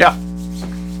 Yeah.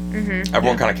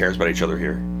 Everyone kind of cares about each other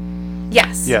here.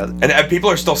 Yes. Yeah. And people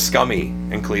are still scummy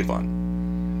in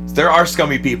Cleveland. There are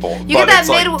scummy people. You but get it's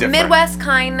that like different. Midwest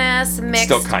kindness mixed.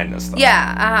 Still kindness, though.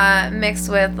 Yeah. Mixed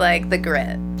with like the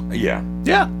grit. Yeah.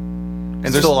 Yeah. And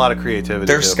There's still a lot of creativity.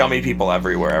 There's too. scummy people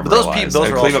everywhere. But those are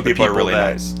Cleveland also the people are really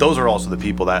that, nice. Those are also the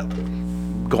people that,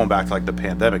 going back to like the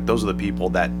pandemic, those are the people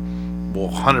that will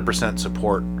 100%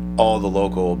 support all the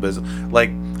local business. Like,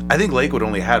 I think Lakewood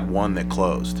only had one that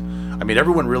closed. I mean,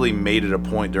 everyone really made it a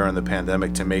point during the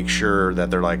pandemic to make sure that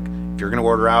they're like, if you're going to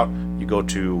order out, you go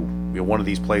to one of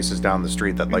these places down the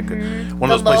street that like one of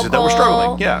those places that were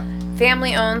struggling. Yeah.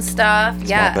 Family-owned stuff.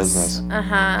 Yes. business.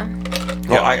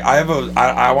 Yeah.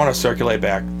 I want to circulate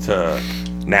back to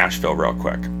Nashville real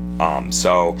quick.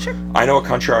 So I know a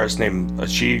country artist named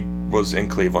she was in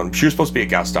Cleveland. She was supposed to be a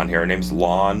guest on here. Her name's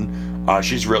Lawn.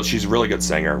 She's a really good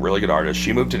singer, really good artist.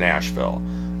 She moved to Nashville,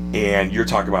 and you're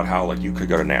talking about how like you could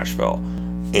go to Nashville,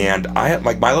 and I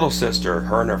like my little sister,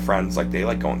 her and her friends like they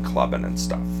like going clubbing and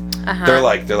stuff. They're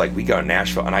like we go to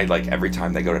Nashville, and I like every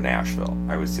time they go to Nashville,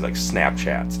 I would see like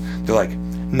Snapchats. They're like,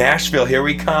 Nashville, here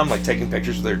we come, like taking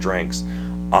pictures of their drinks.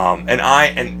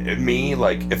 And me,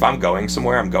 like if I'm going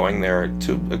somewhere, I'm going there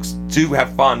to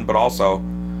have fun, but also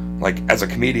like as a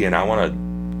comedian, I want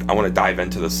to dive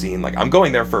into the scene. Like I'm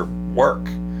going there for work,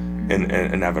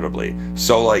 inevitably.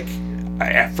 So like,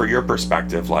 for your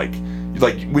perspective, like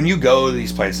when you go to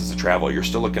these places to travel, you're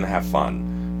still looking to have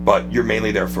fun, but you're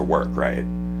mainly there for work, right?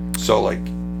 So like,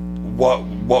 what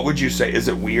would you say? Is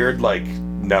it weird, like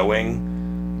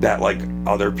knowing that like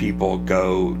other people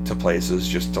go to places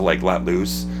just to like let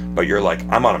loose, but you're like,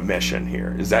 I'm on a mission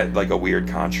here? Is that like a weird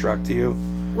construct to you?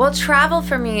 Well, travel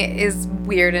for me is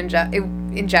weird in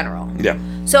general. Yeah.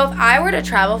 So if I were to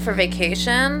travel for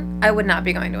vacation, I would not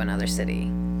be going to another city.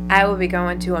 I would be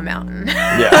going to a mountain.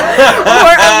 Yeah.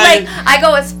 Or like I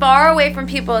go as far away from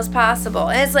people as possible.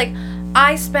 And it's like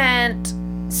I spent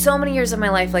so many years of my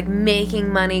life like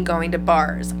making money going to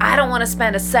bars. I don't want to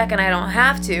spend a second I don't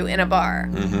have to in a bar.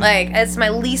 Like it's my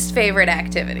least favorite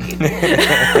activity.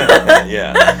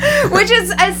 Yeah. Which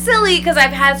is as silly because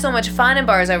I've had so much fun in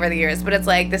bars over the years, but it's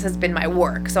like this has been my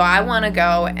work. So I want to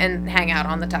go and hang out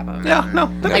on the top of a mountain. Yeah, no,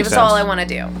 that like makes that's all sense. I want to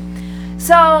do.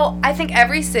 So I think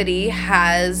every city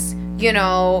has,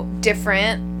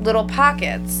 different little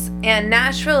pockets. And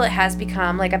Nashville, it has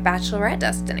become like a bachelorette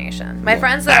destination. My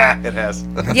friends that are It has.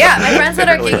 yeah, my friends that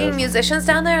are It really gigging has. musicians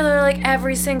down there, they're like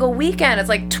every single weekend. It's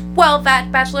like 12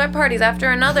 bachelorette parties after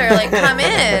another, like come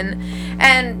in.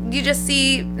 and you just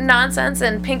see nonsense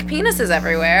and pink penises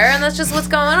everywhere, and that's just what's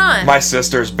going on. My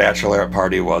sister's bachelorette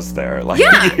party was there like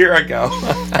Yeah. a year ago.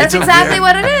 That's exactly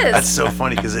what it is. That's so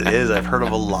funny because it is. I've heard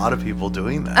of a lot of people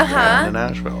doing that in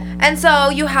Nashville. And so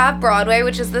you have Broadway,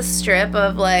 which is the strip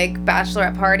of like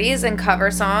bachelorette parties and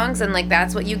cover songs, and like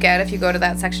that's what you get if you go to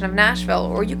that section of Nashville,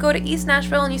 or you go to East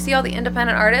Nashville and you see all the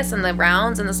independent artists and the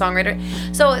rounds and the songwriter.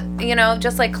 So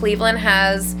just like Cleveland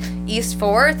has East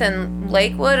Fourth and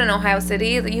Lakewood and Ohio City,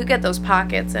 you get those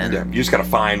pockets. And Yeah, you just gotta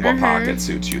find what pocket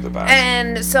suits you the best.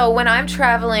 and so when I'm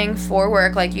traveling for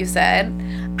work, like you said,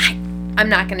 I'm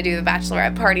not going to do the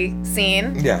bachelorette party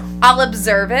scene. Yeah. I'll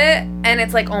observe it, and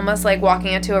it's like almost like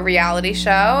walking into a reality show,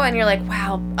 and you're like,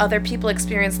 wow, other people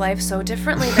experience life so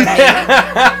differently than me.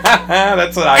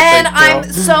 That's what I And think. I'm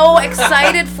too. so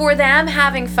excited for them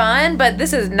having fun, but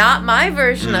this is not my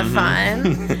version of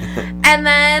fun. And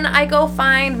then I go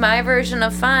find my version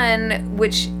of fun,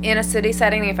 which in a city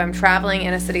setting, if I'm traveling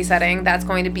in a city setting, that's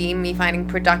going to be me finding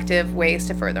productive ways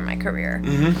to further my career.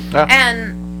 Yeah.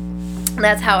 And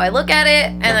that's how I look at it,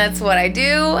 and that's what I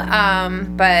do.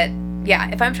 But yeah,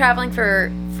 if I'm traveling for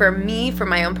me, for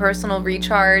my own personal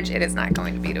recharge, it is not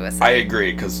going to be to a city. I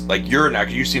agree, because like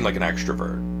you seem like an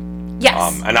extrovert.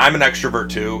 Yes. And I'm an extrovert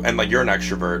too, and like you're an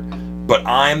extrovert, but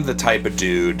I'm the type of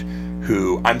dude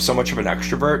who I'm so much of an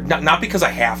extrovert, not because I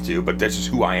have to, but this is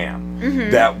who I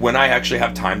am. That when I actually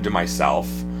have time to myself,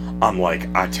 I'm like,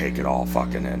 I take it all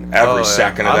fucking in. Every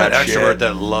second of I'm that an shit. extrovert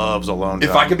that loves alone If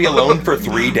time. I could be alone for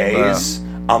 3 days,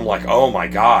 I'm like, oh my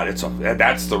god,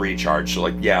 that's the recharge. So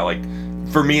like, yeah, like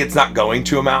for me, it's not going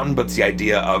to a mountain, but it's the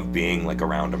idea of being like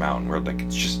around a mountain where like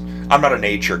it's just. I'm not a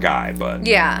nature guy, but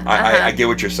Yeah, I get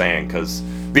what you're saying, because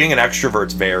being an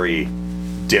extrovert's very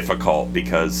difficult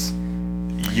because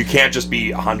you can't just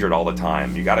be 100 all the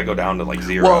time. You got to go down to like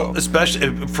 0. Well,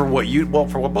 especially for what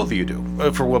both of you do.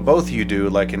 For what both of you do,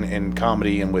 like in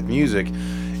comedy and with music,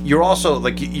 you're also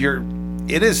like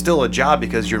it is still a job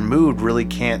because your mood really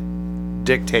can't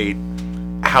dictate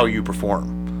how you perform.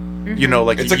 You know,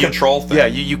 like It's a control thing. Yeah,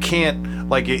 you can't,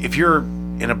 like, if you're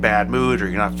in a bad mood or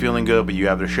you're not feeling good, but you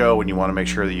have the show and you want to make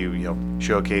sure that you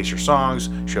showcase your songs,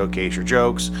 showcase your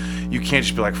jokes, you can't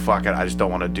just be like, fuck it, I just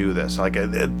don't want to do this. Like, you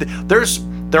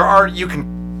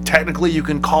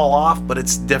can call off, but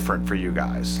it's different for you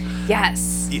guys.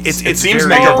 yes. it seems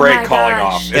very- make or Oh break my calling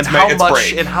gosh. off. And It's how it's much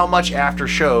break. and how much after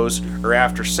shows or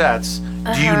after sets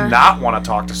do you not want to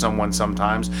talk to someone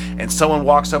sometimes, and someone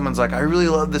walks up and's like, I really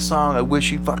love this song, I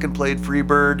wish you'd fucking played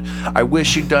Freebird, I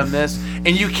wish you'd done this,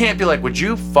 and you can't be like, would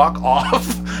you fuck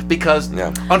off? Because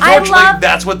unfortunately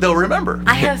that's what they'll remember.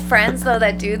 I have friends though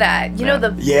that do that. You know,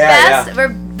 the Yeah,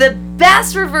 the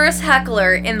best reverse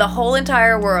heckler in the whole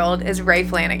entire world is Ray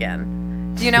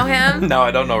Flanagan. Do you know him? No, I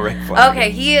don't know Ray Flanagan.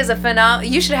 Okay, he is a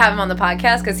phenomenal. You should have him on the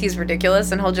podcast because he's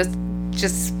ridiculous and he'll just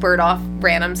spurt off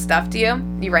random stuff to you.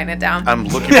 You writing it down? I'm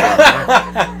looking for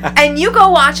And you go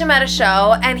watch him at a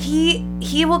show, and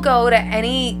he will go to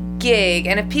any gig,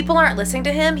 and if people aren't listening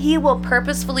to him, he will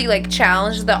purposefully like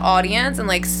challenge the audience and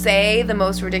like say the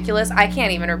most ridiculous, I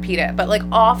can't even repeat it, but like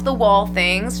off the wall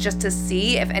things just to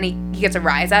see if he gets a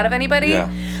rise out of anybody.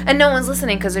 Yeah. And no one's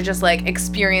listening because they're just like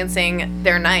experiencing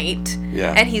their night.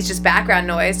 Yeah. And he's just background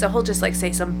noise, so he'll just like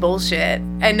say some bullshit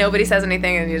and nobody says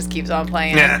anything and he just keeps on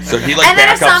playing. So he like And then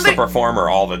if backups somebody- the performer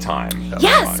all the time.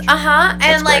 Yes, Pretty much. and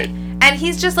That's like, great. and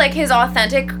he's just like his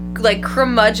authentic, like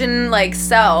curmudgeon, like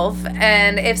self.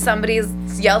 And if somebody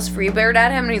yells Freebird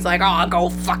at him, and he's like, "Oh, go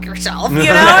fuck yourself," you know,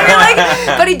 and you're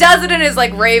like, but he does it in his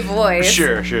like Ray voice.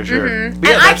 Sure. But And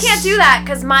yeah, I that's- can't do that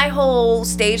because my whole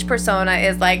stage persona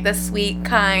is like the sweet,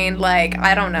 kind, like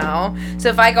I don't know. So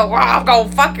if I go, "Wow, go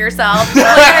fuck yourself,"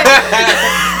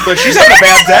 But she's having a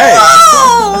bad day.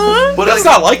 no! But That's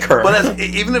not like her. But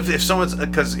even if someone's,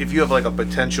 because if you have like a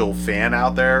potential fan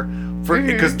out there,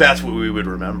 because that's what we would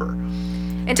remember.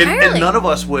 Entirely. And none of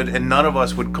us would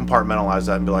compartmentalize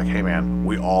that and be like, hey man,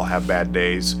 we all have bad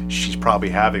days. She's probably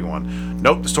having one.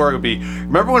 Nope, the story would be,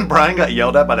 remember when Brian got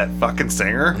yelled at by that fucking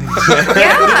singer?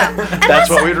 Yeah. And That's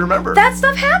what we'd remember. That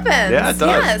stuff happens. Yeah, it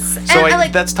does. Yes. So And,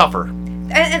 like, that's tougher.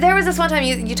 and there was this one time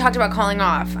you talked about calling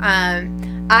off.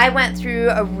 I went through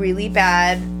a really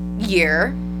bad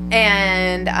year,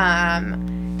 and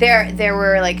there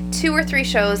were like 2 or 3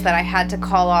 shows that I had to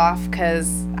call off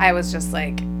because I was just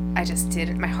like, I just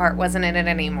didn't, my heart wasn't in it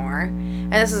anymore.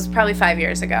 And this was probably 5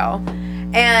 years ago.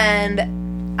 And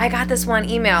I got this one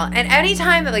email, and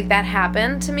anytime that like that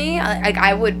happened to me, like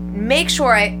I would make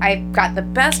sure I got the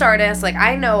best artists. Like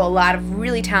I know a lot of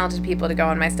really talented people to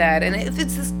go in my stead. And if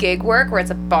it's this gig work where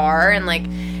it's a bar, and like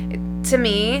to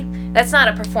me, that's not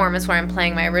a performance where I'm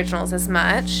playing my originals as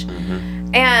much.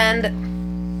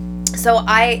 And so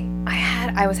I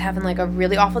was having like a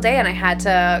really awful day, and I had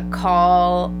to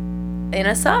call in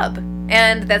a sub,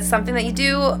 and that's something that you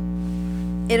do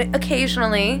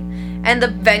occasionally, and the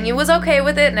venue was okay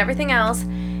with it and everything else,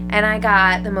 and I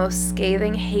got the most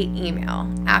scathing hate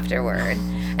email afterward.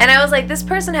 And I was like, this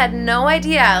person had no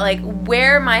idea, like,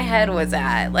 where my head was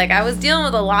at. Like, I was dealing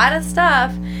with a lot of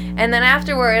stuff. And then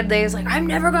afterward, they was like, I'm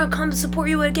never going to come to support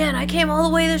you again. I came all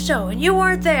the way to the show, and you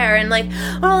weren't there. And, like,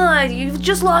 oh, you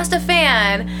just lost a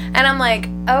fan. And I'm like,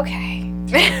 okay.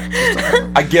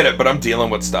 I get it, but I'm dealing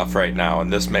with stuff right now,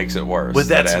 and this makes it worse. But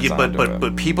that's That adds on to it.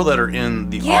 but people that are in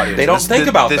the Yeah. audience, They don't think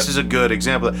about this. that. Is a good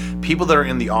example. People that are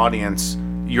in the audience,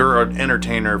 you're an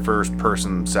entertainer first,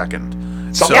 person second.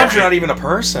 Sometimes So- you're not even a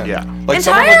person. Yeah. Like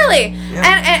someone like- Entirely.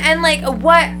 Yeah. And like,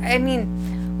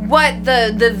 what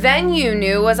the venue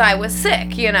knew was I was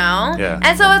sick, you know? Yeah.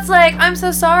 And so it's like, I'm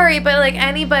so sorry, but like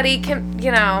anybody can,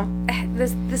 you know,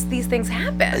 these things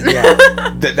happen.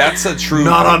 Yeah. That's a true.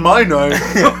 Not on my night.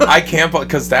 I can't,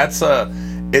 because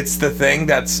it's the thing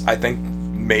that's, I think,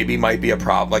 maybe might be a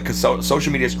problem. Like, because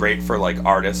social media is great for like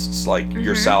artists like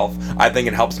yourself. I think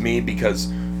it helps me because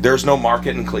there's no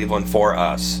market in Cleveland for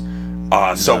us.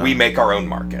 So we make our own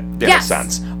market in Yes. a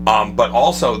sense. But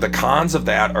also the cons of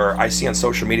that are, I see on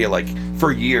social media, like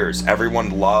for years, everyone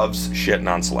loves shitting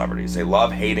on celebrities. They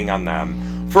love hating on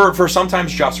them for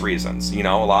sometimes just reasons. You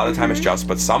know, a lot of the time it's just,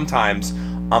 but sometimes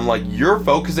I'm like, you're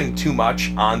focusing too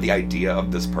much on the idea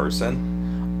of this person.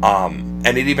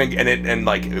 And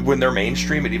like when they're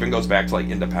mainstream, it even goes back to like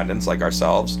independents like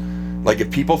ourselves. Like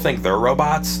if people think they're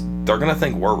robots, they're gonna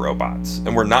think we're robots,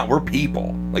 and we're not. We're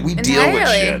people. Like we deal with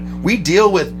Entirely. shit. We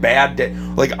deal with bad day.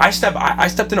 Like I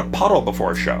stepped in a puddle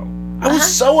before a show. I was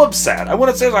so upset. I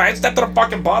wouldn't say like, I stepped in a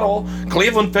fucking puddle.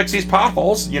 Cleveland fix these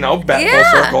potholes. You know, back Yeah.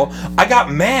 full circle. I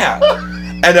got mad,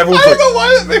 and everyone's I like, don't know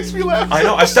why that makes me laugh. I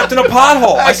know. I stepped in a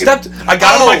pothole. I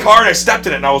got out of my car and I stepped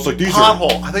in it, and I was like, these are.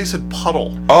 Pothole. I think you said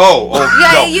puddle. Oh,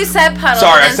 Yeah, no. you said puddle.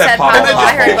 Sorry, I and said then puddle. And then I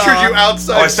just heard pictured ball. you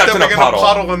outside Oh, I stepped in a stepping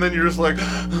puddle. and then you're just like,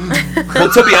 Well,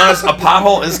 to be honest, a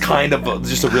pothole is kind of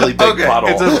just a really big okay, puddle.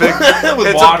 it's a big, with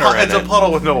it's water a, in it's it. a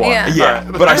puddle with no water. Yeah.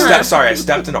 Yeah, but I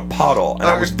stepped in a puddle, and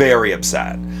I was very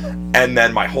upset. And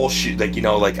then my whole shoe, like, you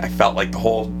know, like I felt like the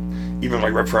whole, even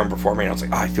like right before me, I was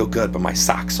like, oh, I feel good, but my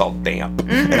sock's all damp,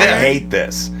 and I hate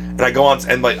this. And I go on,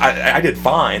 and like I did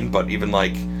fine, but even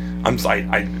like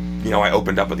I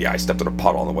opened up with I stepped in a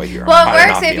puddle on the way here. Well, I'm it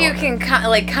kinda works not if you feeling can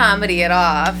like comedy it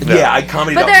off. it. Yeah, I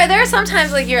comedied But up. there are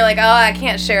sometimes like you're like, oh, I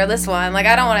can't share this one. Like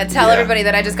I don't want to tell Yeah. everybody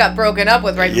that I just got broken up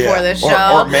with right before this show.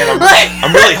 Or man, Like-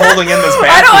 I'm really holding in this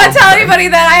bathroom. I don't want to tell anybody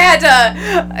that I had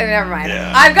to. Never mind.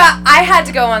 Yeah. I had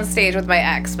to go on stage with my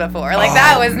ex before. Like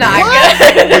that was not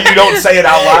But good. you don't say it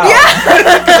out loud.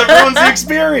 Yeah. Because it ruins the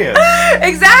experience.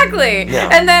 Exactly. Yeah.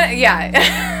 And then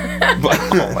yeah. But,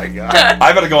 oh my god.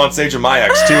 I've got to go on stage with my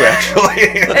ex too, actually.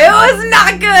 It was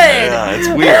not good. Yeah, it's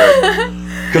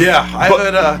weird. Yeah, I've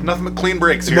But- had nothing but clean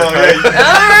breaks here. No, All you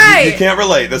right. can't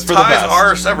relate. That's for the Ties best.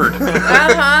 are severed.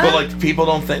 Uh-huh. But like people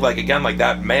don't think like again like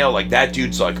that male like that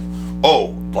dude's like,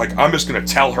 oh, like I'm just gonna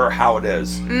tell her how it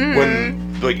is. Mm-hmm.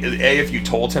 When like if you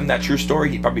told him that true story,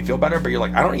 he'd probably feel better. But you're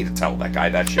like, I don't need to tell that guy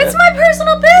that shit. It's my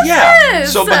personal business. yeah.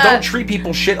 So but don't treat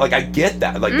people shit. Like I get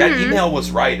that. Like that email was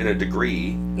right in a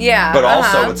degree. Yeah. But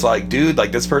also, uh-huh. it's like, dude,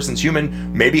 like this person's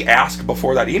human. Maybe ask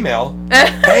before that email.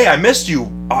 Hey, I missed you.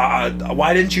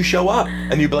 Why didn't you show up?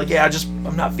 And you'd be like, yeah,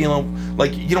 I'm not feeling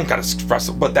like you don't gotta express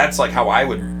it. But that's like how I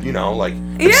would, you know, like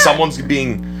if Yeah. someone's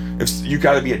being, if you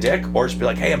gotta be a dick, or just be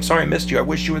like, hey, I'm sorry I missed you. I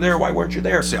wish you were there. Why weren't you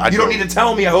there? See, You don't need to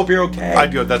tell me. I hope you're okay.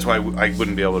 That's why I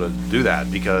wouldn't be able to do that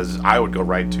because I would go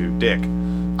right to Dick.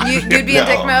 You'd be in No.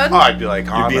 dick mode. Oh, I'd be like,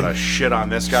 I'm be in- gonna shit on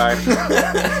this guy.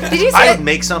 Did you I say? would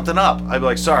make something up. I'd be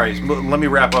like, sorry, let me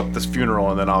wrap up this funeral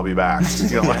and then I'll be back.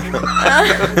 You know,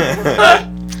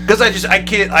 because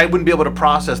I wouldn't be able to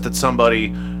process that somebody,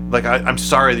 like, I'm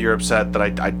sorry that you're upset that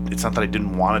it's not that I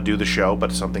didn't want to do the show,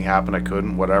 but something happened, I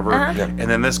couldn't, whatever. Uh-huh. And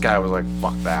then this guy was like,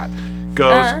 fuck that.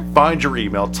 Goes, finds your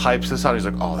email, types this out. He's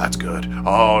like, oh, that's good.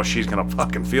 Oh, she's gonna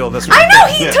fucking feel this. I know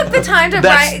he took the time to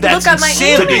That's look at my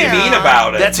insane. to be email. mean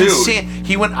about it. That's too. insane.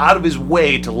 He went out of his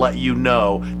way to let you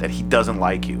know that he doesn't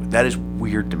like you. That is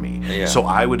weird to me. Yeah. So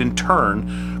I would in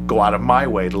turn go out of my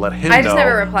way to let him know. I just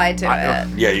never replied to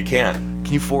it. Yeah, you can.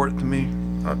 Can you forward it to me?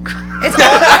 It's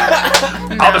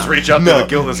I'll just reach out to him and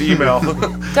kill this email.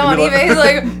 don't even. He's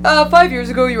like, 5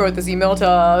 years ago, you wrote this email to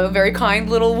a very kind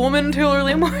little woman, Taylor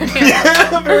Lee Morgan.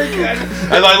 Very good.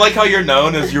 And I like how you're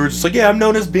known as you were just like, yeah, I'm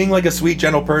known as being like a sweet,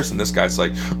 gentle person. This guy's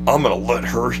like, I'm gonna let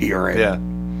her hear it. Yeah.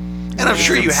 And I'm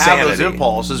sure you have those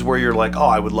impulses where you're like, oh,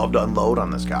 I would love to unload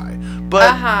on this guy.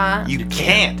 But you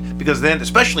can't, because then,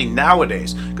 especially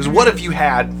nowadays, because what if you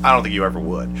had, I don't think you ever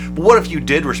would, but what if you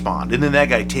did respond, and then that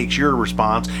guy takes your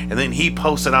response, and then he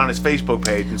posts it on his Facebook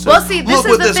page and says, well, see, this look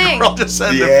is what the this thing. girl just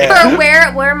said to me. For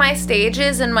where my stage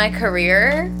is in my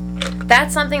career,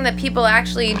 that's something that people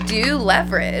actually do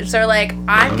leverage. They're like,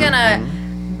 I'm gonna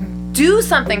do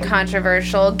something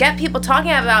controversial, get people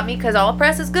talking about me, because all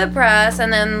press is good press,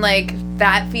 and then like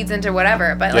that feeds into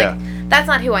whatever. But like that's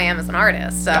not who I am as an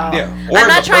artist. So Or I'm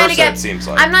not trying to get. it seems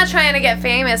like. I'm not trying to get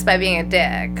famous by being a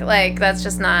dick. Like that's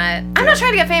just not. I'm not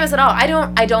trying to get famous at all. I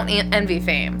don't envy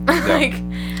fame. Like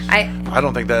I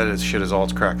don't think that shit is all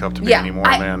it's cracked up to be anymore,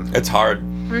 man. It's hard.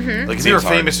 Like if you were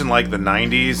famous in like the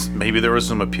 90s, maybe there was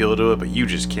some appeal to it, but you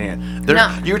just can't.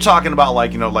 You're talking about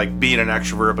like, like being an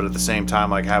extrovert, but at the same time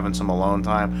like having some alone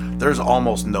time. There's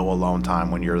almost no alone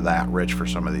time when you're that rich for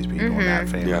some of these people and that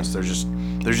famous.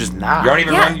 There's just not.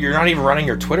 You're not even running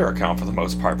your Twitter account for the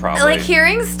most part, probably. Like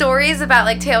hearing stories about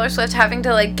like Taylor Swift having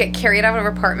to like get carried out of her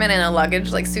apartment in a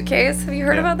luggage like suitcase. Have you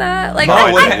heard about that? Like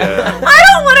I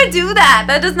don't want to do that.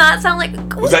 That does not sound like.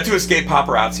 Was that to escape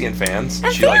paparazzi and fans?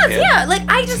 And fans, yeah. Like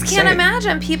I just can't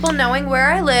imagine people knowing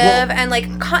where I live and like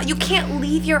you can't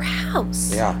leave your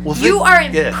house. Yeah. Well, you are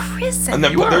in prison. And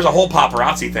then there's a whole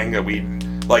paparazzi thing that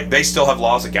they still have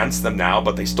laws against them now,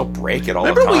 but they still break it all the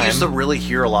time. Remember we used to really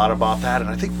hear a lot about that, and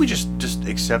I think we just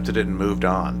accepted it and moved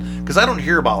on. Because I don't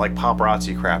hear about like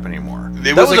paparazzi crap anymore.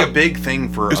 That was like a big thing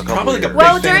for a couple years.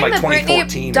 Well, during the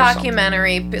Britney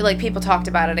documentary, like people talked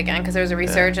about it again because there was a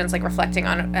resurgence, like reflecting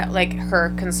on like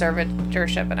her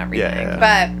conservatorship and everything.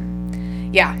 But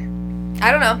yeah, I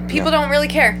don't know. People don't really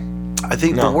care. I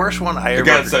think the worst one I ever.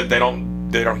 Again, so they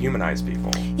don't humanize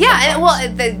people. Yeah,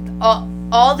 and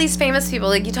all these famous people,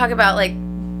 like you talk about like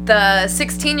the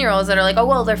 16-year-olds that are like, oh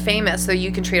well, they're famous, so you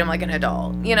can treat them like an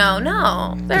adult.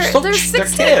 No, they're 16. They're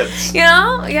kids.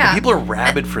 Yeah. And people are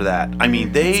rabid for that. I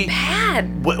mean, it's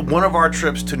bad. One of our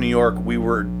trips to New York,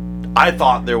 I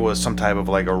thought there was some type of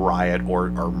like a riot or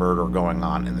murder going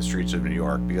on in the streets of New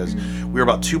York because we were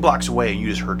about 2 blocks away and you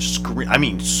just heard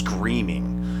screaming.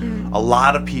 A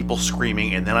lot of people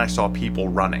screaming, and then I saw people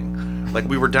running. Like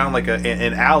we were down like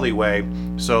an alleyway,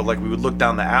 so like we would look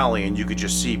down the alley and you could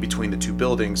just see between the 2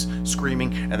 buildings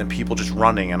screaming and then people just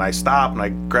running. And I stopped and I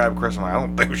grabbed Chris and I'm like, I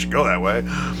don't think we should go that way.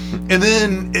 And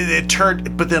then it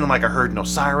turned, but then I'm like, I heard no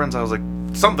sirens. I was like,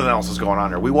 something else is going on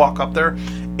here. We walk up there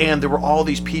and there were all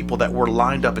these people that were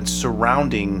lined up and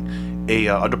surrounding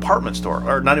a department store,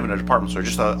 or not even a department store,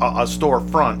 just a store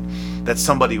front that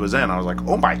somebody was in. I was like,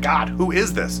 oh my God, who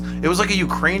is this? It was like a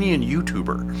Ukrainian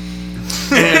YouTuber.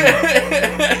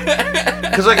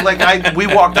 Because we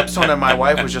walked up to someone and my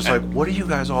wife was just like, what are you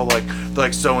guys all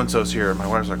like so and so's here, and my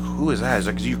wife's like, who is that? He's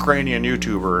like, Ukrainian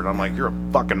YouTuber, and I'm like, you're a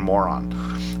fucking moron.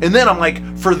 And then I'm like,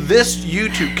 for this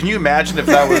YouTube, can you imagine if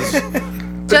that was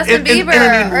Justin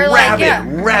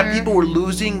Bieber rabid people were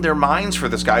losing their minds for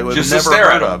this guy who had never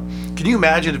heard of. Can you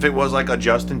imagine if it was like a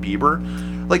Justin Bieber?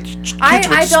 Like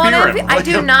I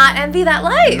do not envy that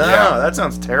life. No, that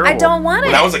sounds terrible. I don't want it.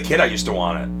 When I was a kid, I used to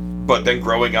want it. But then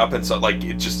growing up and so like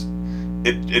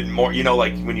it more,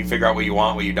 like when you figure out what you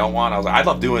want, what you don't want, I was like, I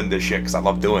love doing this shit because I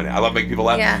love doing it. I love making people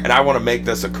laugh, and I want to make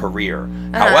this a career.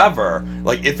 However,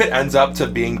 like if it ends up to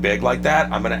being big like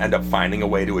that, I'm gonna end up finding a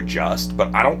way to adjust.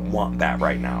 But I don't want that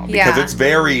right now because it's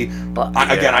very.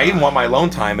 Again, I even want my alone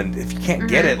time, and if you can't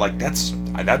get it, like that's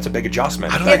a big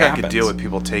adjustment. I don't think I could deal with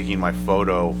people taking my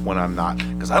photo when I'm not,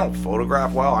 because I don't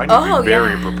photograph well. I need to be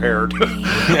very prepared.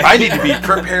 I need to be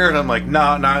prepared. I'm like,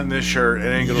 no, not in this shirt. It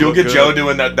ain't gonna You'll look get good. Joe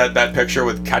doing that picture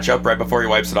with ketchup right before he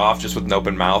wipes it off, just with an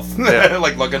open mouth,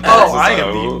 like looking. I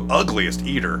am the ugliest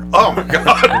eater. Oh my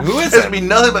God, who is it? it? It'd be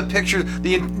nothing but pictures.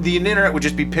 The internet would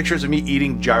just be pictures of me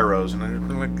eating gyros,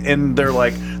 and they're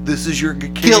like, this is your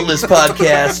guiltless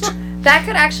podcast. That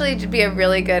could actually be a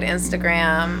really good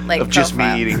Instagram of just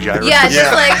me eating gyros. Yeah,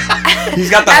 just like he's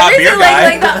got the hot beer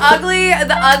guy. Like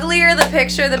the uglier the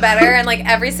picture, the better, and like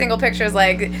every single picture is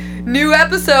like new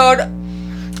episode.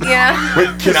 Yeah. Wait,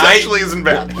 actually isn't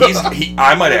bad.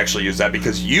 I might actually use that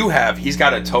because he's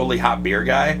got a totally hot beer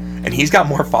guy, and he's got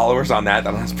more followers on that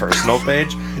than on his personal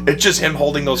page. It's just him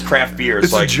holding those craft beers,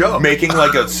 it's like a joke. Making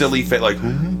like a silly fit, like.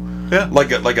 Yeah.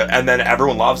 Like a, and then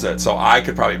everyone loves it. So I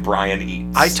could probably Brian eat.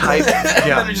 I type,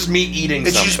 and then it's just me eating.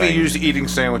 It's something. just me just eating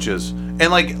sandwiches, and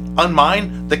like on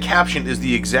mine, the caption is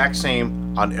the exact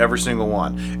same on every single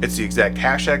one. It's the exact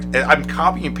hashtag. I'm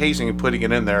copying and pasting and putting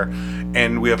it in there,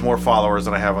 and we have more followers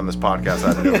than I have on this podcast.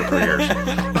 I've been doing for 3 years.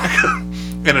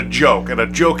 And a joke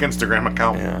Instagram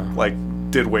account, like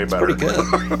did way better. Pretty good.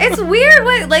 It's weird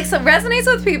what like so resonates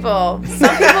with people.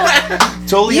 Some people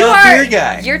Totally you hot are beer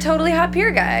guy. You're totally hot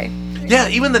beer guy. Yeah,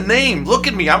 even the name. Look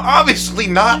at me. I'm obviously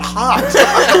not hot.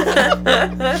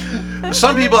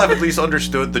 Some people have at least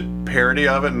understood the parody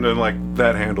of it and then like,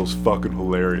 that handle's fucking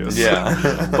hilarious.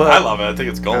 Yeah. But I love it. I think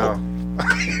it's gold.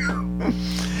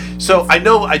 So I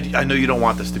know you don't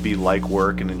want this to be like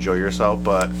work and enjoy yourself,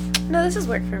 but No, this is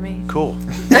work for me. cool.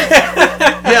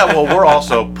 Yeah, well, we're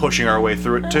also pushing our way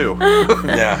through it too.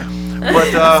 Yeah.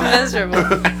 But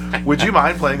Miserable. would you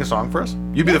mind playing a song for us?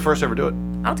 You'd be the first to ever do it.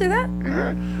 I'll do that.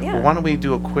 Mhm. Yeah. Well, why don't we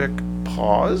do a quick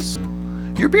pause?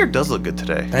 Your beard does look good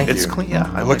today. Thank it's you. clean. Yeah, I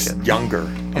It like looks it. younger.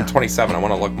 Yeah. I'm 27. I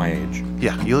want to look my age.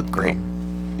 Yeah, you look great.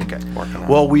 Okay. Working on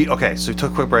Well, so we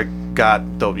took a quick break.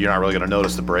 Though you're not really going to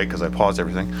notice the break because I paused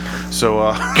everything. So,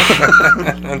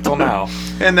 Until now.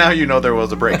 and now you know there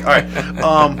was a break. All right.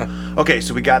 Okay,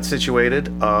 so we got situated.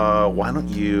 Why don't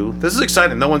you? This is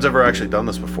exciting. No one's ever actually done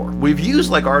this before. We've used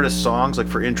like artist songs like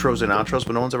for intros and outros,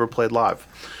 but no one's ever played live.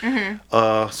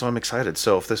 So I'm excited.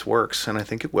 So if this works, and I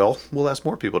think it will, we'll ask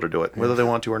more people to do it, whether they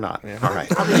want to or not. All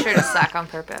right. I'll be sure to suck on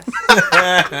purpose.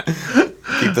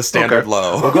 Keep the standard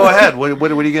low. Well, go ahead. What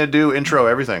are you going to do? Intro,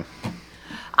 everything.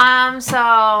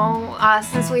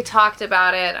 Since we talked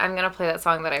about it, I'm gonna play that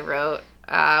song that I wrote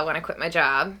when I quit my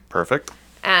job. Perfect.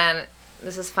 And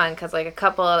this is fun because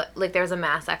there was a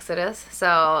mass exodus,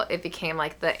 so it became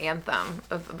like the anthem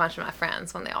of a bunch of my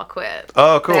friends when they all quit.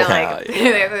 Oh, cool.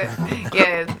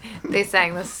 They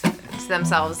sang this to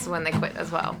themselves when they quit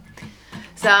as well.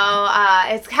 So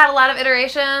it's had a lot of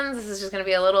iterations. This is just gonna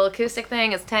be a little acoustic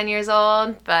thing. It's 10 years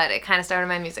old, but it kind of started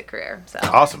my music career. So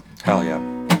Awesome. Hell yeah.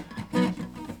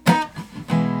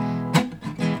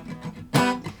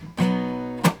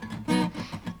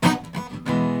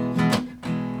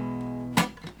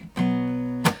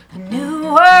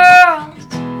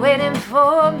 World waiting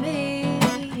for me,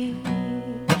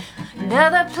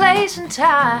 another place and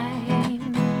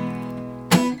time.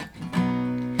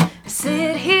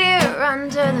 Sit here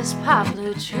under this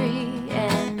poplar tree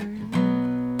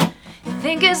and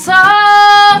think it's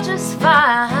all just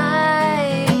fine.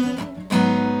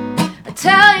 I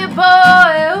tell you,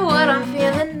 boy, what I'm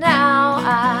feeling now.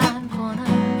 I'm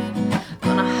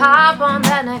gonna hop on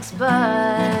that next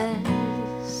bus.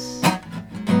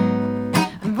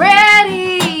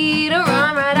 Ready to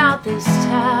run right out this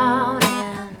town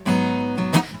and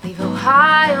leave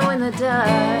Ohio in the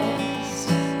dust.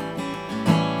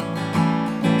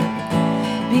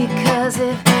 Because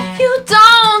if you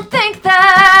don't think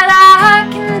that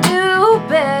I can do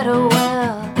better,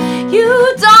 well,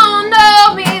 you don't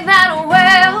know me that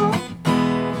well.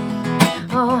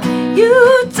 Oh,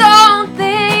 you don't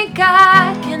think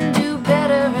I can do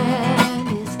better, and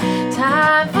it's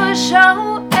time for show.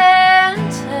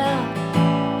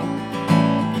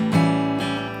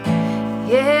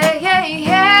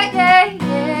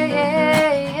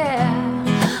 Yeah.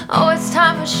 Oh, it's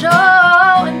time for show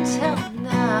and tell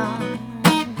now.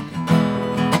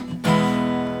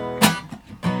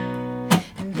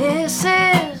 And this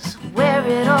is where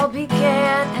it all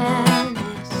began, and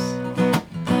this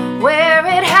where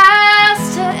it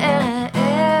has to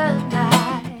end. I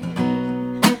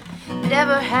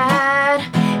never had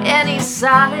any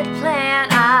solid plan.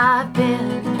 I've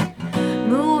been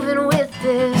moving with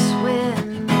this wind.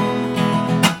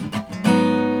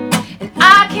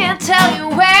 I can't tell you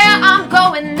where I'm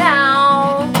going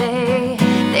now. They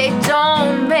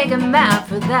don't make a map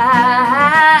for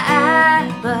that.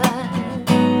 But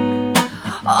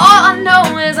all I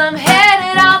know is I'm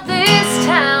headed out this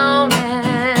town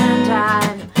and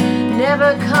I'm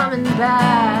never coming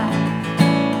back.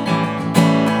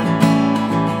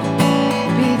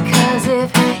 Because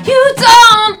if you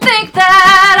don't think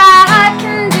that I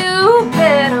can do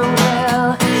better,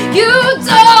 well, you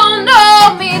don't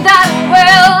know me that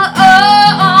well.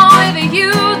 Oh, if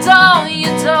you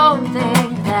don't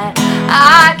think that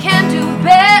I can do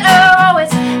better, oh,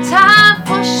 it's time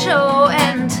for show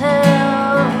and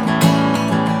tell.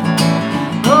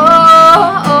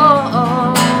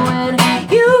 Oh, and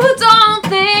you don't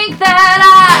think that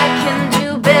I can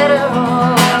do better,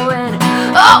 oh, and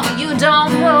oh, you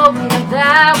don't know me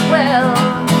that well.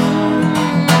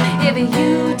 If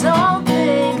you don't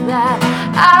think that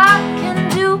I can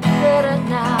do better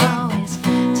now, it's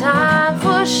time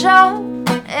for show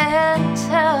and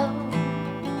tell.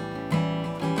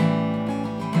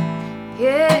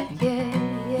 Yeah.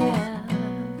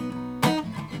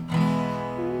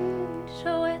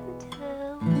 Show and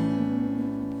tell.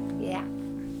 Yeah.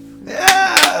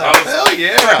 Yeah. Hell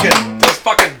yeah. That was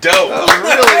fucking dope. That was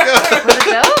really good. Was it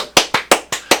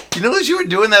dope? You know, as you were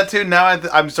doing that too? Now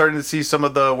I'm starting to see some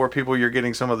of the where you're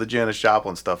getting some of the Janis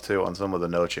Joplin stuff too on some of the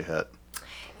notes you hit.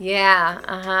 Yeah.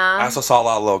 I also saw a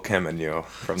lot of Lil' Kim in you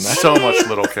from that. So much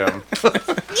Little Kim,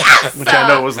 Yes. which I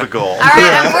know was the goal. All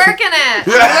right, I'm working it.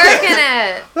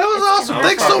 That was awesome.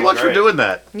 Thanks so fucking much for great. doing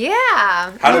that. Yeah.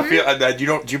 How do you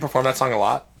feel? Do you perform that song a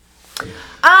lot?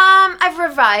 I've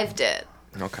revived it.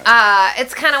 Okay.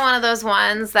 It's kind of one of those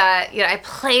ones that I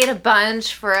played a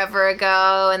bunch forever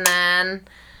ago, and then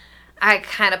I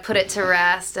kind of put it to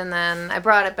rest, and then I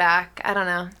brought it back. I don't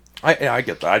know. I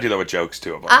get that. I do that with jokes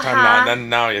too. I'm like, and then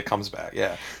now it comes back.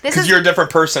 Yeah. Because you're a different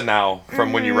person now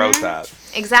from when you wrote that.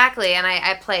 Exactly, and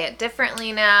I play it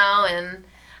differently now, and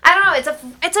I don't know.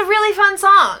 It's a really fun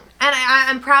song, and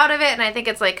I'm proud of it, and I think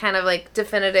it's like kind of like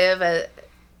definitive,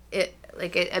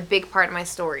 a big part of my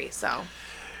story. So.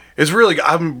 It's really good.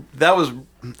 I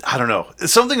don't know.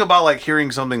 It's something about like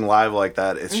hearing something live like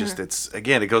that. It's just,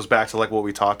 it goes back to like what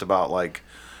we talked about, like,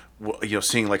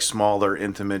 seeing like smaller,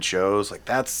 intimate shows. Like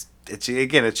it's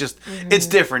just, it's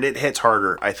different. It hits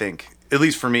harder, I think. At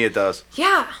least for me, it does.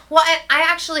 Yeah. Well,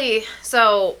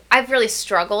 I've really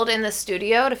struggled in the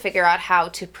studio to figure out how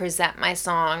to present my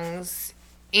songs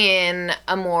in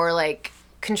a more like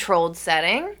controlled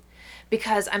setting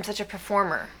because I'm such a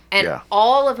performer. And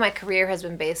all of my career has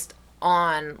been based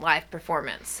on live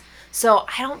performance. So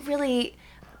I don't really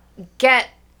get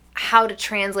how to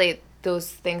translate those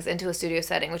things into a studio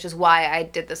setting, which is why I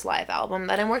did this live album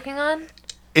that I'm working on.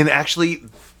 And actually,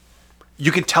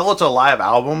 you can tell it's a live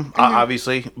album,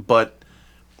 obviously, but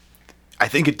I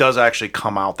think it does actually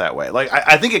come out that way. Like,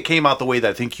 I think it came out the way that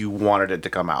I think you wanted it to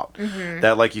come out.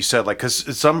 That, like you said, like,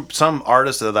 because some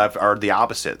artists that are the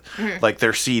opposite. Like,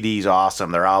 their CD's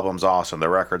awesome, their album's awesome, their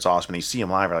record's awesome, and you see them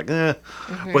live, you're like, eh.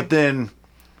 But then,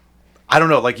 I don't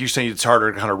know, like you're saying, it's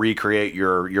harder to kind of recreate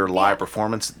your live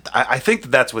performance. I think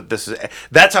that's what this is.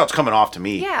 That's how it's coming off to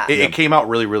me. Yeah. It came out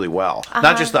really, really well.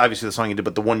 Not just obviously the song you did,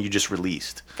 but the one you just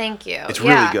released. Thank you. It's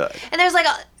really good. And there's like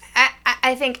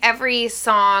I think every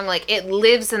song, like, it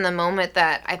lives in the moment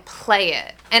that I play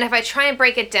it. And if I try and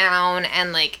break it down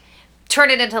and, like,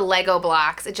 turn it into Lego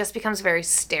blocks, it just becomes very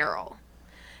sterile.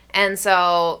 And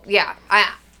so, yeah,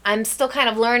 I'm still kind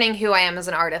of learning who I am as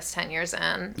an artist 10 years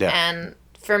in. Yeah. And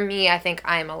for me, I think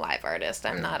I'm a live artist.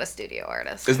 I'm not a studio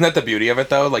artist. Isn't that the beauty of it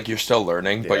though? Like you're still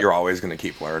learning, but you're always going to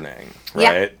keep learning,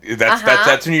 right? Yeah.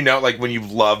 That's when you know, like when you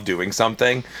love doing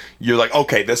something, you're like,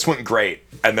 okay, this went great,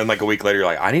 and then like a week later, you're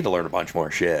like, I need to learn a bunch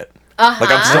more shit. Like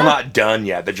I'm still not done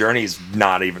yet. The journey's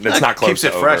not even. It's not close. Keeps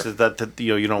it to fresh. over. Is that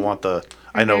you don't want the.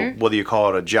 I know whether you call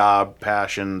it a job,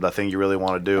 passion, the thing you really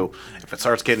want to do. If it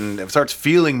starts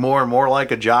feeling more and more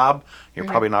like a job, you're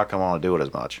probably not going to want to do it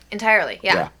as much. Entirely,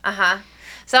 yeah.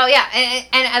 So yeah,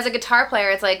 and as a guitar player,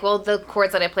 it's like, well, the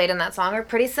chords that I played in that song are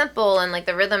pretty simple, and like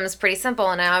the rhythm is pretty simple,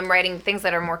 and now I'm writing things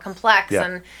that are more complex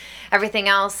and everything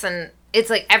else, and it's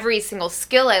like every single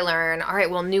skill I learn, all right,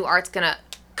 well, new art's gonna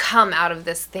come out of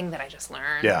this thing that I just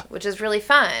learned, which is really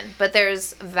fun, but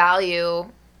there's value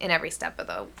in every step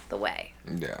of the way.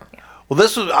 Yeah. Well,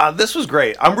 this was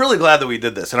great. I'm really glad that we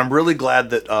did this, and I'm really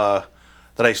glad that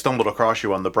I stumbled across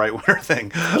you on the Bright Winter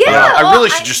thing. Yeah, I really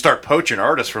should just start poaching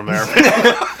artists from there.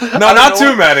 No, not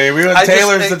too many.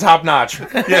 Taylor's the top notch.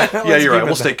 Yeah, you're right.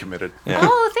 We'll stay committed. Yeah.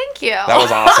 Oh, thank you. That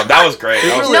was awesome. That was great.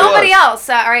 That was Nobody else.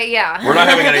 All right, yeah. We're not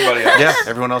having anybody else. Yeah,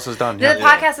 everyone else is done. The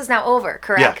podcast is now over,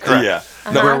 correct? Yeah, correct.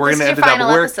 Yeah. No, we're This going to is end your it final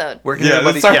up. episode.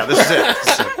 This is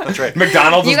it. That's right.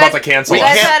 McDonald's is about to cancel You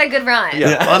us. guys had a good run.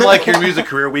 Yeah. Unlike your music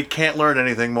career, we can't learn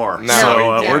anything more. No, so yeah,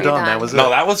 we're you're done. done. That was it. No,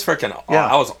 that was freaking.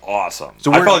 That was awesome.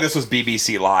 So I we're- felt like this was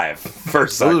BBC Live for a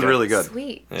It second. was really good.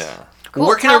 Sweet. Yeah. Cool.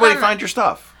 Where can Tell everybody them- find your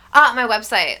stuff? My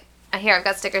website. Here, I've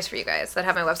got stickers for you guys that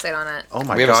have my website on it. Oh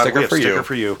my We have a god, sticker we have for a you. sticker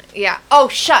for you. Yeah. Oh,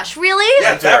 shush. Really?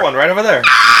 Yeah, it's that one right over there.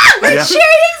 We're Yeah.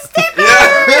 sharing stickers!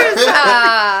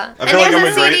 I And feel like there's I'm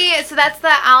a a great. CD. So that's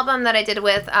the album that I did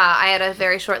with, I had a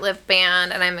very short-lived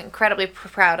band, and I'm incredibly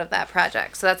proud of that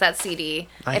project. So that's that CD.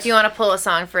 Nice. If you want to pull a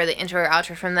song for the intro or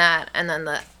outro from that, and then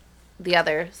the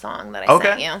other song that I sent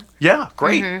Okay. you. Yeah,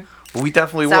 great. Well, we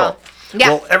definitely So, will. yeah.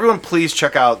 Well, everyone, please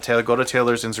check out Taylor. Go to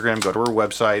Taylor's Instagram. Go to her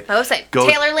website. My website, Go-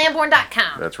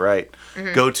 TaylorLamborn.com. That's right.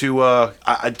 Go to.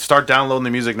 I start downloading the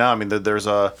music now. I mean, there's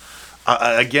a.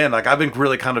 Again, like I've been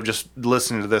really kind of just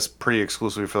listening to this pretty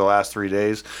exclusively for the last 3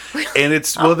 days, and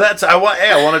it's that's I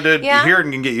wanted to Yeah. hear it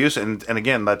and get used to it. And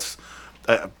again, that's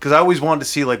because I always wanted to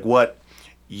see like what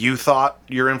you thought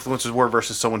your influences were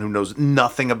versus someone who knows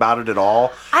nothing about it at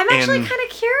all. I'm actually And- kind of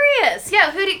curious.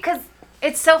 Yeah, because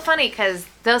it's so funny because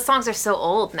those songs are so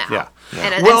old now. Yeah.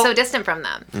 And Well- so distant from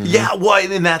them. Yeah, well,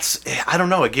 and that's I don't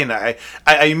know. Again, I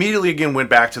immediately went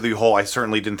back to the whole. I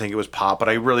certainly didn't think it was pop, but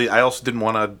I also didn't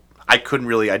want to. I couldn't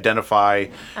really identify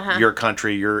your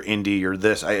country, your indie, your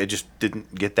this. I just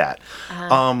didn't get that.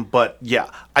 But yeah,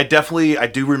 I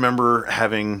do remember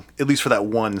having, at least for that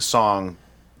one song,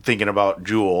 thinking about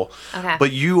Jewel. Okay.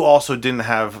 But you also didn't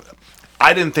have.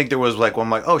 I didn't think there was like one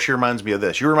like, oh, she reminds me of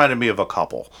this. You reminded me of a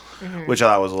couple, which I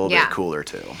thought was a little bit cooler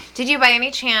too. Did you by any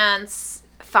chance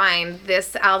find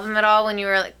this album at all when you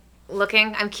were like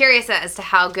looking? I'm curious as to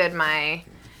how good my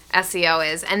SEO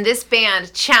is. And this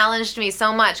band challenged me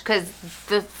so much because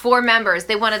the 4 members,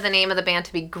 they wanted the name of the band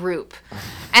to be Group.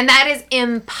 And that is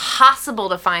impossible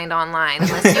to find online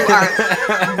unless you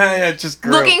are Yeah, just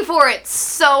Group. looking for it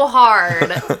so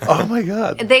hard. Oh my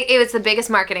god. It was the biggest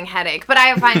marketing headache. But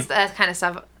I find that kind of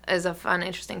stuff is a fun,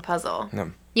 interesting puzzle.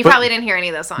 No. You probably didn't hear any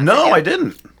of those songs. No, did you? I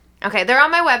didn't. Okay, they're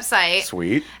on my website.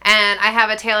 Sweet. And I have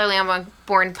a Taylor Lamborn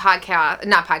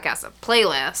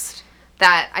playlist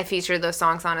that I featured those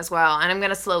songs on as well. And I'm going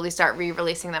to slowly start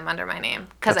re-releasing them under my name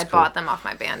because I bought them off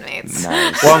my bandmates.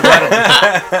 Nice. Well,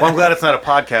 I'm glad it's not a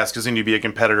podcast because then you'd be a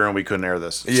competitor and we couldn't air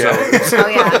this. Yeah. Oh,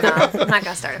 yeah, no. I'm not going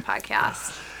to start a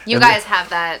podcast. You guys have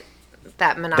that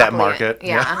monopoly. That market.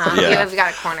 Yeah, Yeah. You've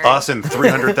got it cornered. Us and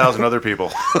 300,000 other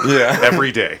people Yeah.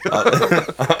 every day.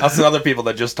 Us and other people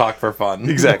that just talk for fun.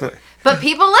 Exactly. But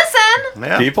people listen.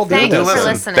 Yeah. People do Thank you for listen.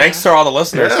 listening. Thanks to all the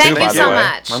listeners, Yeah. too, Thank by you the so way.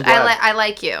 much. I'm glad. I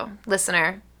like you,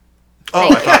 listener. Oh,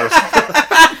 I thought it was.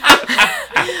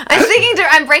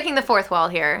 I'm breaking the fourth wall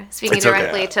here. Speaking It's okay.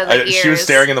 directly to the ears. She was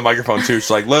staring in the microphone, too. She's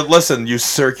like, listen, you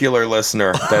circular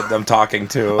listener that I'm talking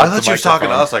to. I thought she was talking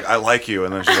to microphone. us like, I like you.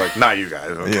 And then she's like, not you guys.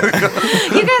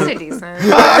 You guys are decent.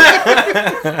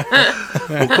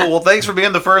 Well, cool. Well, thanks for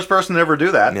being the first person to ever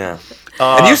do that. Yeah.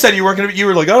 And you said you weren't going to be, you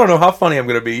were like, I don't know how funny I'm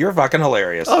going to be. You're fucking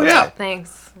hilarious. Oh, yeah.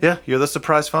 Thanks. Yeah, you're the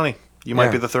surprise funny. You might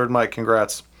Yeah. be the third mic.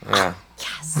 Congrats. Yeah.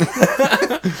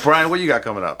 Brian, what you got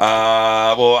coming up?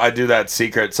 Well, I do that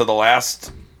secret. So the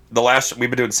last we've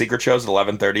been doing secret shows at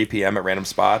 11:30 p.m. at random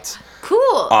spots. Cool.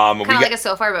 we Kind of got- like a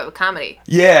So Far, but with comedy.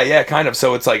 Yeah, kind of.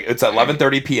 So it's at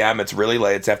 11:30 p.m. It's really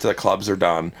late. It's after the clubs are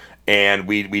done. And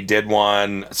we did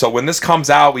one. So when this comes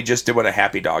out, we just did one at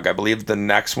Happy Dog. I believe the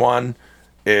next one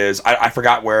is I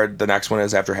forgot where the next one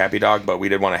is after Happy Dog, but we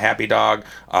did one at Happy Dog,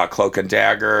 Cloak and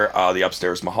Dagger, the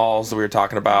Upstairs Mahals that we were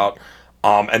talking about,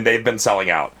 and they've been selling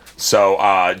out. So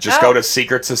just go to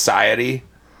Secret Society,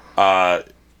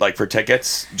 like for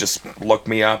tickets. Just look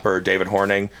me up or David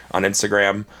Horning on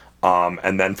Instagram,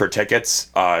 and then for tickets,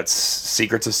 it's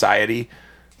Secret Society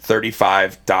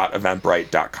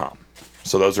 35.eventbrite.com.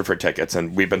 So those are for tickets,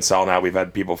 and we've been selling out. We've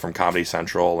had people from Comedy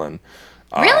Central and.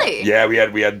 Really? Yeah,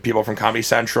 we had people from Comedy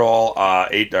Central,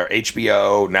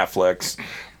 HBO, Netflix,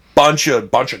 bunch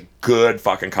of good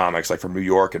fucking comics like from New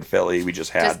York and Philly. We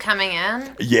just had. Just coming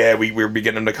in? Yeah, we were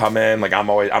getting them to come in. Like I'm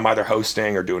either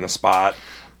hosting or doing a spot,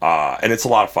 and it's a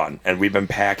lot of fun. And we've been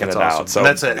packing That's it awesome. out. So And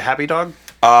that's at Happy Dog?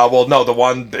 well, no, the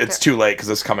one it's too late because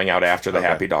it's coming out after the Okay.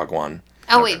 Happy Dog one.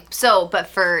 Oh, wait. So, but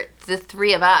for the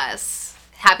three of us,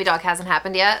 Happy Dog hasn't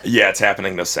happened yet? Yeah, it's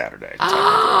happening this Saturday.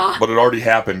 But it already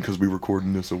happened because we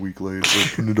recording this a week late.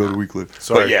 So putting it out a week late.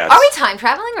 Sorry. But yeah, Are we time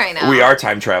traveling right now? we are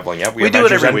time traveling. Yeah, We do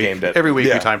it Avengers every Endgamed week. it. Every week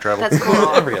Yeah. we time travel. That's cool.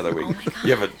 Every other week.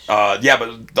 Yeah, but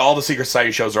all the Secret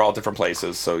Society shows are all different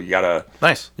places, so you gotta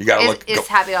Nice. look. Is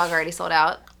Happy Dog already sold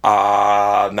out?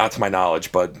 Not to my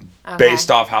knowledge, but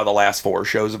based off how the last 4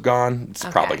 shows have gone, it's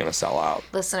probably gonna sell out.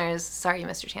 Listeners, sorry you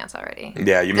missed your chance already.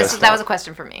 Yeah, you missed. That was a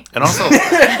question for me. And also, and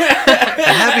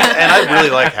I really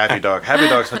like Happy Dog. Happy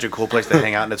Dog's such a cool place to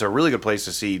hang out, and it's a really good place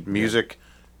to see music,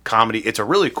 comedy. It's a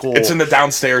really cool. It's in the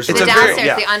downstairs. It's The room. a very- downstairs,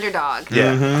 yeah. the underdog.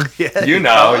 yeah, yeah. You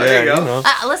know, Oh, there yeah, you go. you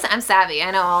know. Listen, I'm savvy.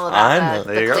 I know all I about know.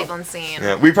 the There you go. Cleveland scene.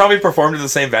 Yeah, we probably performed at the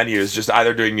same venues, just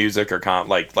either doing music or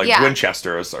like Yeah.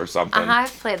 Winchester or something.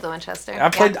 I've played the Winchester. I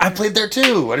played Yeah. there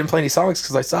too. I didn't play any songs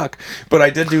because I suck, but I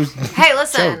did do. Hey,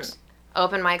 listen. Jokes.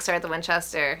 Open mics are at the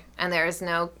Winchester, and there is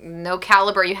no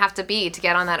caliber you have to be to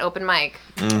get on that open mic.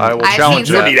 I will I've challenge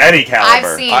seen You don't some- need any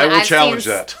caliber. I will I've challenge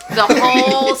seen that. The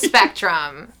whole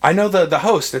spectrum. I know the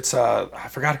host. It's I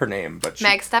forgot her name, but she,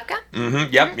 Meg Stepka?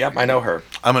 Yep, I know her.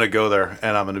 I'm gonna go there,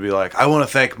 and I'm gonna be like, I want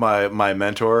to thank my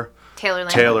mentor. Taylor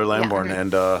Lamborn. Taylor Yeah. Lamborn,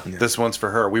 and this one's for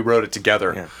her. We wrote it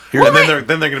together, Yeah. and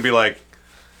then they're gonna be like,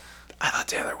 I thought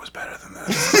Taylor was better than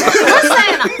this. Listen,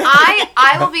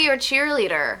 I will be your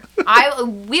cheerleader.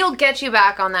 We'll get you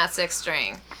back on that 6th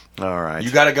string. All right,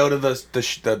 You got to go to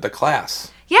the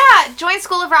class. Yeah, join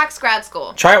School of Rock's grad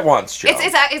school. Try it once, Joe.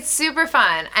 It's super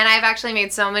fun, and I've actually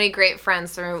made so many great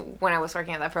friends through when I was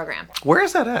working at that program. where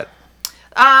is that at?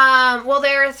 Well,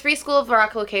 there are 3 School of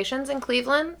Rock locations in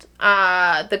Cleveland.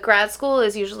 The grad school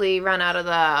is usually run out of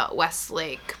the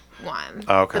Westlake one.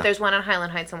 Oh, okay. But there's one in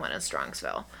Highland Heights and one in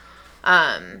Strongsville.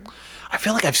 I I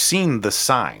feel like I've seen the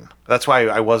sign. That's why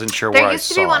I wasn't sure where I saw it. There used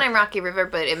to be one in Rocky River,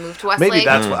 but it moved to Westlake. Maybe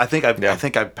that's what I think. I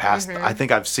think I've passed. I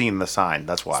think I've seen the sign.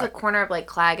 That's why. It's the corner of like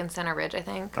Clag and Center Ridge, I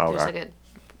think. Okay. There's like a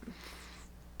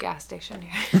gas station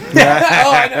here. Oh,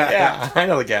 I know. Yeah, I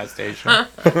know the gas station.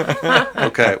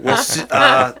 Okay. Well,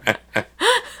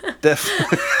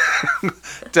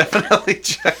 definitely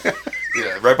check.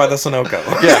 Yeah, right by the Sunoco.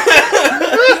 Yeah.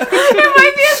 It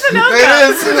might be a Sunoco. It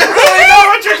is. I know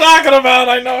what you're talking about.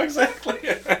 I know exactly. Wait,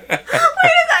 it's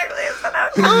actually a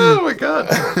Sunoco. Oh my God.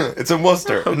 It's in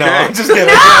Worcester. No, I'm just kidding.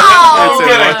 No!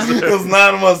 I'm kidding. It's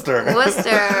not in Worcester.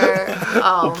 Worcester.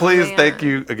 Oh, Well, please, man. thank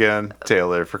you again,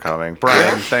 Taylor, for coming.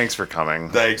 Brian, thanks for coming.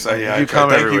 Thanks. Yeah, You come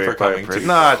thank every you week. for coming too.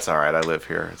 No, it's all right. I live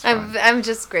here. It's fine. I'm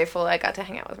just grateful I got to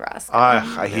hang out with Ross.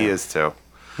 He is too.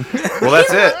 Well,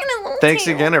 that's it. Thanks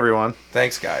again, everyone.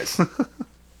 Thanks, guys.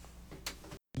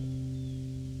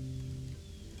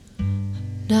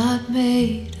 Not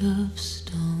made of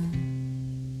stone,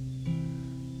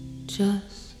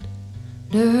 just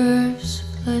nerves,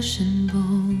 flesh and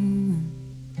bone.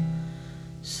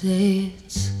 Say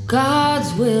it's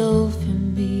God's will for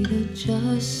me to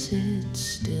just sit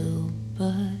still,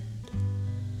 but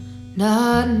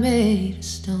not made of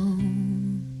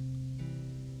stone.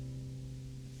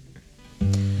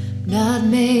 Not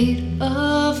made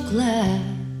of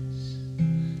glass,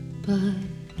 but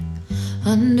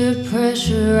under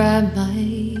pressure I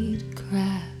might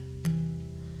crack.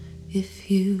 If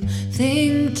you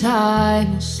think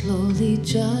time will slowly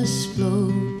just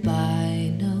flow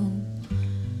by, no,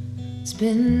 it's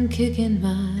been kicking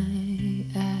my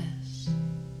ass.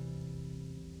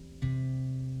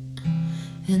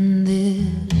 And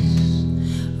this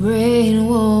rain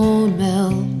won't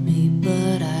melt me,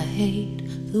 but I hate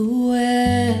the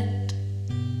wet.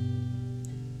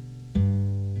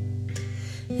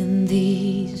 And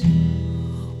these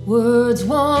words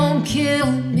won't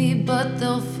kill me, but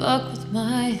they'll fuck with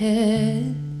my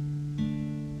head.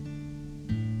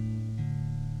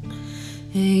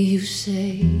 And you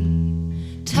say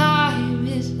time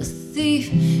is a thief,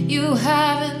 you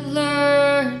haven't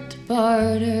learned to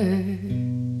barter.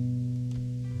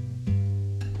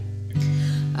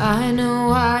 I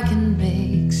know I can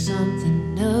make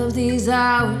something of these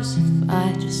hours if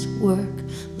I just work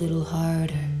a little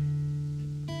harder.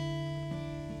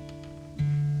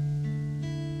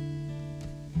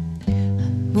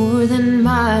 I'm more than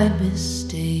my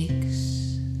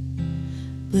mistakes,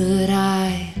 but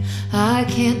I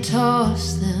can't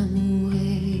toss them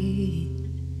away.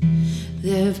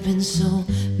 There've been so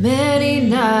many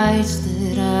nights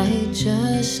that I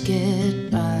just get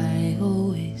by,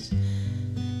 always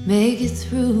make it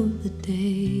through the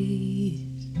days.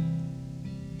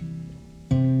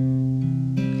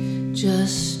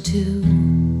 Just to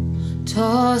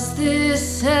toss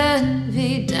this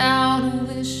envy down a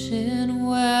wishing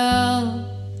well.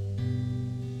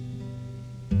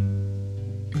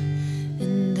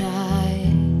 And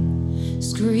I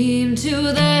scream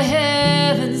to the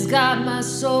heavens, got my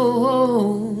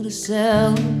soul to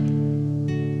sell.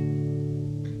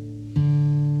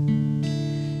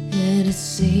 And it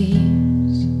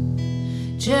seems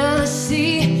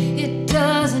jealousy, it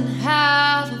doesn't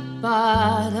have a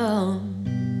bottom.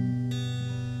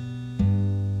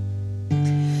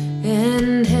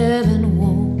 And heaven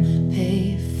won't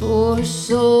pay for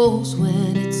souls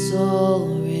when it's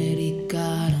already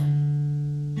got 'em.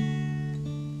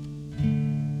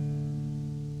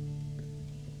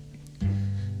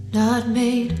 Not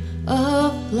made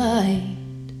of light,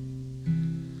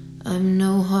 I'm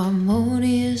no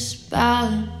harmonious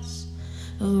balance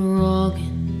of wrong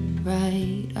and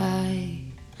right. I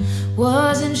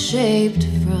wasn't shaped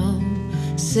from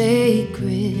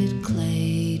sacred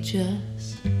clay,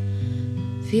 just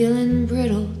feeling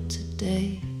brittle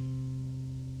today.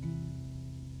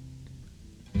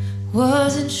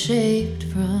 Wasn't shaped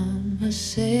from a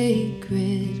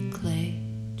sacred clay,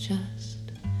 just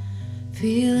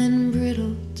feeling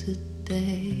brittle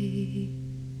today.